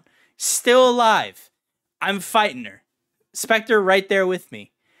down. Still alive. I'm fighting her. Spectre right there with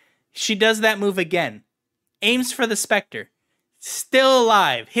me. She does that move again. Aims for the Spectre. Still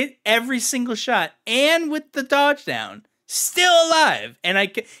alive. Hit every single shot. And with the dodge down. Still alive.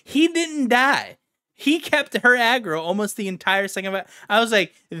 And he didn't die. He kept her aggro almost the entire second. I was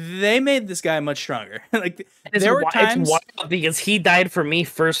like, they made this guy much stronger. Like there were It's times wild because he died for me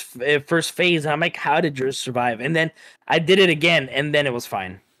first phase. And I'm like, how did yours survive? And then I did it again, and then it was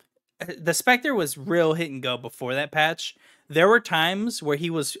fine. the Spectre was real hit and go before that patch. There were times where he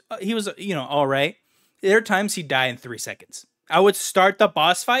was all right. There are times he'd die in 3 seconds. I would start the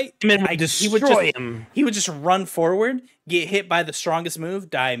boss fight. And would destroy him. He would just run forward, get hit by the strongest move,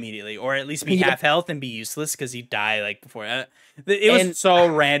 die immediately, or at least be half health and be useless because he'd die like before. It was so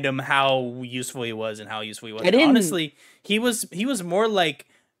random how useful he was and how useful he was. Honestly, he was more like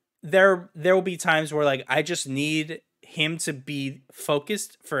there will be times where like I just need him to be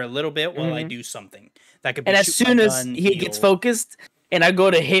focused for a little bit while I do something that could be. And as soon as he gets focused, and I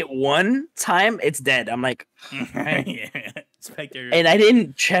go to hit one time, it's dead. I'm like, yeah. Spectre. And I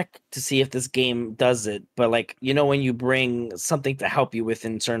didn't check to see if this game does it, but like when you bring something to help you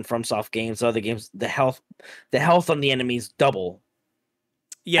within certain FromSoft games, other games, the health on the enemies double.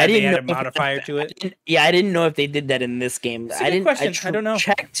 Yeah, they add a modifier to it. I didn't know if they did that in this game. That's a good question. I don't know.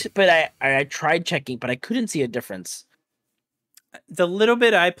 Checked, but I tried checking, but I couldn't see a difference. The little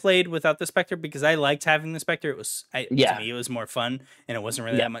bit I played without the Spectre, because I liked having the Spectre, to me it was more fun, and it wasn't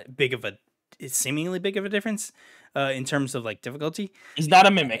really that much seemingly big of a difference in terms of like difficulty. He's not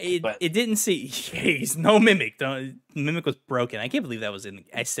a mimic, but it didn't see. He's no mimic. Mimic was broken. I can't believe that was in.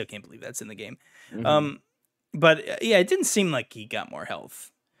 I still can't believe that's in the game. Mm-hmm. But yeah, it didn't seem like he got more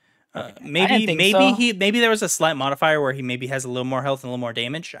health. Maybe there was a slight modifier where he maybe has a little more health and a little more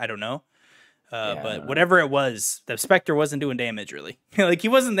damage. I don't know. But whatever it was, the Spectre wasn't doing damage really. Like he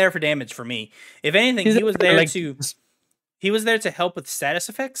wasn't there for damage for me. If anything, he was there to help with status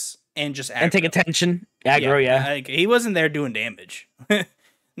effects and just aggro. And take attention. Aggro, yeah. Like, he wasn't there doing damage.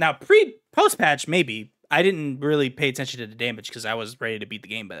 Now post patch maybe. I didn't really pay attention to the damage because I was ready to beat the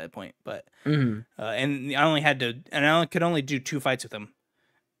game by that point. But and I could only do 2 fights with him.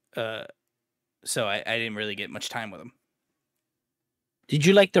 So I didn't really get much time with him. Did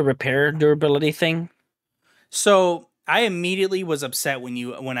you like the repair durability thing? So I immediately was upset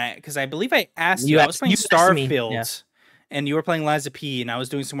because I believe I asked you. I was playing Starfield, and you were playing Liza P, and I was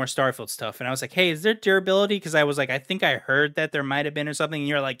doing some more Starfield stuff, and I was like, "Hey, is there durability?" Because I was like, I think I heard that there might have been or something, and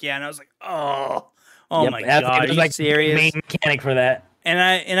you're like, "Yeah," and I was like, "Oh my god, are you like serious?" Main mechanic for that, and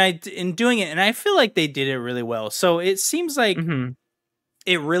I in doing it, and I feel like they did it really well. So it seems like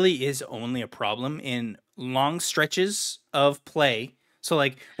it really is only a problem in long stretches of play. So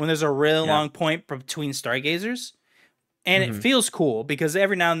like when there's a real long point between stargazers, and it feels cool because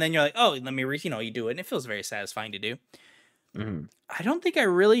every now and then you're like, oh, let me you do it, and it feels very satisfying to do. I don't think I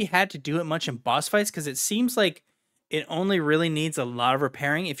really had to do it much in boss fights because it seems like it only really needs a lot of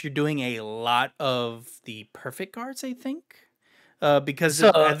repairing if you're doing a lot of the perfect guards, I think. Because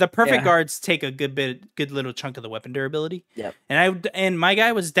the perfect guards take a good little chunk of the weapon durability. Yep. And my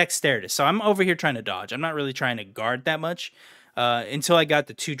guy was dexterity, so I'm over here trying to dodge. I'm not really trying to guard that much. Until I got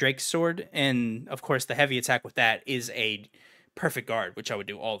the 2 Drake sword, and of course the heavy attack with that is a perfect guard, which I would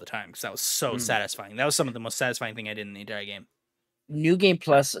do all the time because that was so satisfying. That was some of the most satisfying thing I did in the entire game. New Game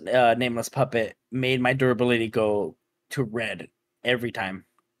Plus, Nameless Puppet made my durability go to red every time.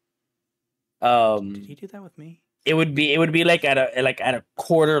 Did he do that with me? it would be like at a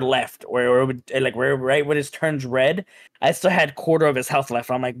quarter left where it would like where right when it turns red. I still had quarter of his health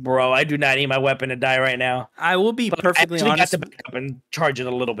left. I'm like, bro, I do not need my weapon to die right now. I will be But I perfectly actually got honest. to back up and charge it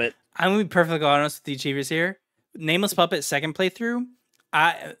a little bit. I'm gonna be perfectly honest with the achievers here. Nameless Puppet second playthrough,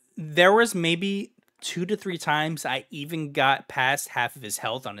 there was maybe 2 to 3 times I even got past half of his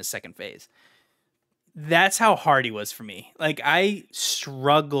health on his second phase. That's how hard he was for me. Like I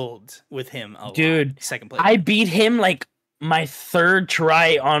struggled with him a Dude, lot. Second playthrough. I beat him like my third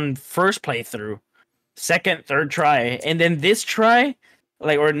try on first playthrough. Second, third try. And then this try,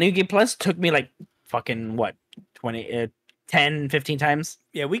 like, or New Game Plus took me like fucking what, 20, 10, 15 times.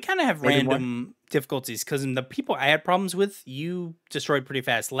 Yeah, we kind of have Maybe random difficulties because the people I had problems with, you destroyed pretty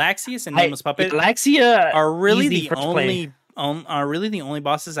fast. Laxius and Nameless Puppet Laxia are really easy the first only are really the only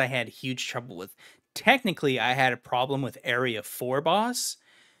bosses I had huge trouble with. Technically, I had a problem with Area 4 boss.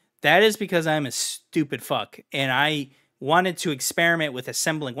 That is because I'm a stupid fuck and I wanted to experiment with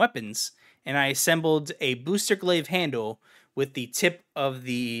assembling weapons, and I assembled a booster glaive handle with the tip of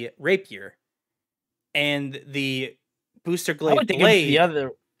the rapier and the booster I glaive would think blade.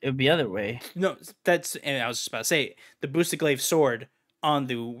 it would be other way. No, that's, and I was just about to say the booster glaive sword on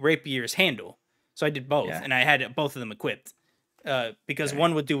the rapier's handle. So I did both, Yeah. and I had both of them equipped. Because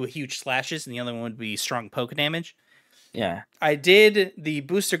one would do huge slashes and the other one would be strong poke damage. Yeah. I did the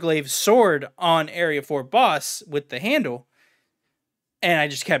booster glaive sword on Area 4 boss with the handle, and I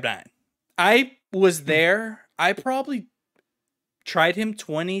just kept dying. I was there. I probably tried him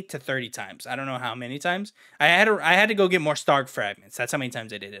 20 to 30 times. I don't know how many times. I had to go get more Stark fragments. That's how many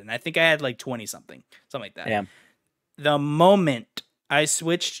times I did it. And I think I had like 20 something like that. Yeah. The moment I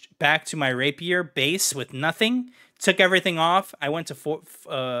switched back to my rapier base with nothing, took everything off, I went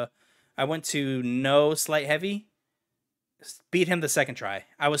to no slight heavy, beat him the second try.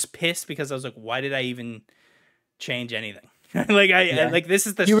 I was pissed because I was like, why did I even change anything? Like this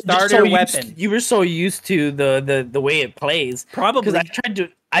is the starter weapon. You were so used to the way it plays. Probably. Because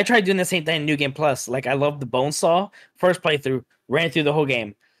I tried doing the same thing in New Game Plus. Like I love the bone saw. First playthrough, ran through the whole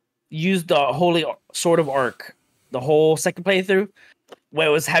game. Used the Holy Sword of Arc. The whole second playthrough. When I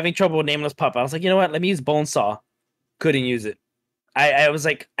was having trouble with Nameless Pup, I was like, you know what? Let me use bone saw. Couldn't use it. I was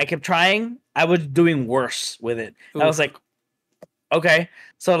like, I kept trying. I was doing worse with it. Oof. I was like, okay,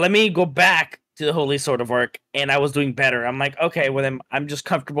 so let me go back to the Holy Sword of Arc, and I was doing better. I'm like, okay, well then I'm just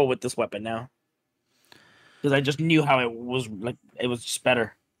comfortable with this weapon now, because I just knew how it was. Like it was just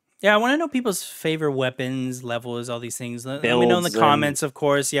better. Yeah, I want to know people's favorite weapons, levels, all these things. Let me know in the comments, of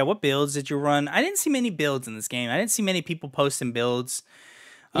course. Yeah, what builds did you run? I didn't see many builds in this game. I didn't see many people posting builds.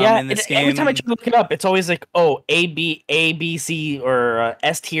 In this game. Every time I try to look it up, it's always like, oh, A, B, C, or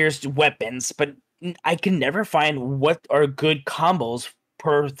S tiers weapons, but I can never find what are good combos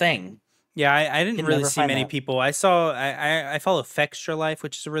per thing. Yeah, I didn't really see many people. I follow Fextra Life,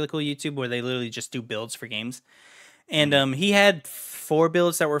 which is a really cool YouTube where they literally just do builds for games. And he had 4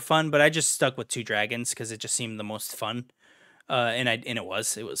 builds that were fun, but I just stuck with 2 dragons because it just seemed the most fun. And it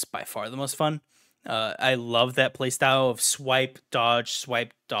was by far the most fun. I love that playstyle of swipe, dodge,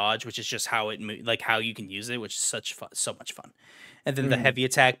 which is just how how you can use it, which is so much fun. And then the heavy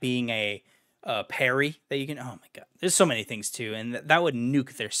attack being a parry that you can. Oh my god, there's so many things too, and that would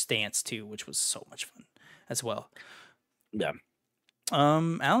nuke their stance too, which was so much fun as well. Yeah.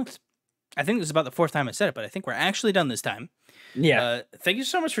 Alex, I think this is about the 4th time I said it, but I think we're actually done this time. Yeah. Thank you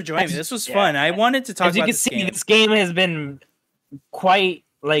so much for joining me. This was fun. I wanted to talk about this game. This game has been quite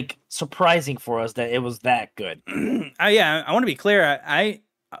like surprising for us that it was that good. I want to be clear. I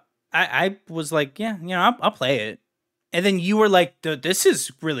was like, yeah, I'll play it. And then you were like, this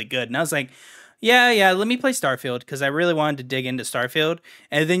is really good. And I was like, yeah, let me play Starfield because I really wanted to dig into Starfield.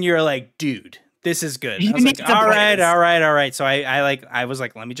 And then you're like, dude, this is good. I was like, all right. So I was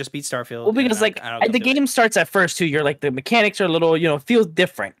like, let me just beat Starfield. Well, because the game starts at first too. You're like, the mechanics are a little, feels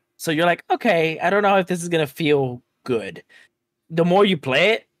different. So you're like, okay, I don't know if this is going to feel good. The more you play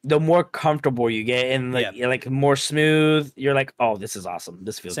it, the more comfortable you get, and like more smooth. You're like, oh, this is awesome.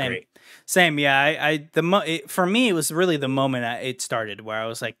 This feels great. Same, yeah. For me, it was really the moment it started where I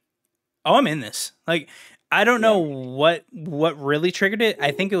was like, oh, I'm in this. Like, I don't know what really triggered it.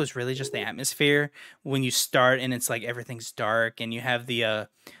 I think it was really just the atmosphere when you start and it's like everything's dark and you have the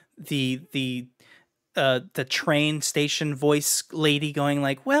train station voice lady going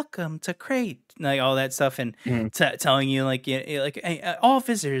like, welcome to Crate, like all that stuff, and telling you like hey, all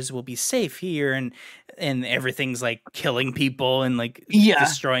visitors will be safe here, and everything's like killing people and like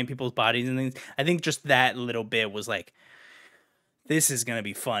destroying people's bodies and things. I think just that little bit was like, this is gonna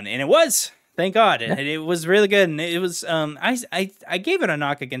be fun, and it was. Thank God. It was really good, and it was I gave it a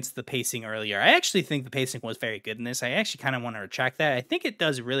knock against the pacing earlier. I actually think the pacing was very good in this. I actually kind of want to retract that. I think it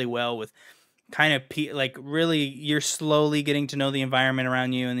does really well with kind of like really you're slowly getting to know the environment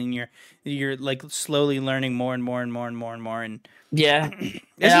around you, and then you're like slowly learning more and more and more and more and more. And Yeah, this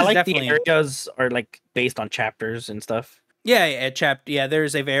and I is like definitely the areas are like based on chapters and stuff. yeah.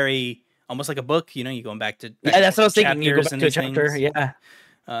 There's a very almost like a book. You know, you're going back Yeah, and that's forth what I to was thinking. You go chapters back and to a these chapter. things. Yeah,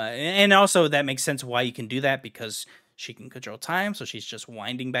 And also that makes sense why you can do that because she can control time, so she's just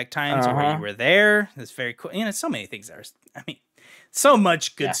winding back time to where you uh-huh. were there. It's very cool. You know, so many things are. I mean, so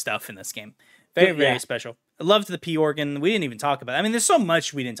much good Yeah, stuff in this game. Very, very yeah. special. I loved the P organ. We didn't even talk about it. I mean, there's so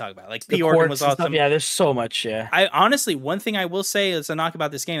much we didn't talk about. Like The P organ was quirks and stuff. awesome. Yeah, there's so much. Yeah, I honestly, one thing I will say is a knock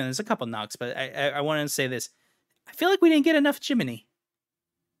about this game, and there's a couple knocks, but I wanted to say this. I feel like we didn't get enough Jiminy.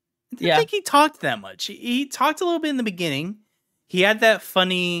 I didn't yeah. think he talked that much. He talked a little bit in the beginning. He had that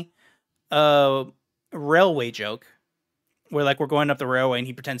funny uh railway joke where like we're going up the railway and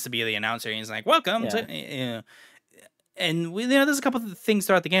he pretends to be the announcer and he's like, "Welcome to," and we, you know, there's a couple of things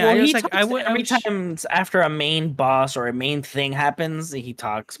throughout the game. Well, I was he like, talks I every wish, time after a main boss or a main thing happens. He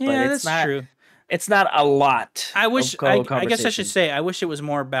talks, but yeah, that's true. it's not a lot I of wish, I guess I should conversation. say, I wish it was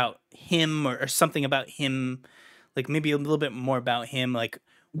more about him or something about him, like maybe a little bit more about him, like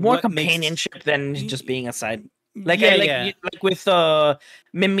More what makes, companionship than just being a side. Like yeah, yeah, like with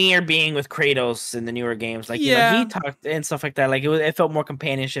Mimir being with Kratos in the newer games, like he yeah. talked and stuff like that. Like it felt more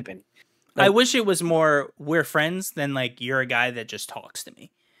companionship and I like wish it was more we're friends than like you're a guy that just talks to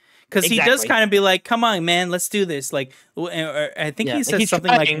me. Because he does exactly. kind of be like, "Come on, man, let's do this." Like, or I think Yeah, he like says he's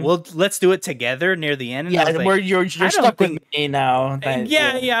something like, trying. "Well, let's do it together" near the end, and I Yeah, was like, where you're "I don't stuck with think." me now. That,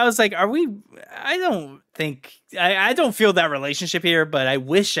 Yeah, yeah. I was like, "Are we?" I don't think I don't feel that relationship here, but I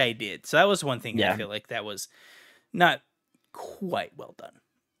wish I did. So that was one thing I yeah, feel like that was not quite well done,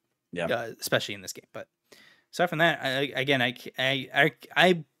 yeah. especially in this game. But aside from that, again,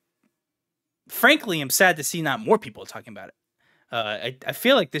 I frankly am sad to see not more people talking about it. I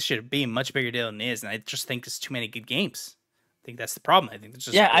feel like this should be a much bigger deal than it is, and I just think there's too many good games. I think that's the problem. I think there's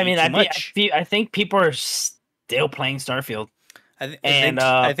just Yeah, I way mean, too much. I think people are still playing Starfield, and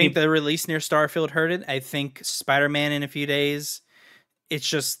I think people, the release near Starfield hurt it. I think Spider-Man in a few days. It's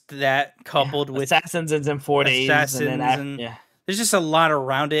just that yeah, coupled with Assassins is in 4 days, and then Assassins, and yeah, there's just a lot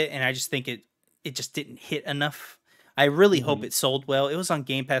around it, and I just think it just didn't hit enough. I really hope hmm it sold well. It was on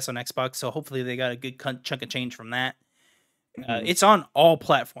Game Pass on Xbox, so hopefully they got a good chunk of change from that. hmm It's on all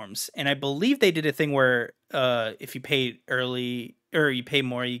platforms, and I believe they did a thing where if you paid early or you pay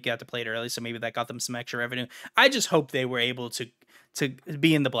more, you got to play it early. So maybe that got them some extra revenue. I just hope they were able to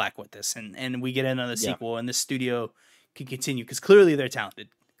be in the black with this, and we get another yeah, sequel, and the studio can continue because clearly they're talented.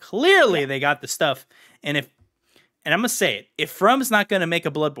 Clearly yeah, they got the stuff, and I'm gonna say it, if From's not gonna make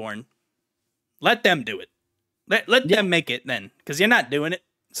a Bloodborne, let them do it. Let yeah, them make it then, because you're not doing it.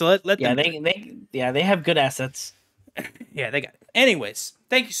 So let yeah. them do it. They have good assets. Yeah, they got it. Anyways,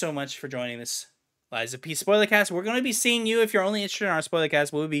 thank you so much for joining this Lies of P Spoilercast. We're going to be seeing you if you're only interested in our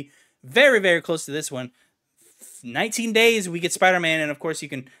Spoilercast. We'll be very, very close to this one. 19 days, we get Spider-Man, and of course, you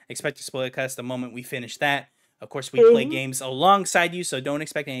can expect a Spoilercast the moment we finish that. Of course, we play games alongside you, so don't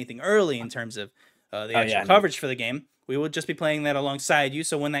expect anything early in terms of the Oh actual yeah, no. coverage for the game. We will just be playing that alongside you,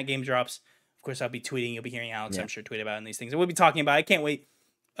 so when that game drops, of course, I'll be tweeting. You'll be hearing Alex, Yeah. I'm sure, tweet about it and these things. And we'll be talking about it. I can't wait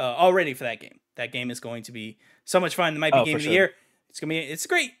already for that game. That game is going to be so much fun. It might be Oh, game for of the sure. year. It's a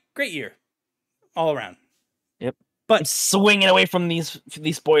great year all around. Yep. I'm But swinging away from these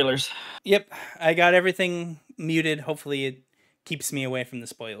spoilers. yep, I got everything muted. Hopefully, it keeps me away from the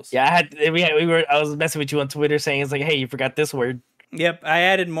spoils. Yeah, I was messing with you on Twitter saying it's like, hey, you forgot this word. Yep, I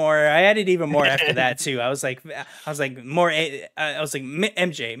added more. I added even more after that too. I was like more. I was like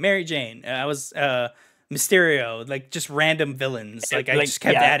MJ, Mary Jane. I was Mysterio, like just random villains. Like I Like, just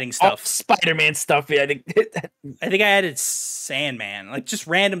kept yeah, adding all stuff. Spider-Man stuff. Yeah, I think. I think I added Sandman, like just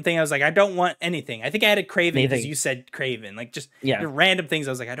random thing. I was like, I don't want anything. I think I added Craven because Anything. you said Craven, like just Yeah, random things.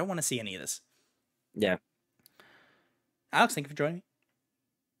 I was like, I don't want to see any of this. yeah. Alex, thank you for joining me.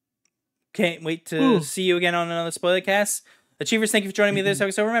 Can't wait to Ooh. see you again on another spoiler cast. Achievers, thank you for joining me this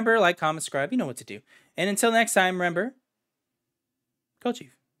episode. Remember, like, comment, subscribe. You know what to do. And until next time, remember, go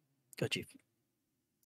Chief. Go Chief.